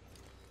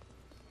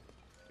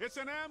 It's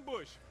an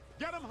ambush!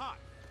 Get him hot!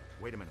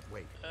 Wait a minute,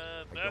 wait.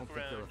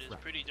 Background is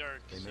pretty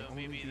dark, so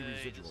maybe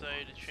they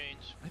decided to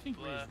change I think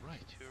Ray's black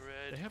right. to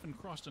red. They haven't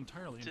crossed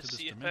entirely to into this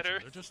see it dimension. better.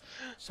 They're just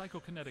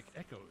psychokinetic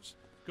echoes,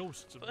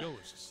 ghosts of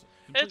ghosts.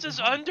 It's his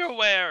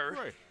underwear!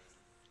 Great.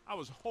 I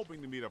was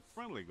hoping to meet a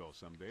friendly ghost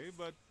someday,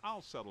 but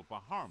I'll settle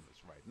for harmless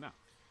right now.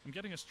 I'm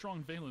getting a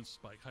strong valence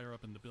spike higher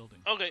up in the building.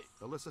 Okay,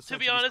 Alyssa to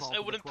be honest, I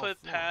wouldn't put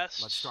it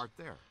past Let's start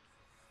there.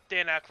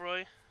 Dan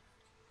Aykroyd.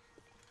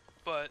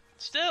 But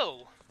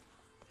still,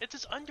 it's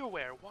his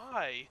underwear.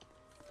 Why?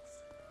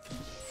 I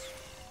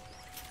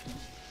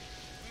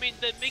mean,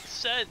 that makes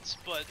sense,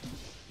 but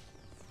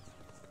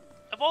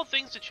of all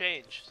things to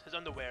change, his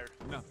underwear.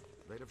 No.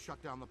 They'd have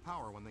shut down the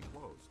power when they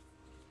closed.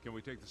 Can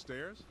we take the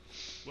stairs?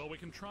 Well, we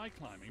can try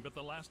climbing, but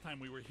the last time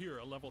we were here,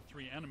 a level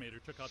 3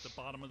 animator took out the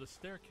bottom of the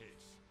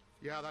staircase.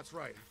 Yeah, that's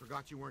right.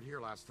 Forgot you weren't here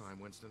last time,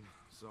 Winston.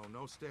 So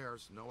no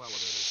stairs, no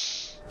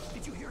elevators.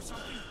 Did you hear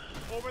something?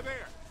 Over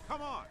there.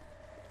 Come on.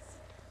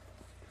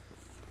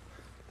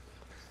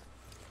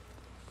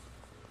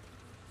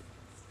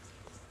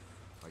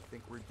 I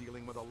think we're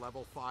dealing with a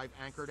level 5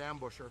 anchored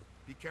ambusher.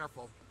 Be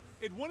careful.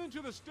 It went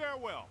into the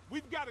stairwell.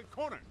 We've got it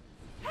cornered.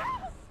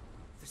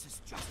 This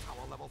is just how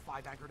a level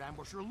 5 anchored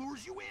ambusher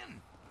lures you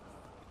in.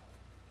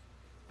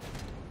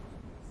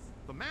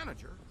 The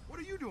manager? What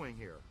are you doing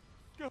here?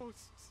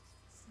 Ghosts.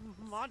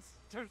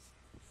 Monsters.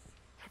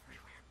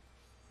 Everywhere.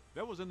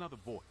 There was another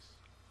voice.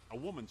 A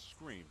woman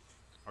screamed.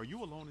 Are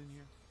you alone in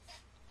here?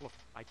 Look,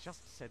 I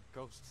just said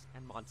ghosts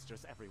and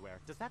monsters everywhere.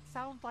 Does that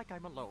sound like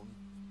I'm alone?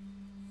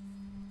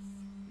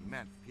 He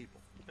meant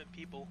people. He meant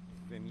people.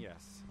 Then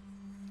yes.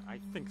 I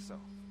think so.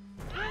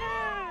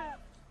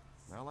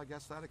 Well, I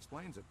guess that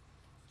explains it.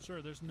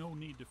 Sir, there's no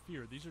need to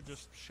fear. These are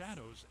just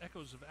shadows,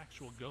 echoes of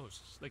actual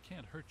ghosts. They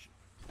can't hurt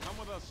you. Come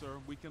with us, sir.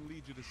 We can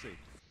lead you to safety.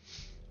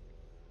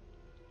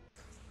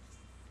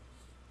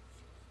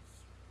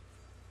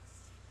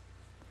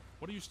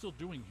 What are you still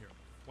doing here?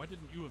 Why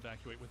didn't you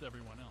evacuate with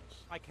everyone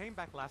else? I came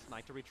back last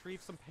night to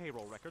retrieve some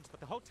payroll records, but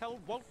the hotel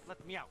won't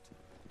let me out.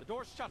 The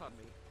door's shut on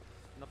me,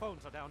 and the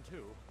phones are down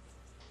too.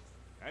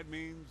 That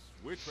means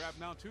we're trapped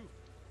now too.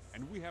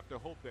 And we have to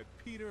hope that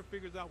Peter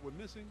figures out we're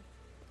missing.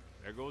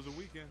 There goes a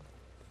weekend.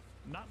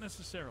 Not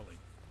necessarily.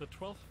 The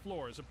 12th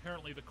floor is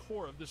apparently the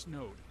core of this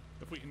node.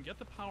 If we can get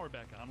the power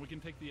back on, we can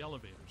take the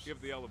elevators.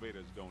 If the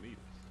elevators don't eat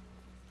us.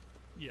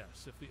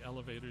 Yes, if the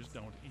elevators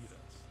don't eat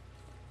us.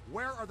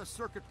 Where are the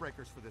circuit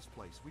breakers for this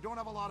place? We don't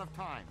have a lot of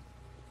time.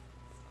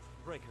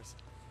 Breakers.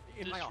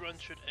 In This my run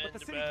office. should But end the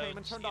city about came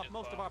and turned 8 off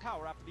most of our o'clock.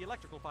 power after the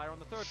electrical fire on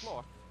the 3rd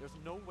floor. There's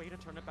no way to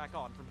turn it back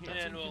on from here.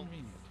 That's And we'll-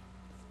 inconvenient.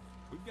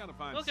 We've got to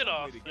find We'll some get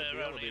off way to get at the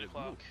around 8 elevators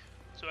o'clock, moved.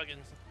 so I can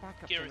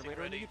Backup get everything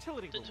generator in the ready.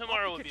 utility room.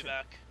 Tomorrow off we'll the be kitchen.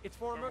 back It's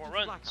for more emergency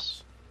runs.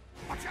 blackouts.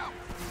 Watch out!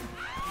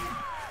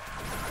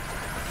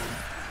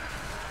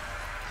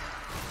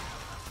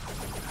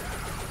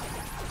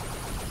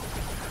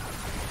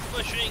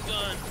 Machine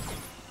gun.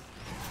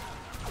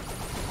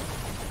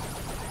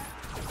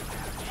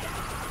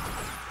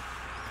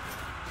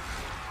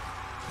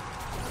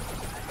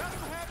 Let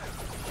them have it.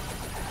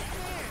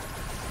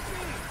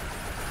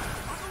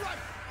 On the right.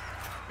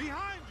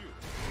 Behind you.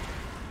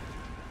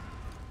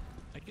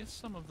 I guess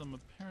some of them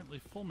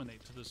apparently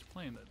fulminate to this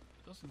plane. That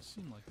doesn't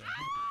seem like they're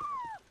happy.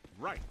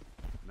 Right.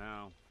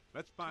 Now,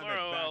 let's find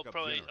Tomorrow that I'll backup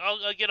probably generator.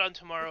 I'll get on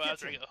tomorrow The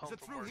after I kitchen. get home Is it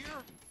from through work.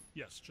 here?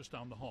 Yes, just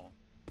down the hall.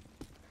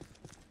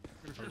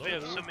 We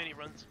have so many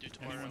runs to do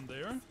tomorrow. Anyone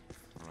there?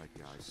 All right,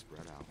 guys,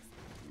 spread out.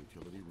 The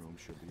utility room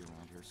should be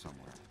around here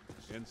somewhere.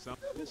 And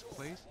this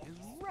place is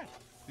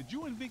wrecked. Did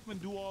you and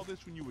Vinkman do all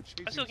this when you were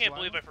chasing I still can't Slimer?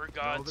 believe I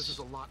forgot. No, this is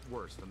a lot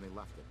worse than they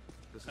left it.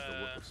 This is the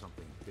work of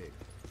something big.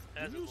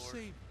 As When a you lord.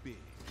 say big,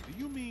 do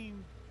you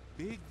mean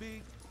big,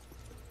 big?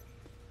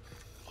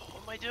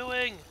 What am I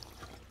doing?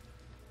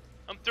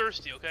 I'm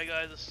thirsty, okay,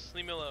 guys? Just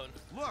leave me alone.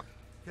 Look,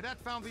 Cadet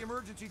found the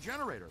emergency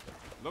generator.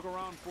 Look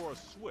around for a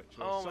switch.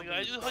 Or Oh my something god,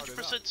 I to do start it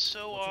 100% up.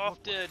 so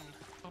What's it look often.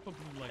 Probably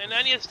like And a-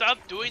 I need to stop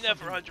doing that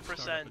for something to start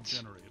up a 100%.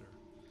 generator.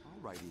 All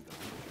right, Eagle.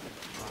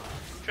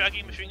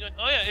 Tracking machine gun.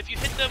 Oh yeah, if you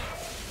hit them,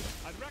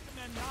 I'd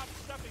recommend not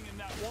stepping in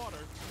that water.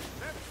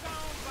 That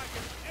sounds like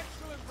an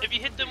excellent if you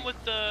hit them with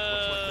Looks the,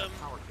 like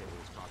that power cable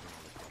is causing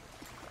all this trouble.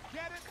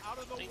 Get it out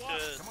of the think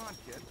water. Come on,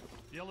 kid.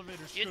 The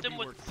elevators Hit should them be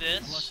with working,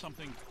 this. unless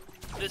something.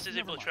 this is Never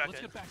able to mind. track Let's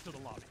it. get back to the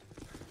lobby.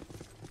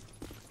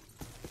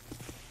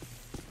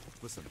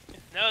 Listen,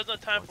 Now it's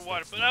not time for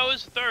water, but I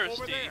was Over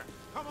thirsty, there.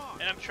 Come on.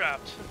 and I'm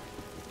trapped.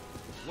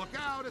 look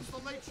out, it's the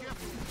late shift.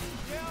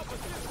 Yeah, but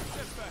this is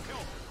just a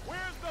help.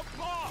 Where's the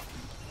boss?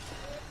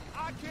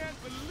 I can't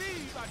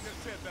believe I just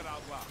said that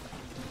out loud.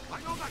 I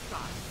know that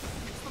guy.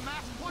 It's the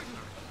masked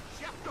poisoner,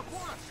 Chef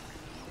DeForest.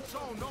 So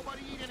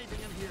nobody eat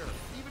anything in here,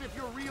 even if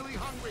you're really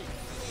hungry.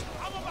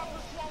 I'm about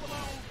to swallow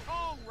my own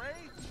tongue, Ray.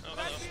 Would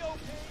that be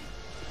okay?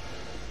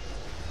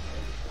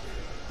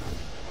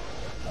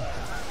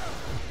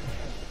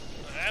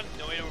 I have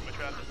no idea where my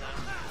trap is now.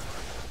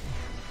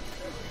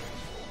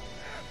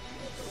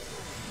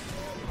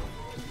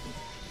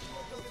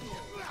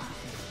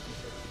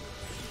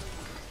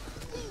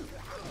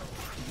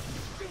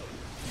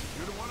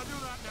 You don't want to do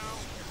that now.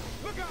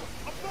 Look out!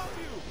 Above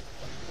you!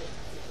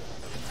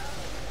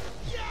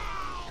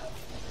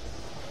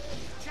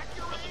 Check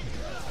your aim.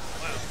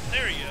 Wow,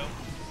 there you go.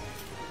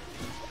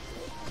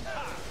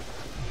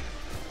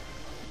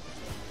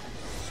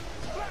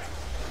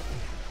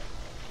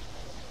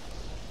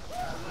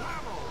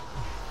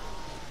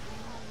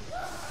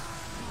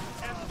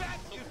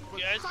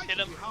 just hit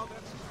him. How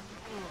that's...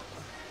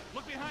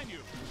 Look behind you.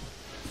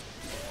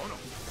 Oh no,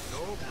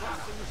 no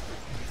crossing the street.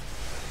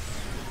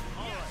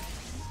 All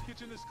right,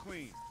 kitchen is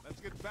clean.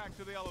 Let's get back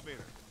to the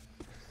elevator.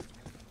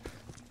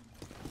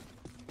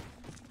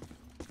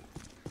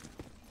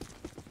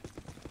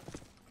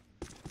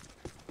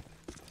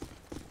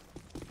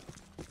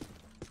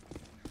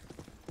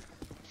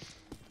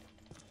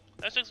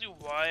 That's actually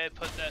why I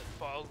put that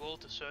fog goal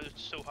to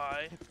so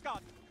high.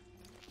 God.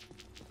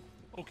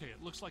 Okay,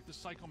 it looks like the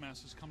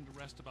psychomass has come to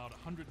rest about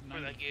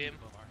 190 feet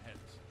above our heads.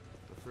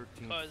 The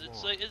 13th Cause floor.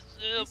 it's like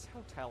This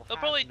hotel it'll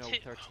has probably no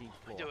 13th what am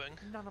I floor. doing?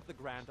 None of the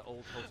grand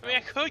old hotels. I mean,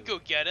 I could go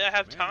get it. I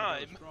have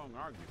time. Strong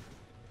argument.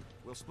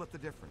 We'll split the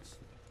difference.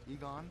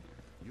 Egon,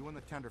 you and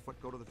the Tenderfoot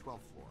go to the 12th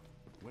floor.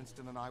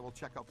 Winston and I will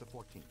check out the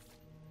 14th.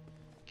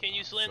 Can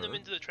you slam them Sir,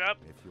 into the trap?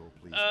 If you'll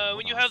please When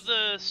come you with have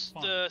us.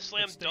 the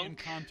slam Let's stay in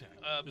dunk contact.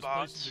 This place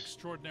bots, is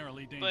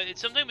extraordinarily dangerous. but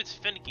sometimes it's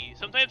finicky.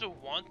 Sometimes it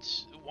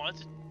wants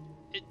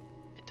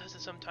it does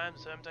it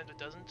sometimes. Sometimes it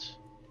doesn't.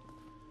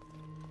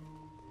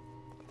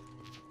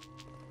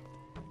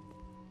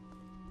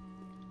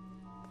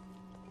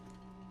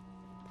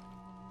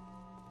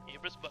 Can you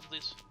press the button,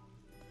 please?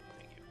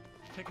 Thank you.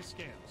 Take a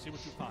scan, see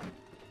what you find.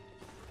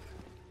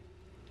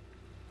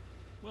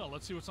 Well,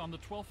 let's see what's on the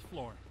 12th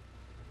floor.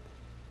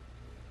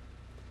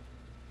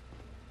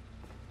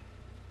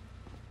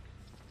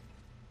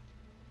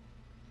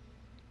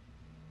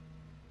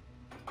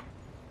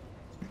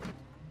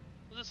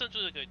 It's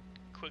essentially like a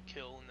quick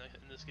kill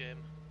in this game.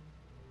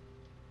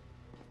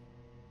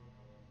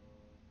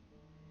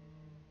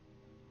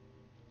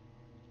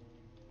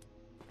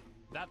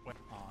 That way.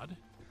 Odd.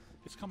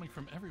 It's coming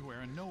from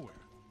everywhere and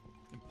nowhere.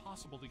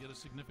 Impossible to get a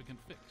significant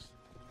fix.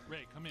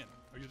 Ray, come in.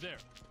 Are you there?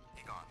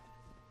 Egon,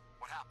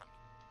 what happened?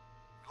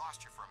 We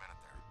lost you for a minute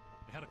there.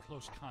 We had a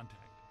close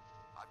contact.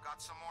 I've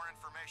got some more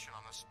information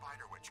on the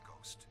Spider Witch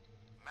ghost.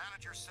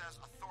 Manager says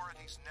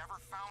authorities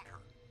never found her,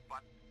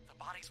 but The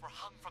bodies were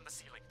hung from the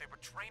ceiling. They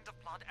were drained of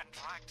blood and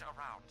dragged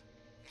around.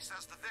 he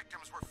says the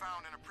victims were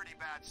found in a pretty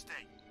bad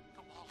state.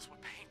 The walls were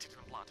painted in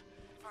blood.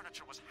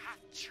 Furniture was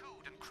half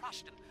chewed and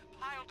crushed and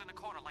piled in a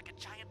corner like a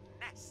giant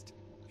nest.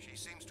 She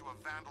seems to have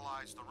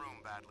vandalized the room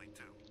badly,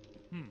 too.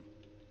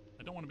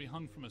 I don't want to be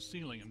hung from a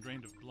ceiling and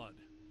drained of blood.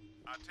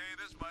 I'll tell you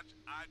this much,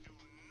 I do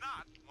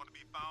not want to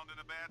be found in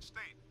a bad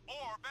state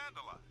or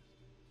vandalized.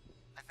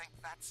 I think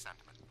that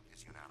sentiment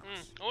is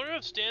unanimous. I wonder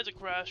if Stanza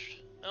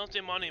crashed. I don't see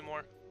him on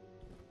anymore.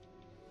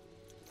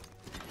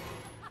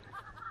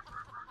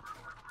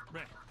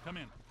 Ray, come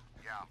in.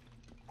 Yeah,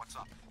 what's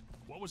up?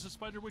 What was the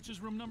Spider Witch's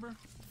room number?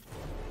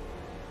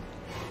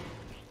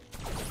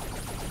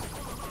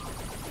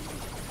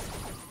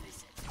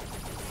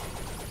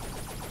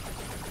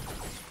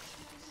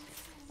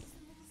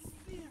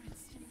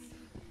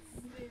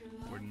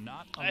 We're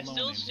not alone I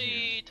still in see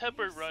here.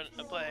 Tempered Run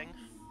playing.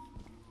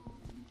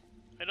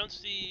 I don't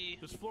see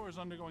This floor is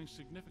undergoing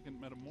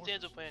significant metamorphosis.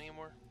 Stanza playing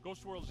anymore.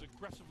 Ghost World is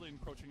aggressively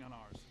encroaching on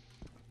ours.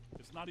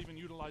 It's not even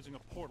utilizing a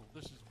portal.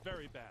 This is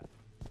very bad.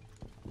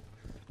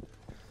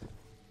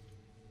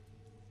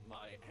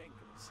 My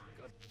ankles.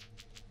 Good.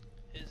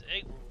 His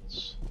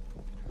ankles.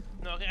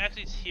 No, I can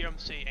actually hear him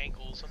say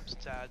ankles. I'm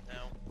sad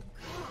now.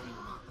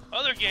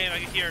 Other game, I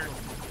can hear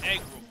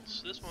egg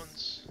rolls. This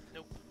one's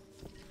nope.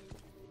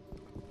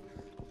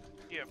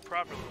 Hear it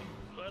properly.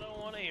 But I don't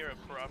want to hear it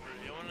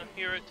properly. I want to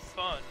hear it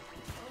fun.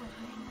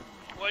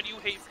 Why do you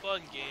hate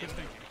fun, game? Good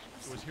thinking.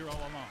 It was here all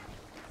along.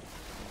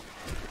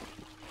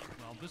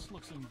 Well, this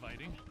looks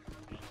inviting.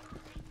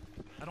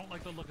 I don't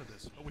like the look of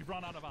this, but we've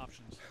run out of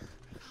options.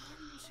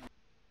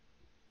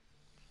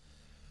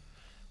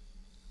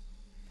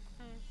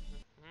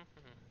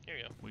 Here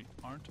you go. We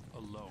aren't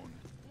alone.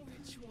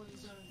 Which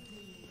ones are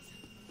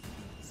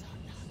these?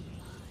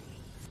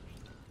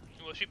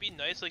 Will she be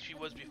nice like she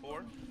was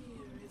before?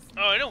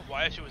 Oh, I know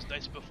why she was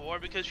nice before,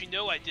 because you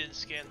know I didn't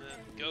scan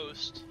the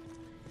ghost.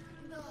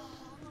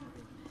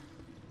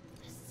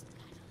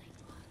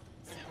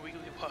 Wiggly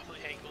wobbly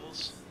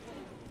ankles.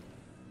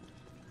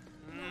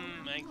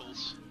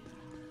 Ankles.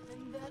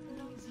 And that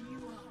means you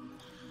are mine.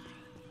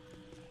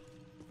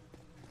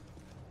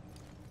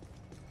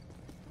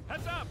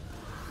 Heads up!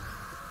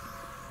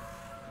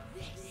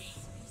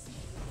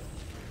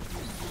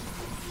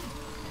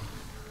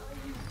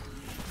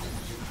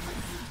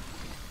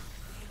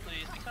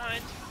 Please be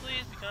kind.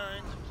 Please be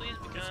kind. Please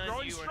be It's kind.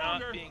 growing You are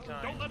stronger. not being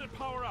kind. Don't let it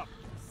power up.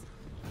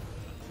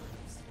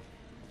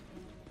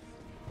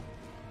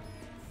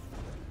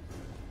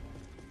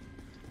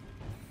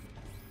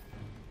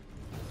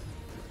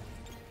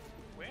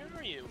 Where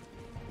are you?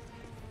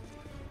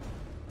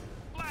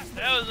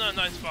 That was not a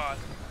nice spot.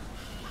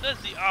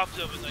 That's the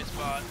opposite of a nice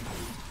spot.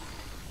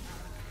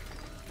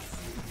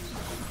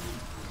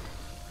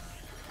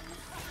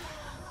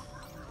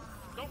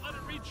 Don't let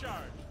it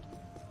recharge.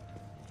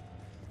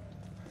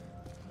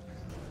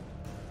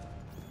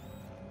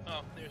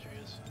 Oh, there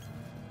she is.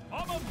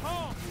 Almost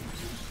home.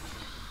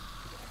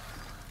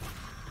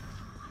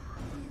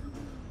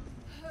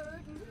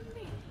 Heard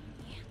me.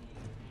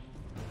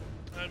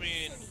 I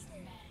mean,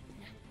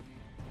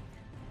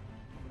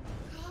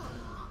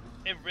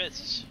 And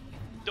wrists.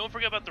 Don't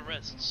forget about the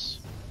wrists.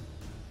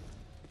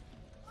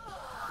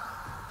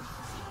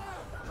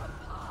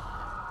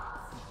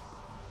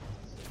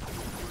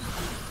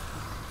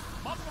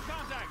 Multiple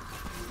contact!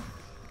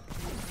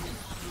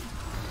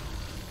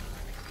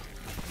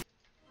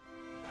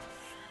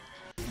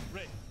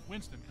 Ray,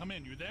 Winston, come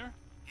in. You there?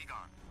 Egon,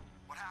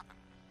 what happened?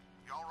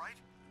 You all right?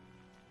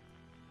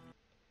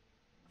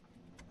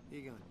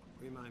 Egon,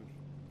 remind me,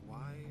 why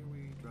are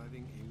we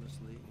driving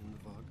aimlessly in the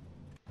fog?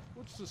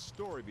 What's the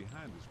story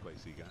behind this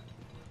place, Egon?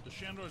 The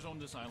Shandors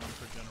owned this island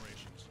for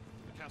generations.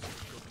 The castle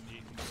was built in the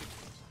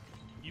 1860s.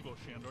 Ivo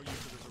Shandor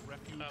used it as a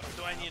refuge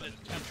do I need a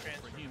temple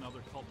transfer? for he and other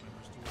cult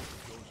members to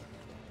worship Gozer.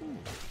 Ooh,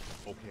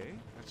 okay,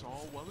 that's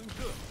all well and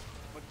good.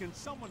 But can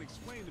someone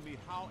explain to me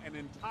how an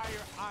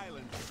entire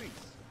island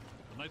sinks?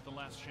 The night the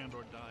last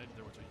Shandor died,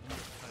 there was a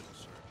huge tidal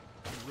surge.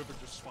 The river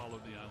just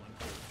swallowed the island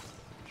whole.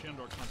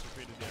 Shandor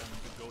consecrated the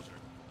island to Gozer,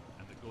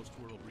 and the ghost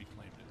world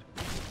reclaimed it.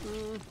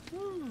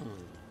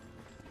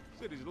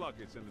 City's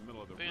lucky it's in the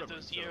middle of the Forget river.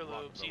 those instead of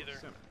earlobes Rockefeller either.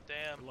 Center.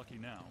 Damn. We're lucky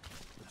now.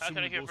 But How soon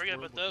can I the ghost forget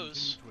world about will those?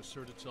 continue to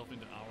assert itself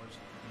into ours,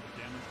 and the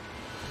damage will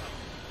be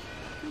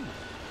irreparable.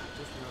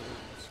 Just another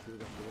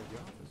screwed up day at the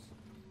office.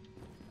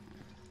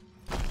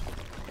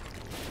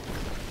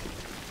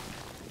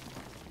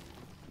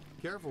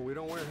 Careful, we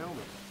don't wear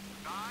helmets.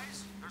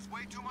 Guys, there's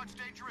way too much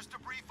dangerous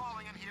debris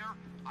falling in here.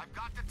 I've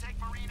got to take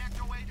Marine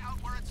Ecto 8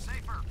 out where it's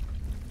safer.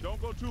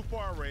 Don't go too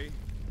far, Ray.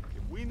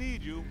 If we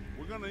need you,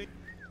 we're gonna...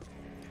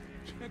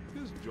 Check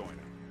this joint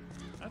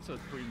out. That's a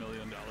 $3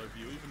 million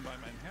view, even by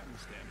Manhattan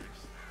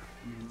standards.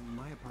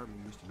 My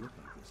apartment used to look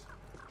like this.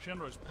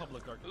 Shandor's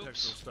public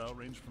architectural style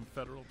ranged from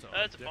federal to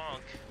That's Art Deco.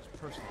 bonk. His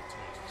personal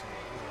tastes are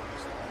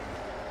otherwise.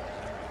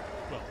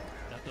 Well,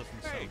 that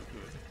doesn't Hey, sound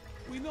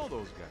good. we know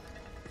those guys.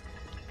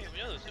 Hey, we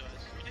know those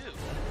guys. We do.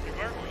 They're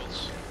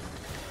gargoyles.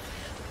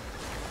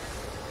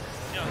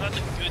 You know, not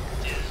the good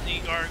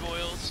Disney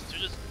gargoyles. They're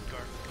just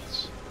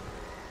gargoyles.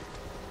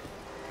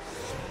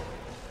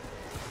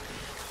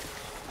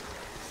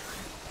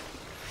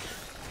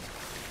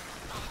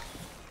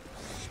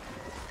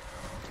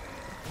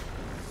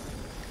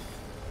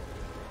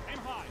 Aim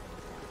high!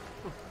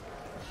 Look,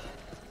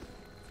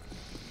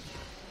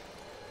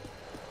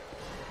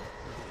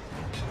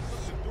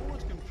 the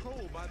door's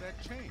controlled by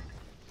that chain.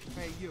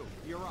 Hey,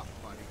 you're up,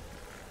 buddy.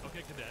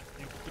 Okay, Cadet.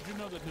 Did you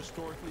know that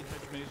historically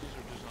hedge mazes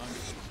are designed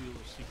to conceal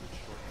a secret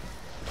shortcut?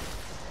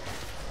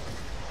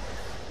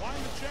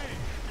 Wind the chain!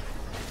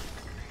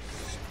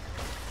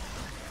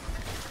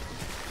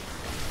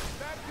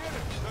 That did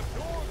it! The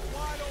door's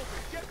wide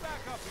open! Get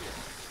back up here!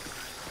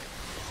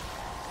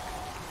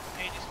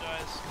 Hey, these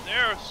guys.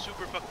 They're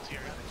super fucking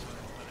scary. Those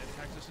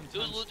Times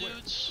little Square.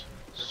 dudes,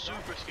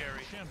 super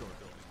scary. Shandor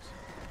buildings.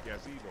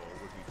 Gazebo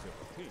would be tip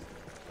of tea.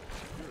 The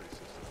security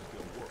system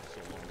still works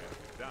so long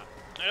after you die.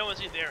 I don't want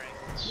to see their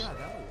angles. Yeah,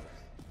 that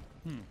works.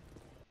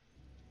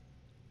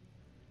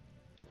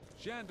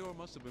 Shandor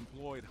must have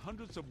employed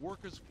hundreds of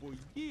workers for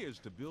years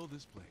to build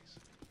this place.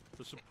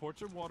 The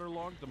supports are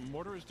waterlogged, the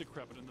mortar is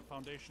decrepit, and the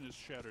foundation is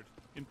shattered.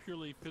 In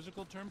purely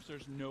physical terms,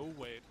 there's no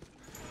way.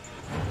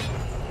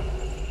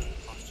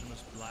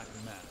 Posthumous black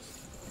mask.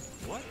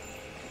 What?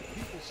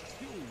 People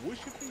still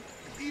worship him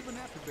even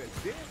after they're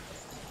dead?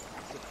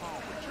 That's a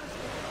powerful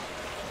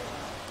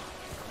church.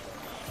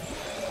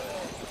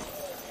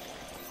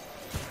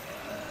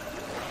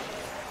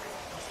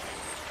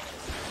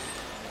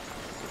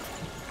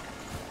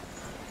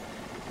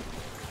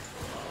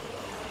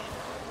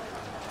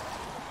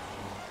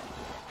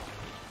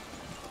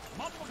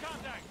 Multiple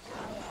contacts!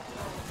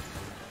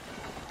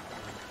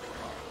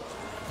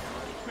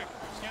 Quick,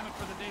 scan it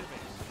for the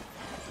database.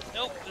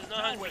 Nope, it's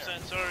not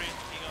 100%. Sorry,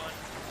 Egon.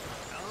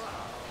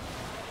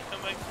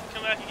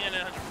 Come back again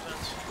at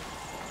 100%.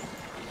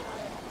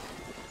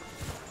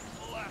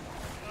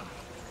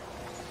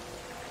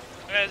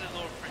 Guys, a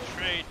little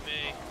betrayed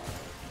me.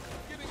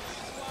 Getting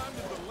slimed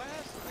is the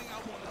last thing I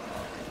want to do.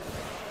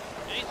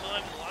 Getting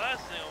slimed is the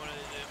last thing I wanted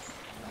to do.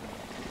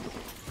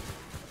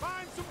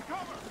 Find some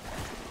cover!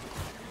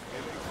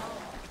 Here they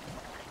come.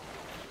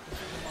 This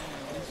is among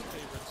my least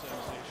favorite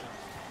sensations.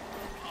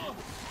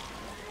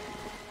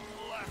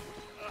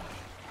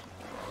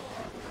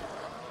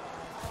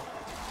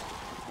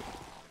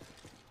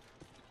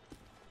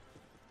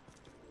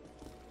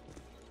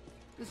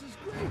 This is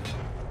great.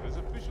 It's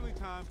officially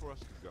time for us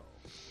to go.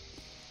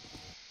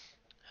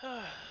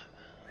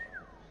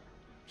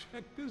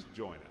 Check this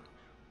joint out.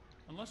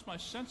 Unless my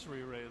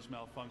sensory array is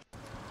malfunctioning.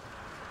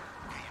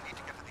 Okay, you need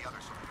to get to the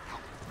other side.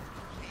 Help.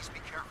 Please be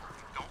careful.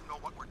 We don't know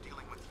what we're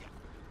dealing with yet.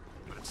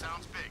 But it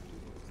sounds big.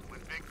 When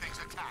big things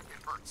attack,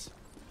 it hurts.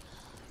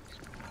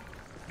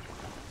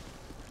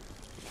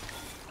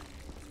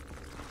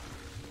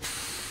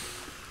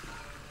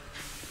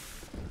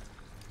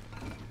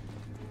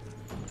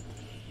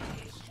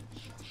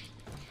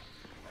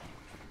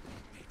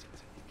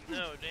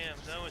 No, damn,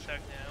 no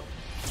attack now.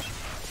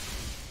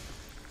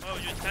 Why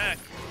would you attack?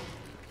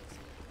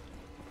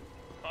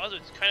 Also,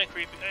 it's kind of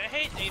creepy. I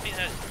hate anything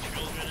that has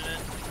children in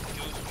it.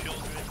 Ghost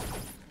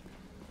children.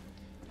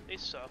 They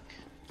suck.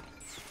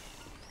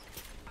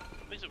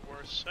 Makes it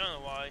worse. I don't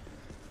know why.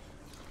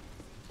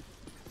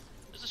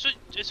 Just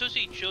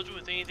associate children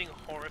with anything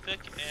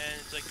horrific, and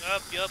it's like,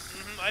 yup,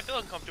 I feel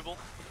uncomfortable.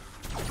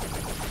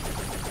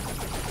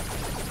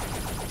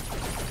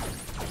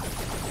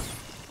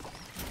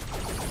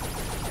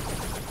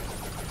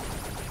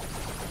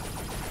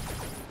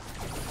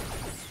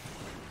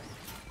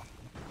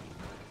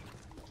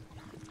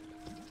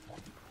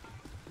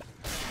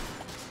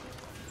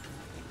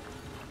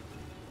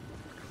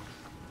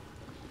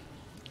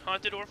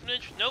 Haunted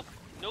orphanage? Nope.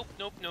 Nope.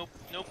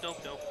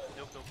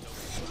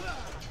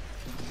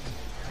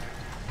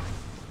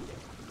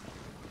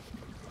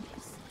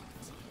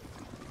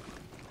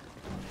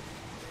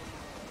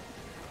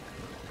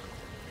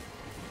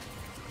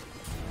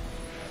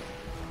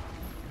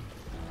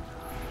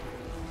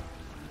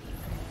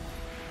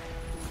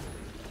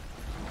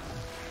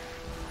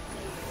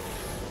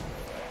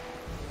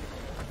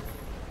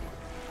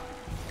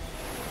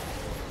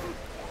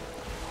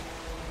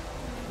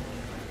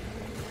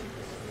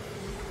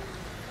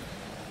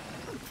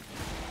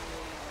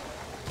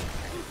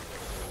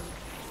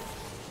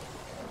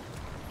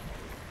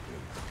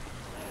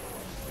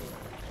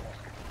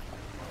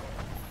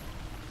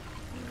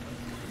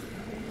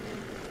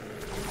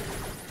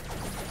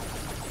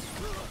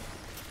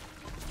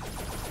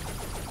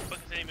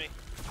 Me.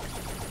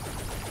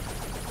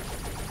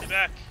 Stay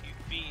back, you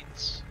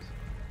fiends.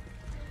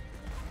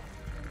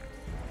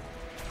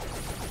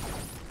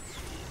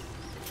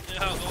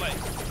 No, go away.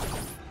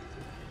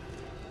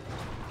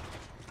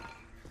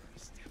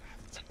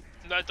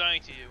 I'm not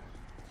dying to you.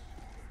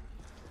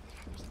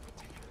 Is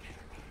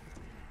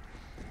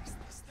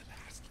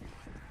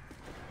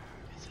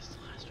this the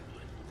last one?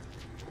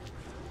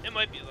 It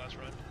might be the last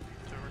run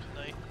for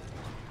tonight.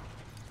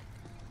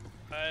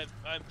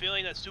 I'm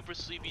feeling that super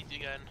sleepy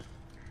again.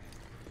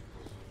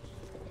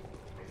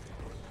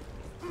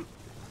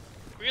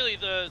 Really,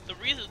 the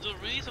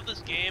release of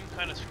this game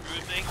kind of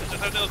screwed things, because I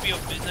thought that would be a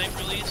midnight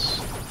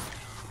release.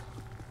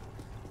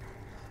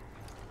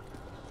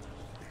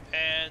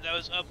 And that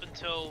was up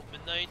until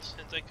midnight,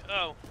 and it's like,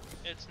 oh,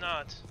 it's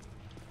not.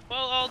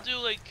 Well, I'll do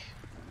like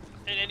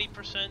an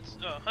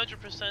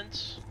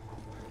 100%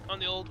 on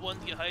the old one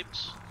to get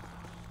hyped.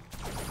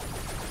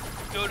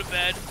 Go to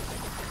bed.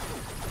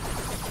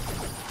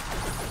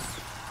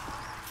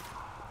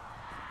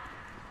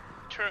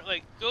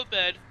 Go to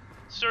bed,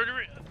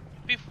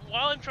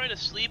 while I'm trying to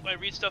sleep, I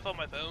read stuff on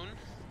my phone,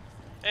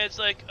 and it's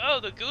like,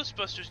 oh, the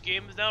Ghostbusters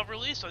game is now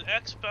released on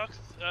Xbox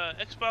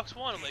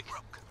One. I'm like,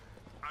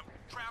 I'm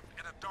trapped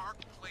in a dark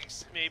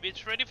place. Maybe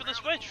it's ready for the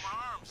Switch.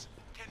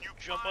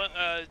 Jump on,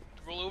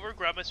 roll over,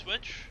 grab my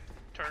Switch,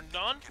 turn it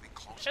on.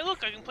 Hey,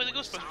 look, I can play the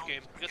Ghostbusters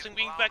game. Guess I'm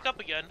being back up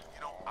again.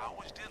 You know, I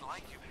always did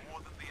like you more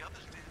than the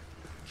others did.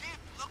 Keep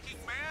looking,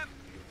 man.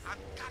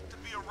 I've got to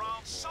be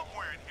around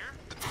somewhere in here.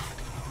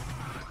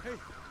 Hey.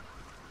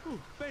 Ooh,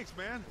 thanks,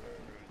 man.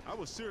 I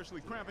was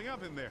seriously cramping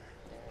up in there.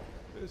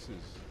 This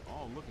is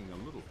all looking a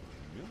little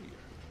familiar.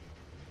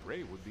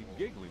 Ray would be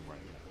giggling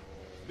right now.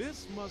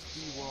 This must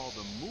be where all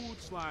the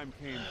mood slime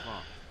came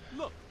from.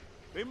 Look,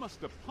 they must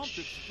have pumped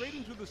it straight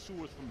into the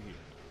sewers from here.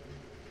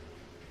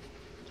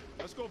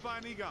 Let's go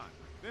find Egon.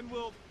 Then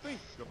we'll think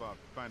about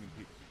finding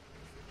people.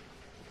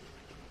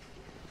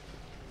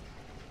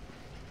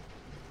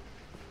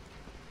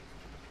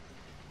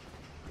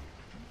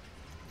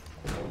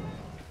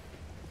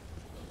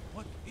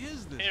 What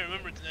is this? Hey,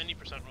 remember it's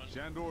 90% run.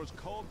 Shandor's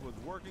cult was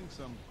working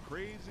some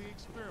crazy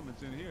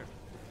experiments in here.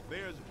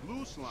 There's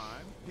blue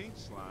slime, pink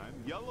slime,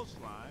 yellow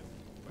slime,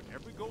 but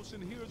every ghost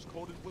in here is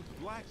coated with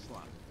black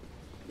slime.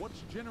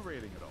 What's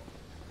generating it all?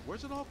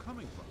 Where's it all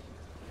coming from?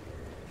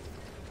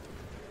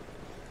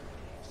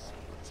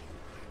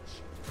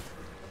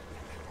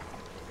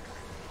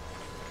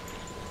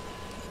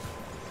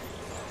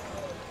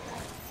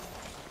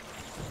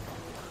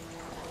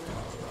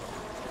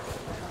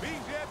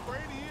 Being dead for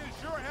 80 years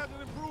sure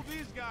hasn't improved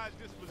these guys'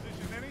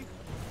 disposition any.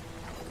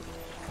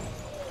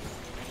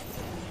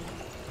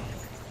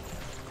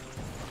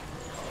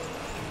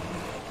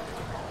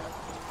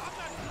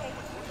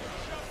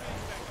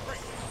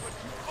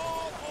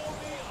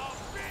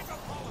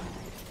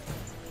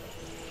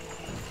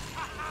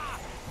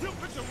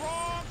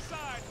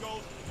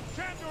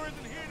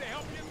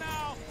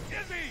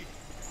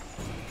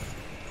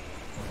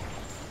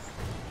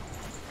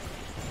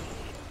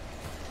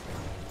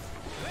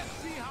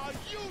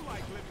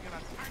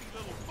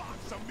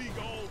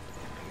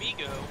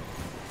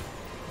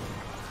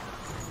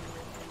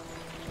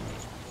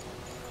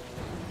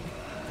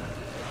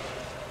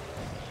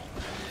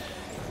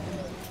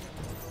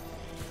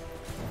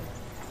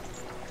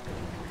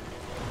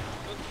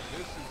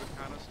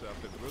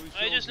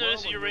 I just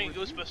noticed that you're wearing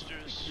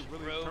Ghostbusters,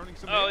 bro.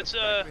 Oh, it's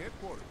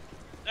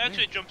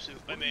actually a jumpsuit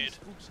I made.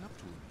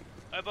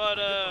 I bought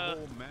a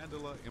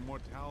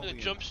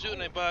jumpsuit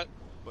and I bought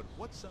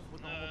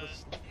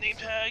name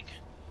tag.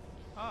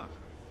 Ah,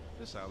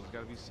 this island's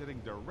got to be sitting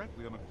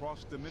directly on a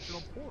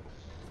cross-dimensional portal.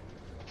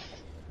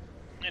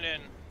 And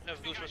then I have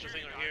a Ghostbuster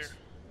thing right here.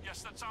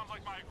 Yes, that sounds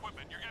like my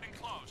equipment. You're getting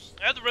close.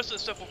 I have the rest of the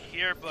stuff over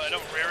here, but I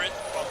don't rare it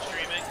while I'm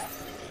streaming.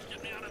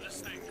 Get me out of this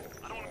thing.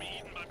 I don't want to be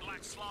eaten by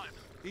black slime.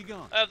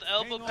 Egon, I have the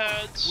elbow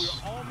pads,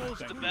 we're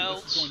almost the through.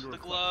 belts, the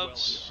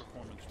gloves.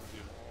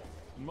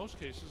 In most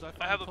cases, I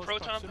have a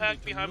proton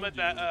pack behind my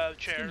chair.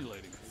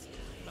 Stimulating.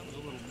 That was a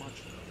little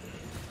much.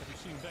 Have you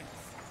seen Beck?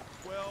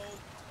 Well,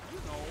 you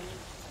know.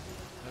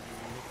 Have you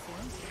looked for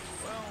him?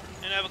 Well,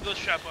 And I have a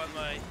ghost trap on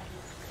my.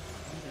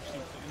 Meter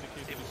seems to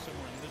indicate that he's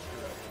somewhere in this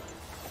direction.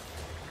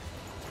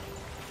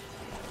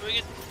 When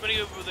we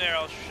get over there,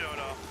 I'll show it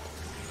off.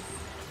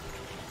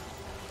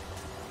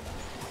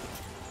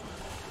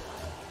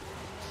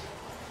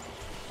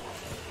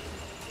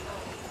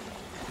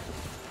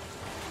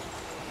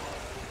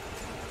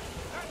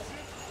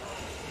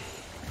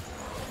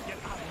 get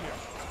out of here.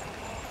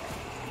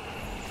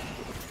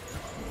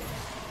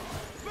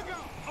 Look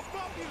out!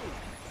 Above you!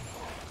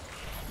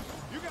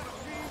 You got a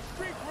mean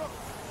street, Rook!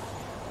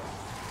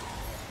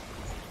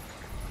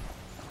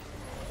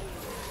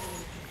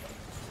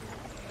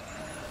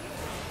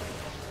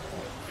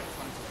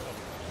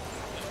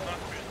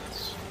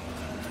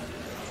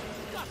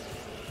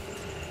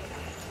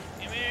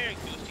 Come here,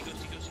 ghosty,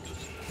 ghosty, ghosty,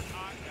 ghosty. I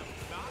am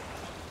not a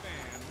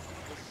fan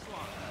of the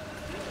slime.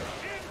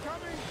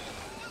 Incoming!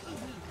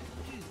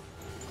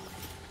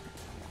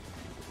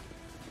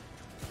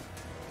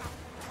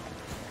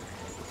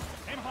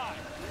 Aim high!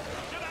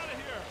 Get out of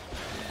here!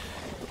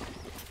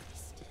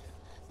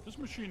 This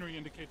machinery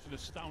indicates an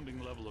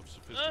astounding level of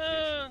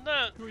sophistication. No,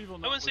 I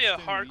wouldn't say a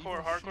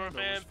hardcore Shadow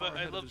fan, was far but I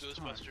ahead of love his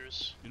time.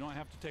 Ghostbusters. You know, I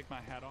have to take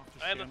my hat off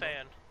to I am a Shandor.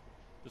 fan.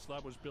 This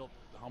lab was built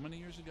how many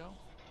years ago?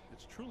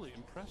 It's truly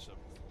impressive.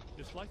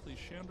 It's likely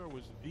Shandor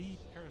was the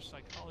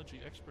parapsychology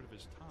expert of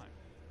his time.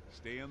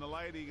 Stay in the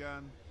light,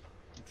 Egon.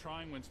 I'm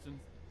trying, Winston.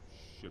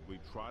 Should we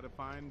try to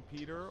find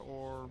Peter,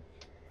 or...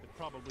 They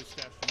probably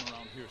stashed him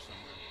around here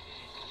somewhere.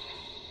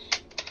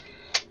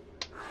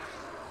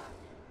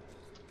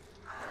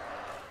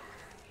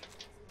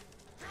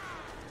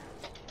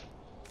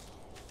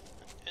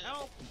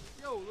 Help!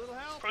 Yo, little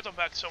help! Proton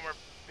pack somewhere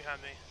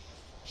behind me.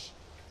 I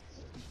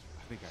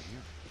think I hear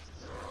it.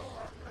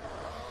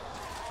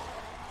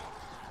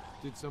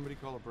 Did somebody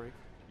call a break?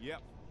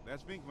 Yep,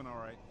 that's Vinkman, all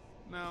right.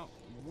 Now,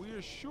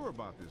 we're sure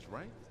about this,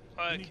 right?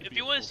 Like, if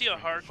you want to see a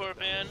hardcore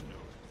fan,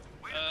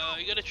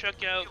 you gotta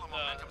check out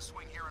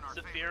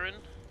Speedrun.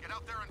 Get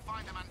out there and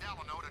find the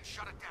Mandela node and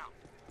shut it down.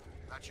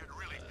 That should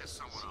really piss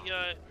someone off.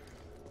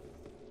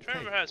 I'm trying to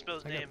remember how to spell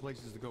his I name. got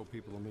places to go,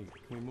 people to meet.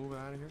 Can we move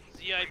out of here?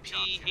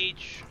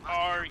 Ziphrreeon.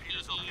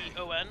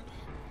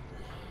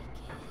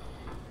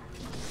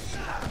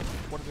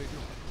 What are they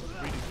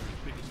doing? Reading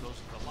as big as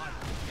those at the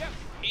library. Yep.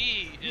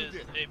 He is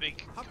a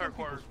big How come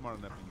people hardcore smart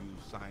enough to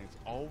use science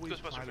always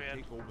Ghostbuster try to fan.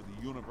 take over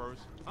the universe?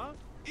 Huh?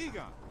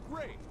 Egon,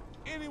 Ray,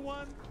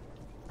 anyone?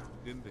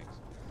 Didn't think so.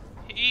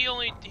 He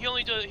only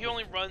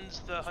runs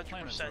the 100%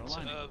 Planets are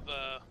aligning. of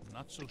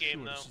Not so the game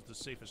sure though. this is the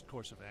safest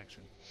course of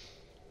action.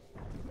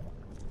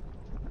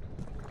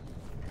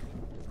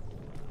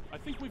 I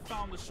think we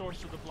found the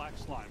source of the black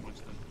slime,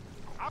 Winston.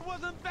 I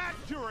wasn't that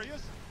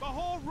curious. The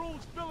whole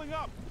room's filling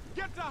up.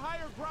 Get to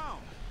higher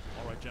ground.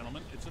 All right,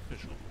 gentlemen, it's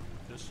official.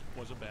 This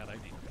was a bad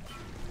idea.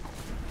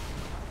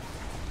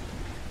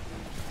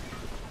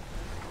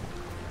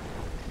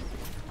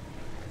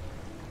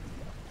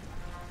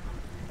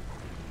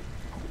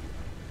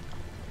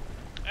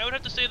 I would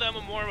have to say that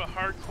I'm more of a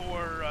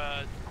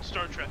hardcore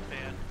Star Trek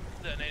fan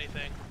than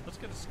anything. Let's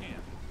get a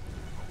scan.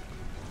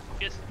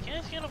 Can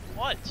I scan of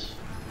what?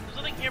 There's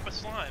nothing here but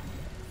slime.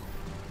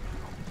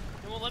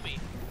 It won't let me.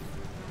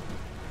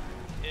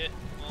 It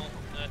won't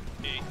let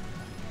me.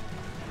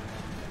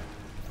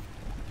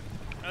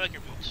 I like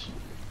your boots.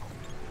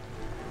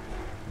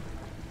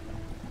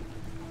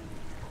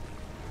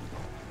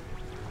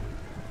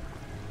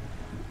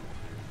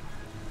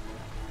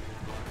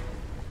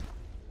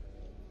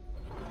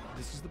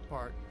 This is the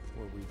part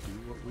where we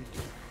do what we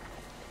do.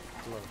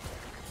 Glow.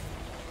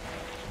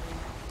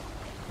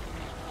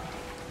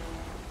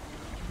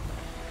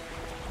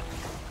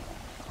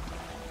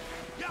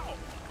 Yo!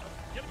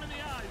 Get him in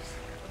the eyes!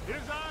 Hit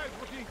his eyes,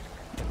 Rookie!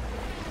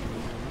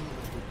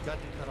 We've got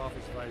to cut off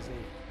his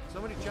visine.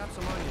 Somebody chop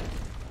some onions.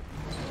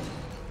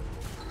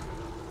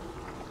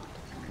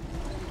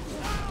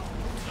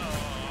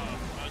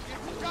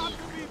 It's got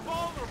to be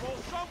vulnerable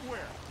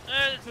somewhere.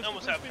 I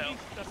almost have health.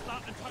 That's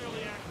not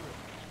entirely accurate.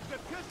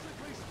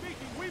 Statistically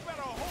speaking, we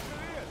better hope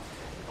it is.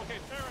 Okay,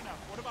 fair enough.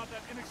 What about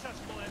that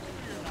inaccessible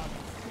anterior knob?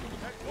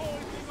 That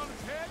glowing thing on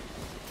his head?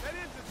 That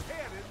is his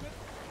head, isn't it?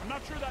 I'm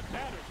not sure that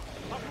matters.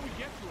 How can we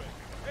get to it?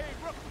 Hey,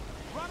 Rookie,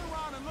 run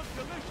around and look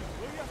delicious,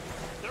 will ya?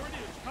 There it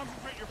is.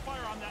 Concentrate your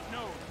fire on that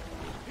node.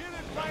 Hit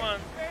it Come right on.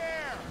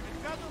 there. It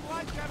doesn't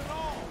like that at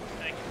all.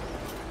 Thank you.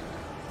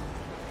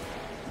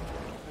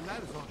 And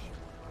that is all she.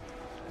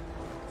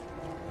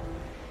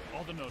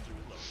 All the nodes are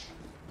closed.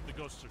 The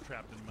ghosts are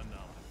trapped in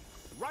Manila.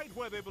 Right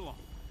where they belong.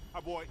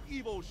 Our boy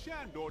Evo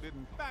Shandor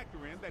didn't factor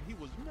in that he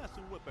was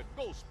messing with the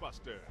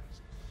Ghostbusters.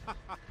 Ha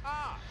ha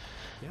ha!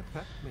 Yeah,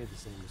 Pep made the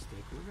same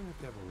mistake. We're gonna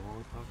have a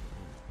long talk at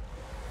home.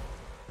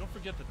 Don't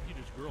forget that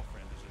Peter's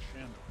girlfriend is a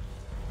Shandor.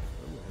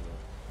 I'm gonna have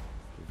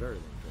a very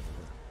long trip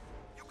over.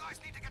 You guys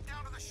need to get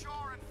down to the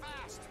shore and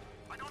fast.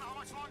 I don't know how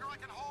much longer I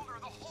can hold her.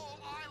 The whole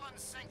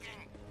island's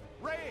sinking.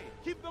 Ray,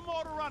 keep the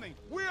motor running.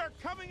 We are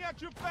coming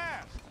at you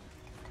fast.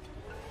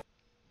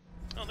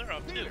 Oh, they're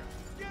up too.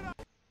 Get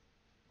up.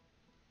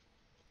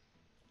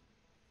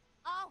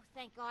 Oh,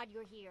 thank God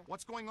you're here.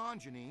 What's going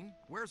on, Janine?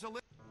 Where's Olivia?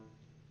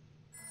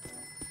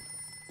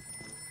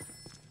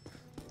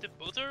 Did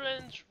both our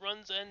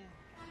runs end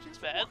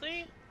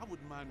badly? I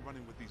wouldn't mind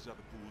running with these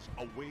other fools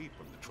away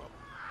from the trouble.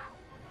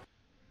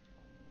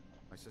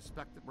 I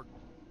suspect that we're...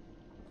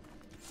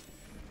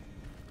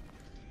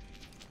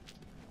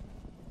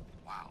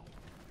 Wow.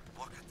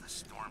 Look at the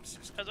storm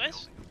system. Has I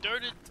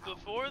started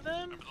before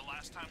them? Remember the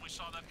last time we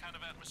saw that kind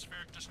of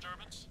atmospheric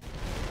disturbance?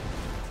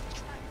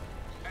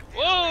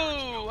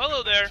 Whoa!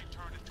 Hello there.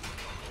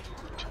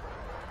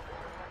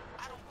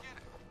 I don't get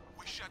it.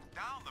 We shut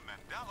down the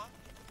Mandela.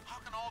 How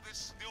can all this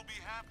still be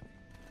happening?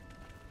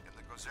 In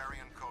the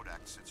Gozerian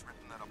Codex, it's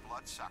written that a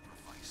blood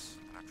sacrifice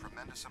and a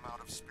tremendous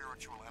amount of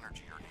spiritual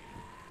energy are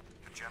needed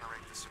to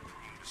generate the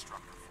supreme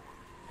destructive form.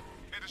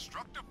 A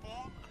destructive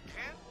form?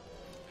 Again?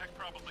 Peck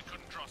probably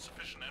couldn't draw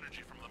sufficient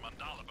energy from the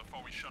mandala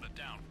before we shut it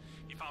down.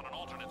 He found an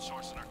alternate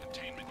source in our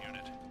containment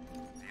unit.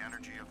 The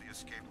energy of the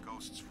escaped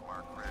ghosts from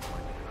our grid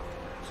might be enough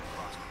to produce a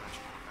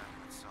cross-dimensional event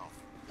in itself.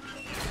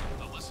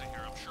 With Alyssa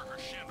here, I'm sure her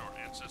Shandor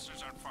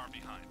ancestors aren't far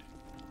behind.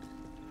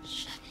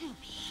 Shouldn't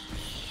be here.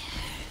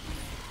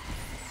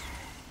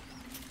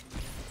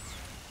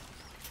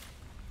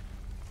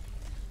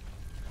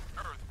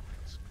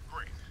 Earthquakes.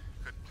 Great.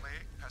 Could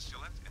plague,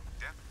 pestilence, and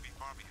death be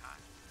far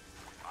behind?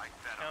 I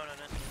bet Count on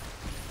it.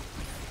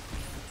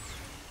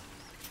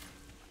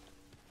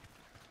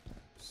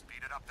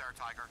 Speed it up there,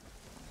 Tiger.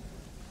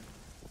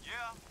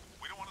 Yeah,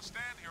 we don't want to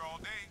stand here all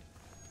day.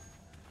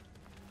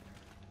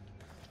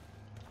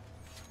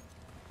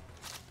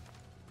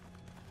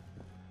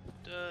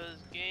 Does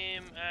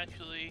game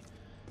actually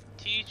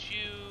teach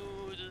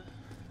you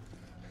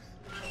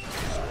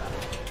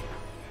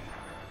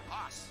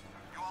Boss,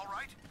 you all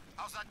right?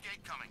 How's that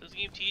gate coming? Does the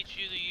game teach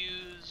you to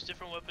use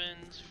different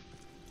weapons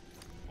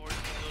for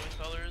different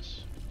glowing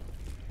colors?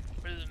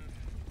 Or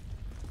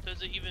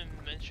does it even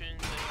mention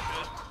that you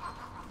should?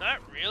 Not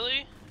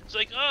really. It's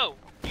like, oh,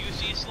 you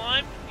see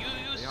slime? You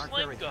use They aren't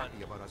slime very gun.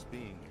 happy about us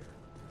being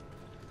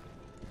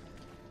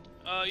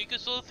here. You can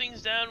slow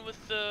things down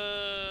with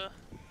the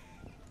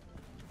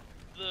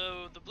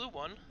blue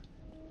one.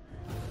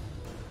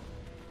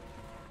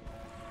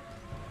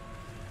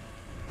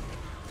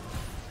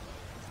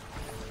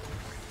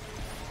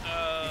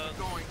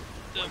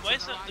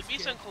 The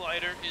Bison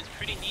Collider is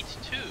pretty neat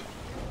too.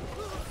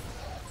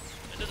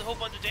 It does a whole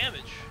bunch of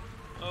damage.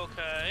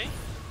 Okay.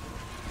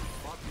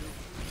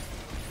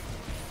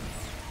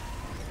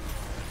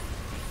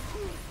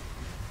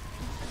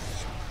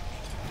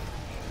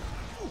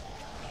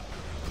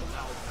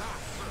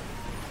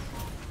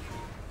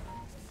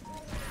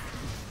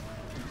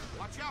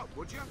 Watch out,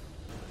 would you?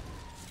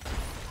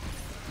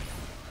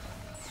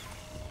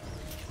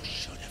 You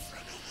should have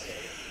run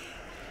away.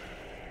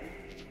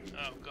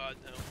 Oh God,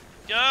 no.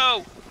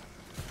 Go!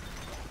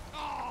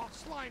 Oh,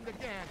 slimed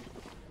again.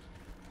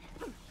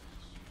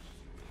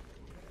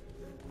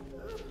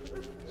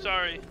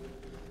 Sorry.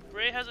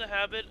 Ray has a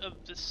habit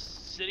of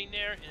just sitting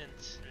there and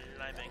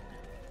sliming.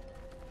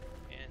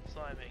 And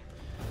sliming.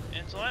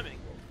 And sliming.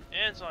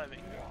 And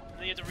sliming. And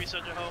then you have to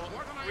restart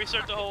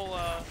the whole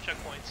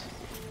checkpoints.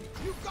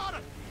 You got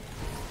it!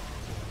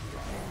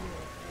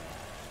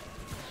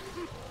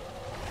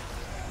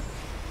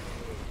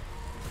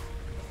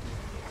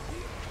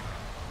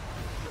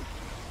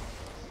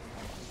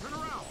 Turn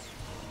around.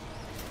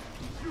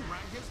 You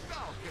rang his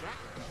bell, cadet.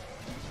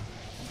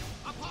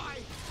 Up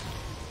high.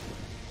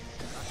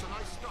 That's a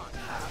nice start.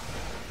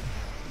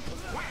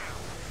 Wham!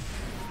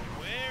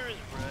 Where is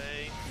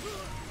Ray?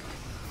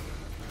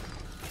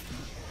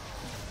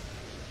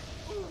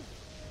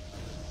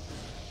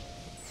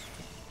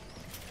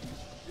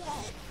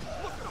 Whoa!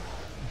 Look at him!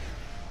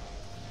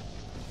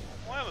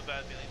 Well, I have a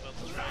bad feeling about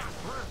this Ray.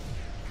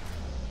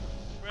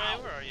 Ray,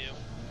 where are you?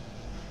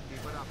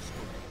 Keep it up,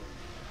 Scoop.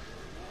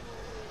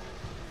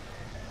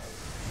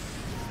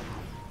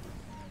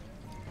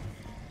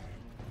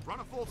 Run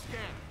a full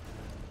scan.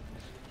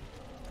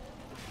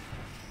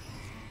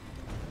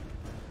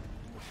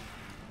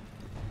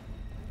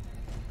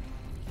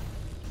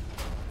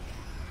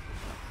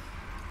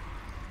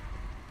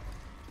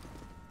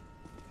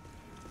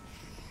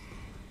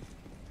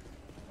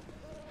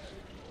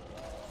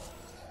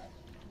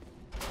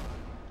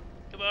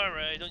 Come on,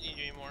 Ray. I don't need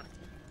you anymore.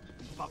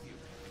 Love you.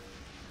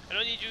 I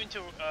don't need you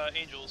into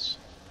Angels.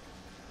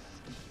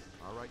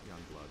 All right,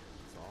 Youngblood.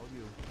 It's all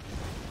you.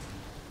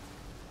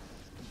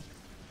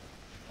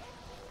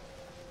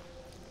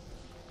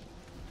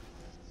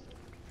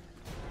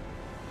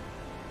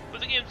 But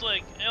the game's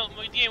like,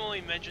 the game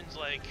only mentions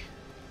like,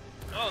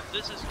 oh,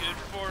 this is good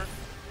for,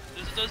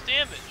 this does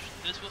damage.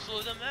 This will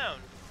slow them down.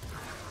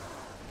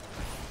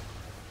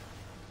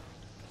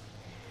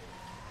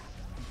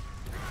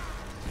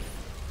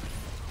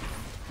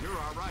 You're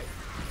all right.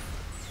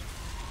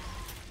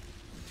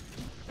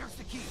 There's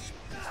the key. It's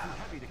too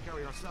heavy to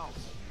carry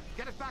ourselves.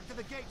 Get it back to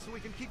the gate so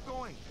we can keep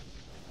going.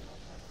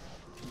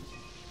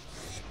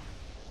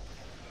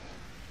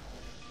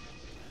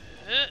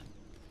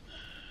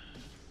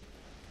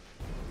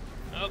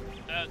 Oh,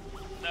 that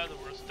was the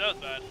worst. That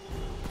was bad.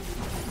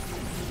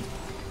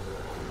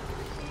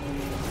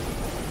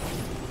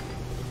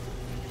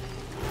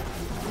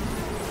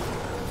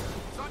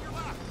 It's on your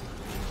left.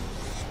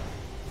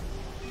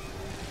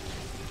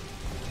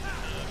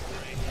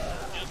 Great.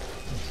 Yep.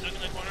 Stuck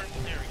in that corner.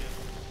 There we go.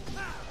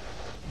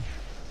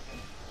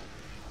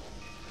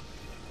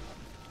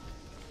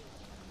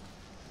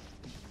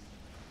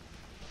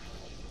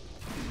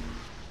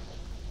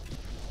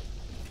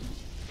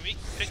 Can we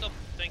pick up?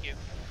 Thank you.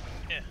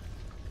 Yeah.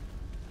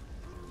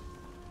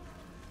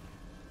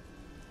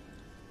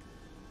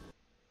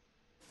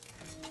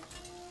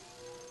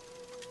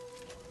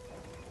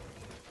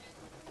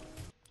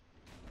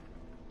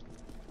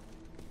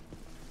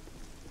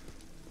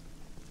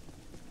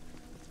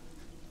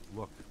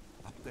 Look,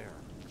 up there.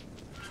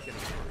 It's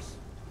getting worse.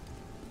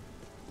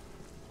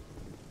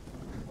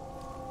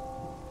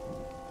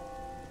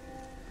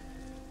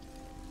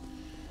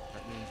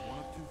 That means one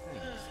of two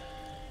things.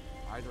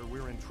 Either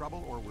we're in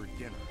trouble or we're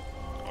dinner.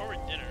 Or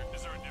we're dinner.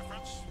 Is there a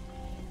difference?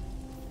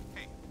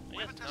 Hey, we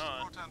I haven't guess tested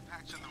not. proton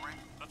packs in the ring.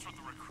 That's what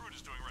the recruit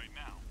is doing right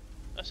now.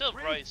 I still have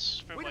Ray,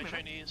 rice for wait a my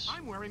minute. Chinese.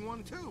 I'm wearing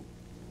one too.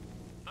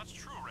 That's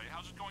true, Ray.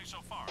 How's it going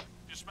so far? Do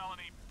you smell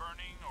any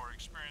burning or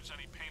experience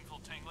any painful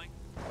tingling?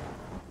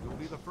 You'll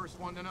be the first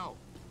one to know.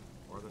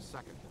 Or the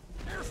second.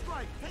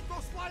 Airstrike! Take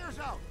those flyers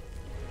out!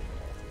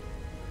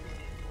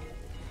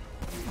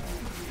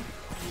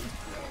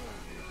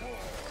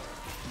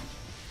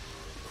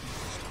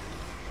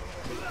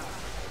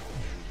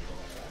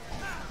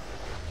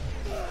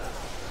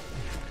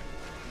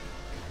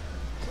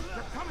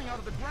 They're coming out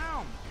of the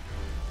ground!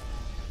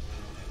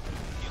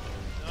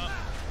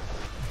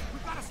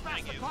 We've got to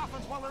smash the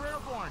coffins while they're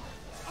airborne!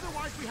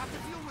 Otherwise we have to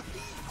deal with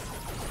these!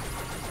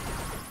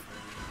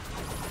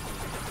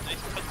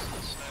 Nice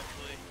tuxes,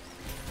 actually.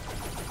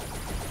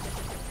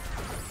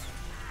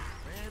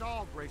 They ain't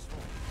all graceful.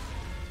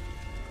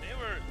 They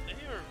were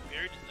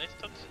very nice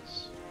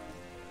tuxes.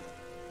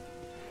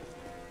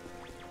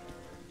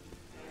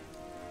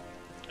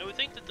 I would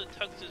think that the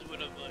tuxes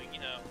would have, like, you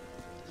know,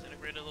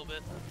 disintegrated a little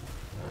bit.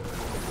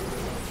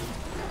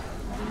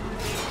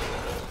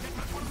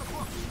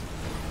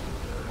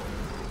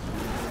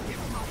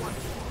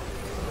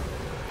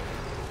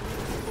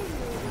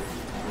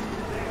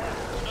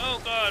 Oh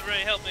God,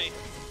 Ray, help me.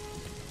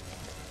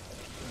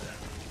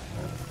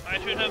 I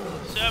should have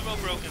several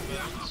broken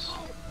bones.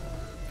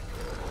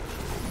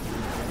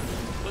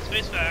 Let's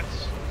face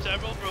facts.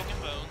 Several broken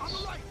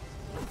bones.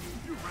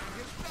 You rang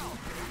his bell.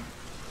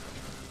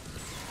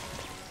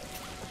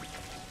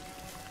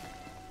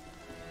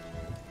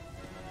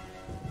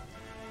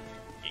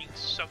 Getting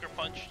sucker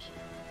punched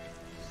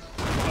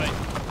by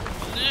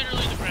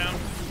literally the ground.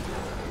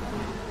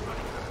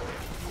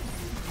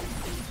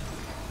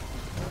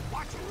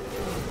 Watch it.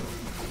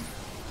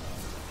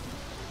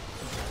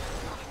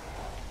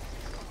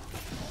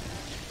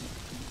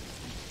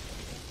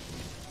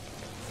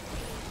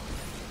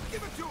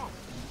 Give it to him.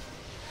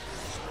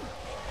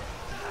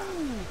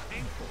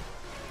 Painful.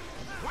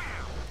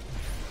 Wow.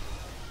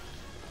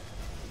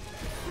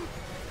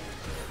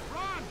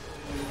 Run.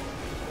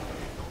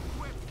 Don't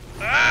quit.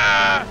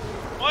 Ah!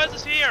 Why is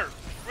this here?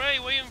 Ray,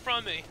 way in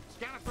front of me.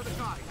 Scan it for the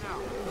guy now.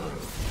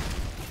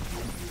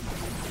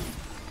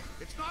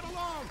 It's not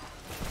alone.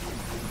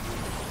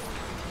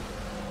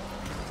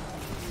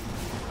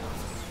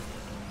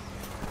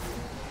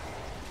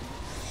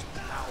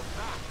 Now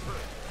that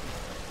hurt.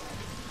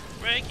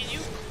 Ray, can you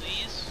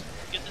please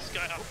get this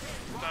guy up?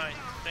 Fine.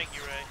 Thank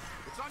you, Ray.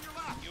 It's on your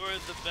left. You are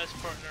the best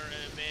partner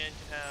a man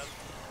can have.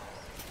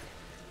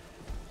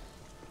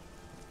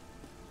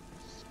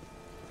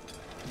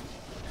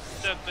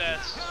 The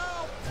best.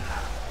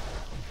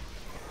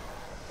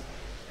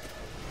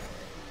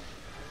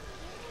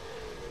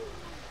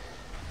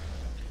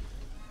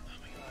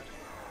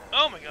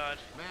 Oh my god.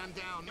 Man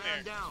down, Come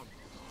man here. down.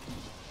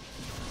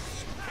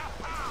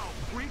 Kapow,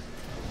 freak.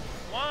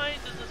 Why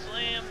does the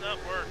slam not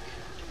work?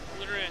 It's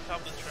literally on top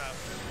of the trap.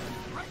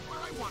 Right where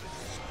I want it.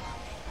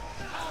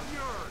 All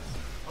yours.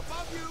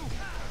 Above you.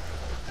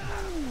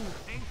 Ooh,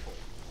 painful.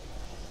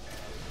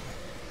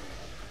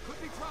 Could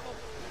be trouble.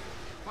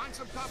 Find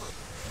some cover.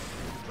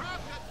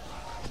 Grab it.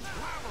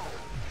 Bravo.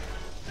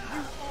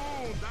 You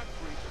own that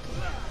freak.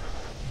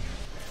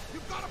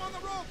 You've got him on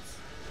the ropes.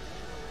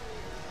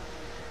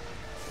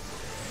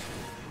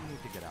 We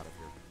need to get out of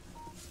here.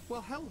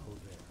 Well, hello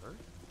there.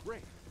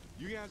 Ray,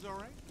 you guys all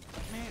right?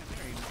 Man,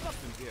 there ain't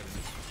nothing dead in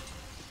this.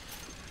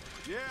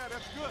 Yeah,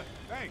 that's good.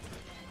 Thanks.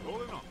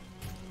 Hold it on.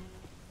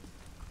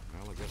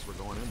 Well, I guess we're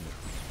going in there.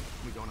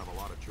 We don't have a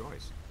lot of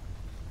choice.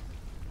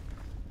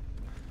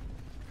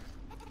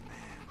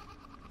 Man,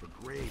 the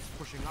graves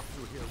pushing up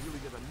through here really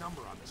did a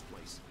number on this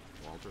place.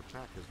 Walter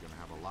Peck is going to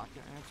have a lot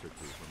to answer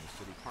to from the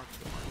city parks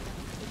department.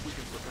 If we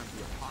can prevent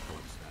the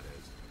apocalypse, that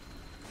is.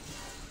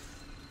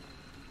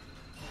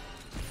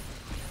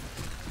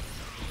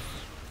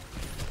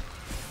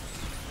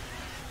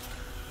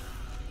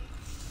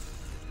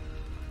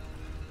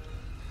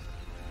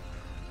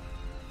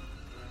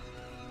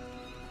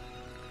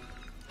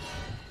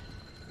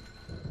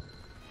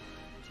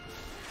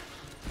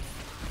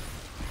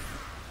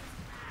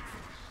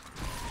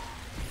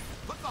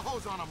 Put the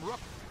hose on him, Rook.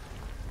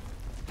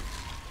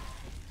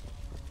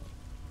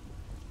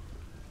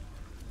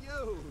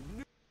 Yo,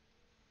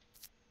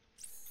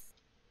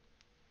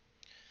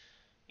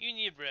 You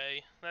need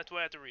Ray. That's why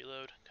I have to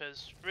reload,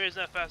 because Ray's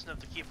not fast enough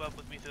to keep up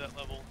with me through that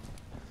level.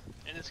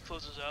 And this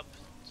closes up,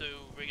 so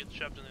Ray gets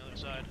trapped on the other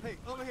side. Hey,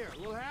 over here,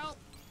 little help?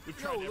 We've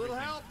tried little everything.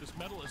 help? This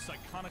metal is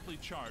psychonically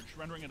charged,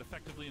 rendering it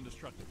effectively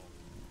indestructible.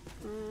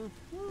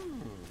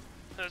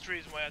 That's the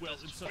reason why I have Well,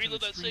 to in such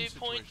reload an that save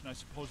point. situation, I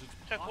suppose it's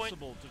Checkpoint.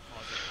 possible to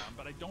cause it harm,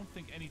 but I don't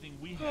think anything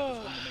we have is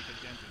going to make a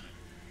dent in it.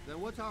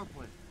 Then what's our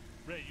plan?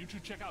 Ray, you two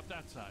check out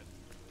that side.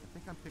 I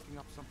think I'm picking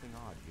up something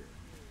odd here.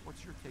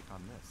 What's your take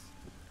on this?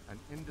 An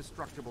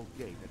indestructible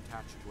gate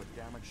attached to a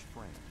damaged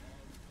frame.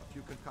 A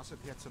few concussive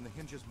hits and the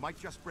hinges might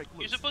just break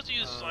loose. You're supposed to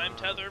use slime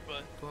tether,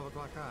 but 12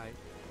 o'clock high.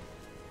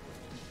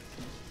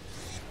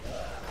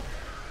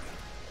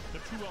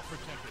 They're too well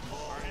protected.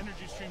 Our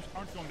energy streams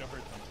aren't going to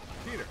hurt them.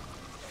 Peter,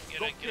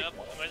 get up.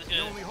 Am I just the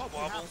gonna only hope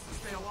we have wobble? is to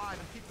stay alive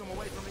and keep them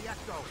away from the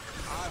ecto.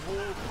 I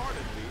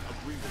wholeheartedly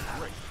agree with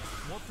Ray.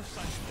 More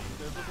precisely,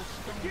 they're little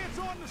stones Kids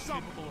on to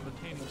something! capable of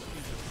attaining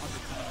speeds of 100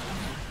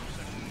 kilometers per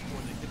second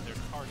before they hit their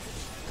targets.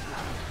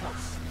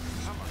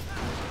 Come on.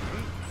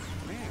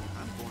 Man,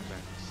 I'm going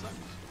back to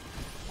Sutton's.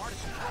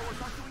 Particle throwers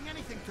aren't doing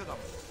anything to them.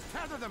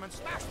 Tether them and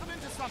smash them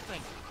into something.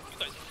 You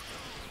guys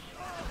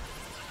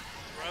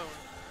thrown.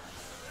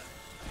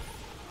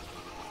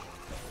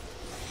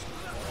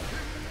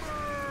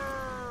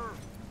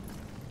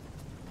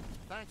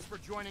 Thanks for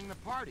joining the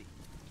party.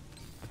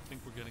 I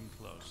think we're getting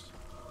close.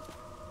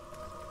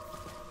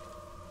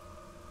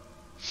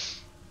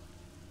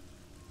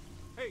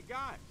 Hey,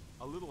 guys,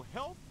 a little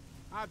help?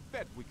 I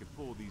bet we could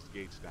pull these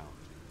gates down.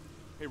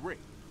 Hey, Ray,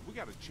 we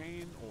got a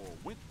chain or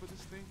wint for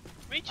this thing?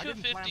 Me I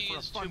didn't plan 250 for a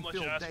is too much to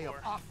fun-filled ask day of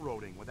for.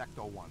 off-roading with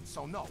Ecto-1,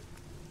 so no.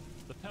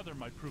 The tether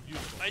might prove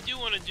useful. I do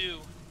want to do.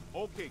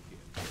 Okay,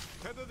 kid.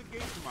 Tether the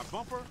gate to my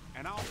bumper,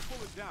 and I'll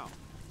pull it down.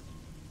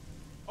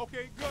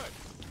 Okay, good.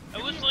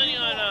 I was planning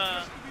on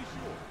Just to be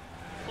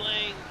sure.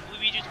 playing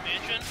Luigi's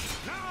Mansion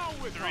Now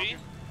we're 3. talking.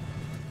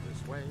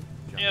 This way.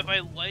 Yeah, if I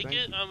gentlemen. like Thank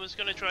it, you. I was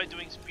gonna try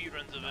doing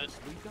speedruns of it.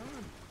 Nicely done.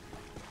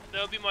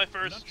 That would be my I'm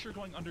first not sure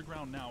going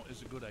underground now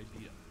is a good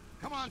idea.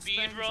 Come on, Speed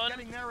Spence. run?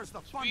 Getting there is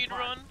the fun speedrun.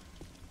 part.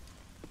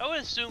 I would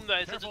assume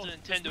that since Careful, it's a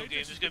this Nintendo game,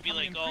 matrix there's is gonna be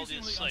like becoming all this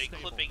increasingly like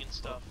unstable. clipping and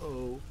stuff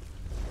Oh.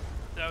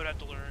 that I would have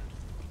to learn.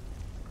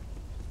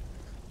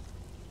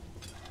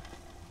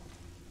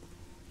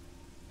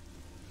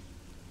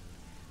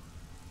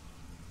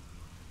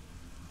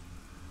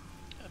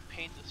 Gotta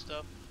paint this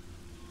stuff.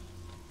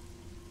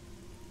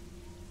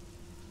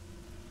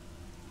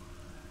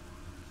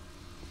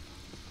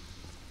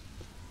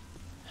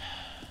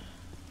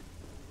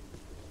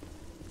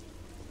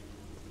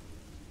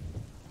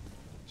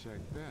 Check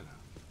that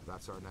out.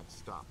 That's our next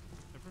stop.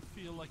 Ever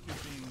feel like you're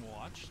being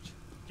watched?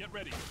 Get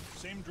ready.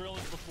 Same drill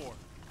as before.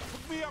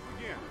 Hook me up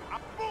again.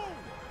 Boom!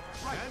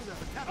 Right. And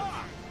the tether.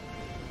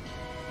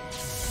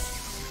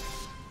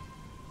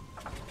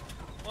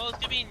 Well, it's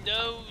gonna be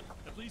no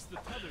At least the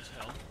tether's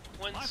held.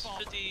 My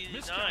fault. 159,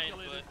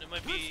 Miscalculated. but it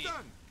might be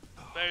Done.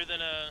 better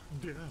than a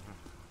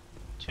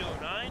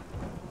 209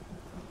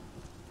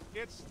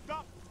 It's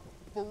stuck.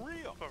 For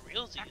real. for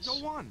realsies.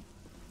 Ecto-1.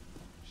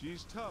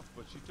 She's tough,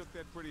 but she took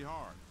that pretty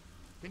hard.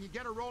 Can you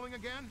get her rolling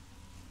again?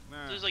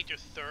 Nah, This is like your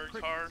third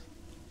Crickets. car.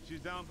 she's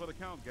down for the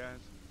count, guys.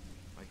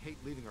 I hate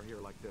leaving her here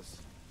like this.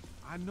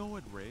 I know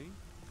it, Ray.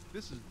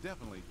 This is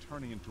definitely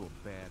turning into a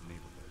bad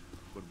neighborhood,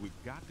 but we've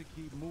got to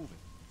keep moving.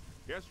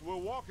 Guess we're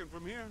walking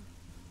from here.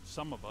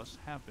 Some of us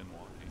have been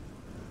walking.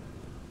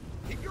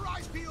 Keep your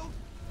eyes peeled.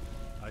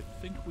 I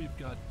think we've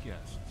got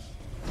guests.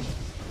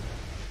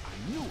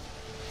 I knew it.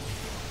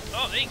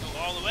 Oh, they can go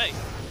all the way.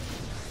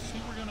 See,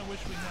 we're gonna wish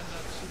we had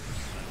that super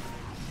set.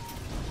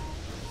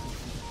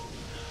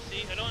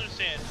 See, I don't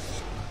understand.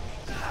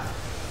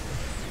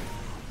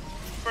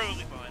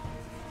 Perfectly fine.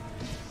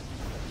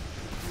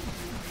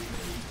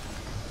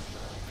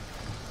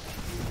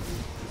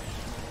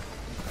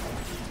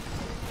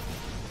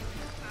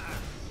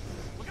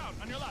 Look out,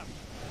 on your left.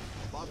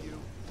 Love you.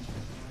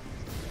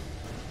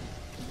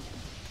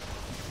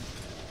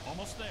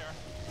 Almost there.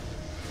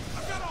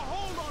 I've got a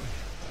hold on it.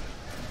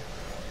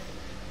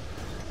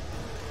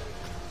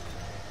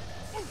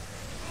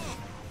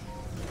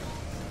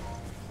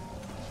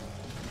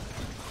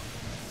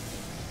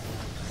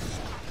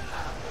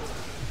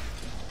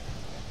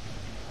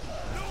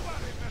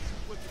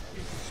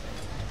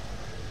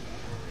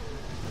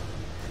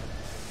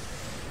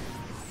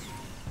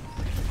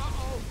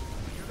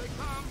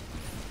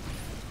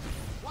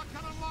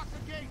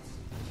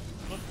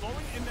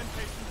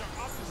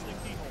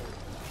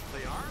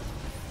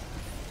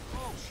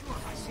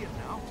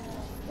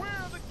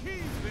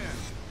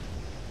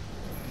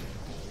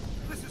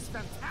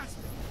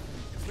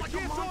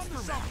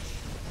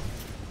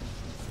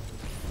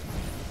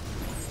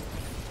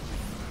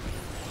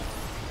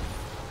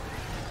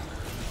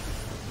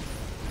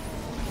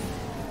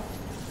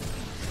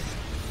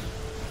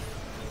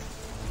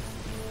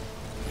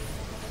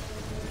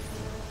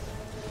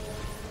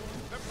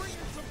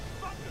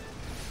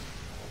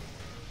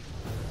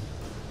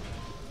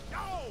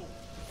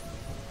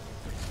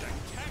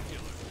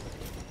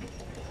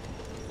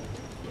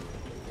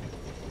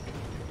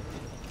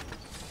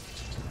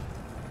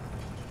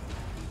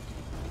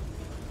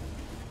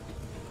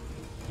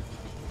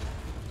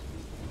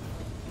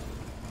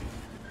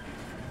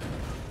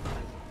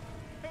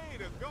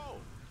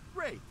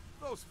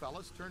 those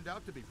fellas turned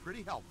out to be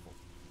pretty helpful.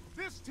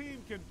 This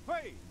team can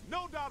play,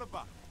 no doubt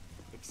about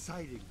it.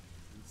 Exciting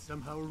and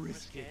somehow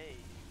risky.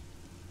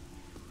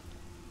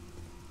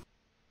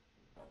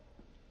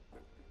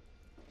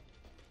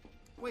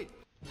 Wait.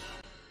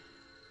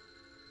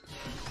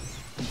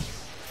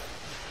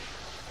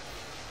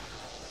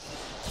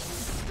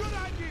 Good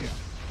idea.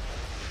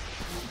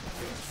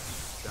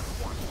 Step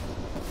one.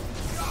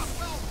 Job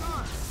well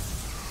done.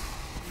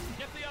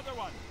 Get the other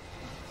one.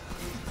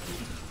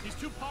 He's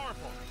too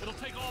powerful. It'll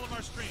take all of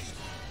our streams.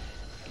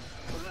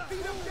 Beat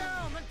him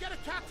down, then get a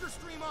capture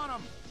stream on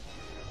him.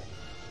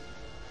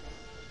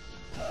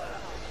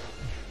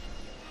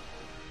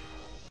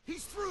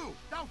 He's through.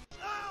 Now.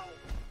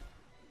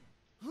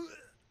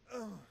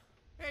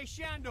 Hey,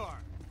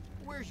 Shandor,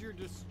 where's your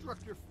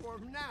destructor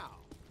form now?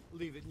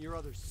 Leave it in your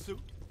other suit?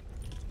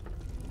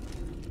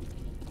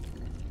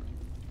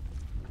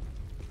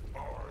 I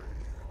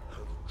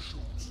have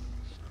chosen.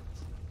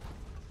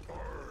 I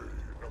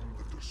am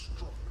the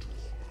destructor.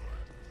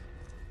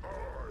 I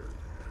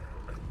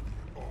am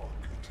the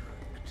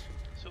architect.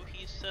 So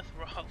he's Seth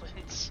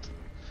Rollins.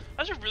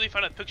 I should really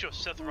find a picture of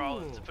Seth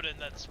Rollins to put in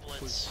that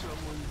splits.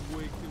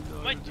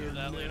 Might do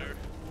that later.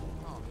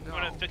 Oh, no.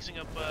 When I'm fixing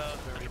up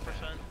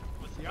 100%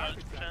 with the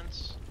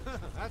 100%.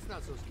 That's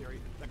not so scary.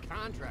 The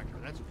contractor,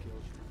 that's who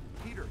kills you.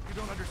 Peter, you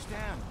don't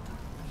understand.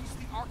 He's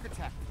the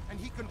architect, and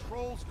he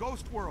controls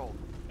Ghost World.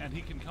 And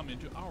he can come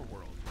into our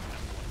world. And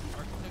what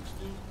architects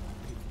do?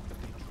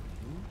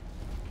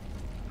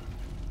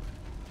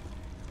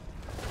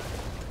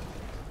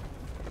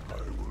 I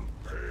will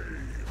pay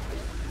all your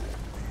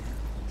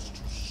bills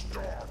to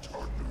start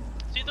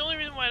anew. See, the only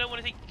reason why I don't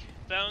want to take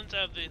Bounds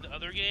out of the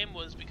other game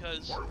was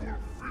because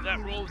that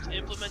rule was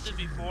implemented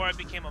before I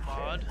became a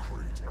mod.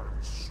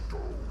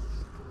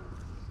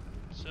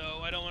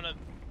 So I don't want to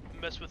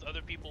mess with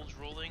other people's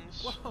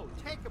rulings. Whoa,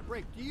 take a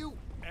break. Do you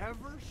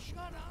ever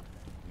shut up?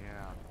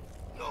 Yeah.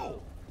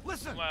 No!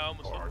 Listen! Wow,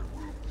 almost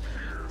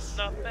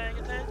not paying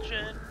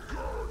attention.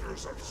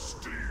 Girders of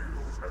steel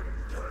and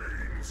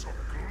panes of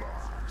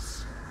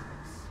glass.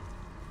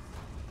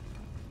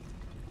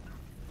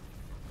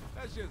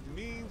 That's just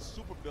mean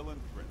supervillain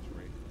French,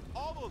 Ray.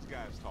 All those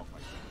guys talk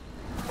like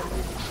that.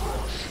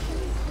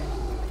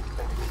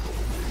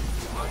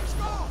 Flying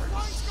skull!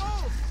 Flying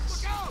skull!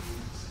 Look out!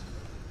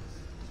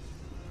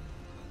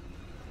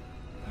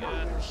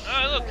 Yeah.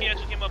 Oh, look, he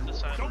actually came up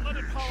this time. Don't let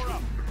it power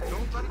up.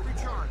 Don't let it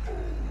recharge.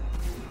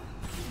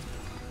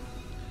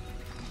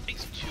 It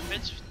takes 2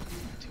 hits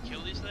to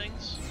kill these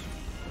things.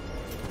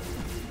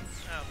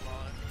 Oh,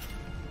 bollocks.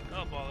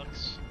 Oh,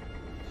 bollocks.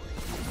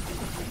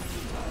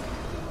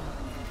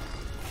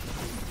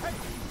 Hey,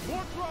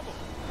 more trouble!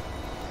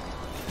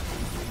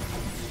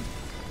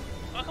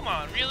 Oh, come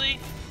on, really?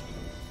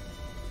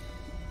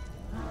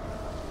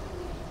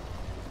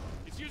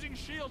 It's using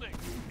shielding.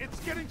 It's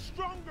getting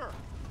stronger!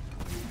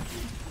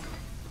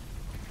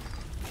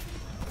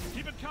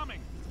 Keep it coming.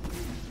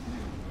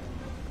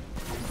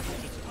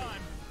 It's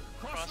time.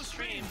 Cross the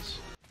streams.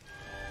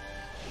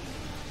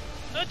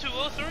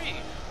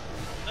 203.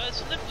 That's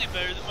significantly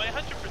better than my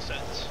 100%.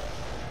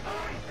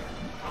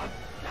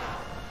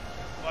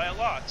 By a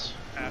lot,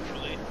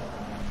 actually.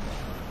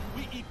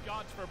 We eat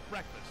gods for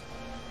breakfast.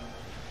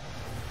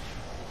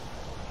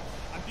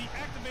 I'm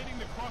deactivating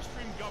the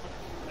cross-stream governor.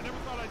 I never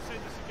thought I'd say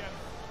this again.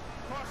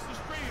 Cross the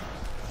streams.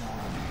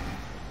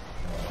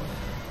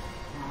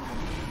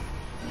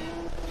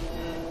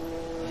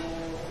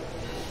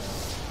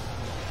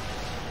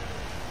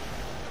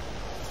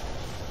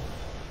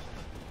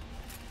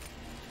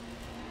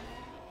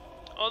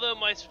 Although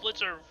my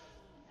splits are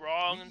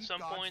wrong in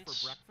some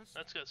points,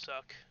 that's gonna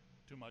suck.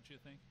 Too much, you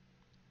think?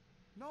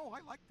 No,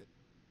 I liked it.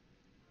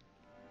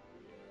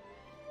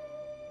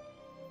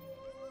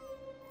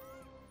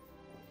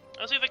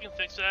 I'll see if I can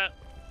fix that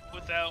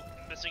without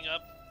messing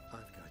up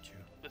I've got you.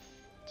 with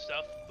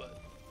stuff,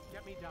 but...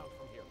 Get me down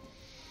from here.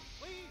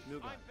 Please, New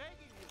guy. I'm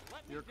begging you,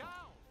 let me You're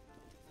down.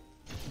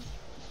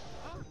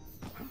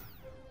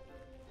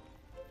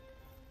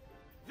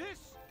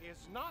 This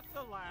is not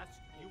the last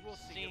you will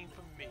see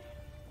from me.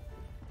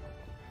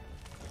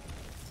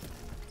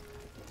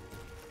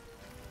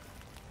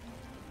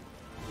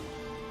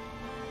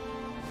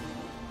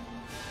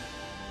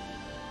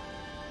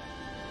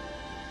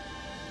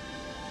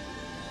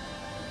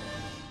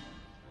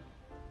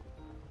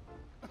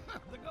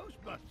 The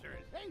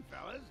Ghostbusters. Hey,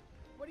 fellas.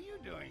 What are you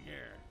doing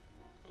here?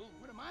 Ooh,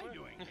 what am I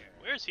doing here?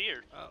 Where's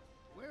here?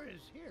 Where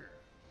is here?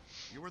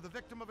 You were the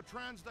victim of a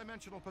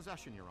trans-dimensional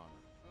possession, Your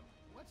Honor.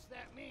 What's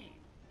that mean?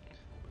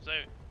 Was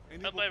I...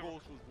 An Up evil my-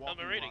 ghost was up walking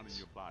my around in ratings.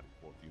 your body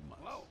for a few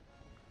months. Whoa.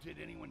 Did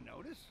anyone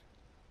notice?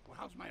 Well,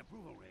 how's my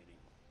approval rating?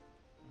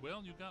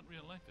 Well, you got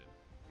reelected.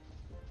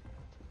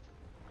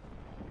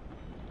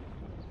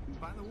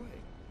 By the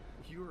way,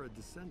 you're a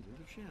descendant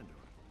of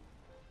Shandor.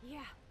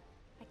 Yeah,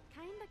 I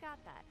kinda got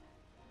that.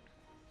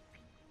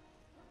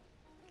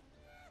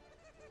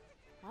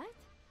 What?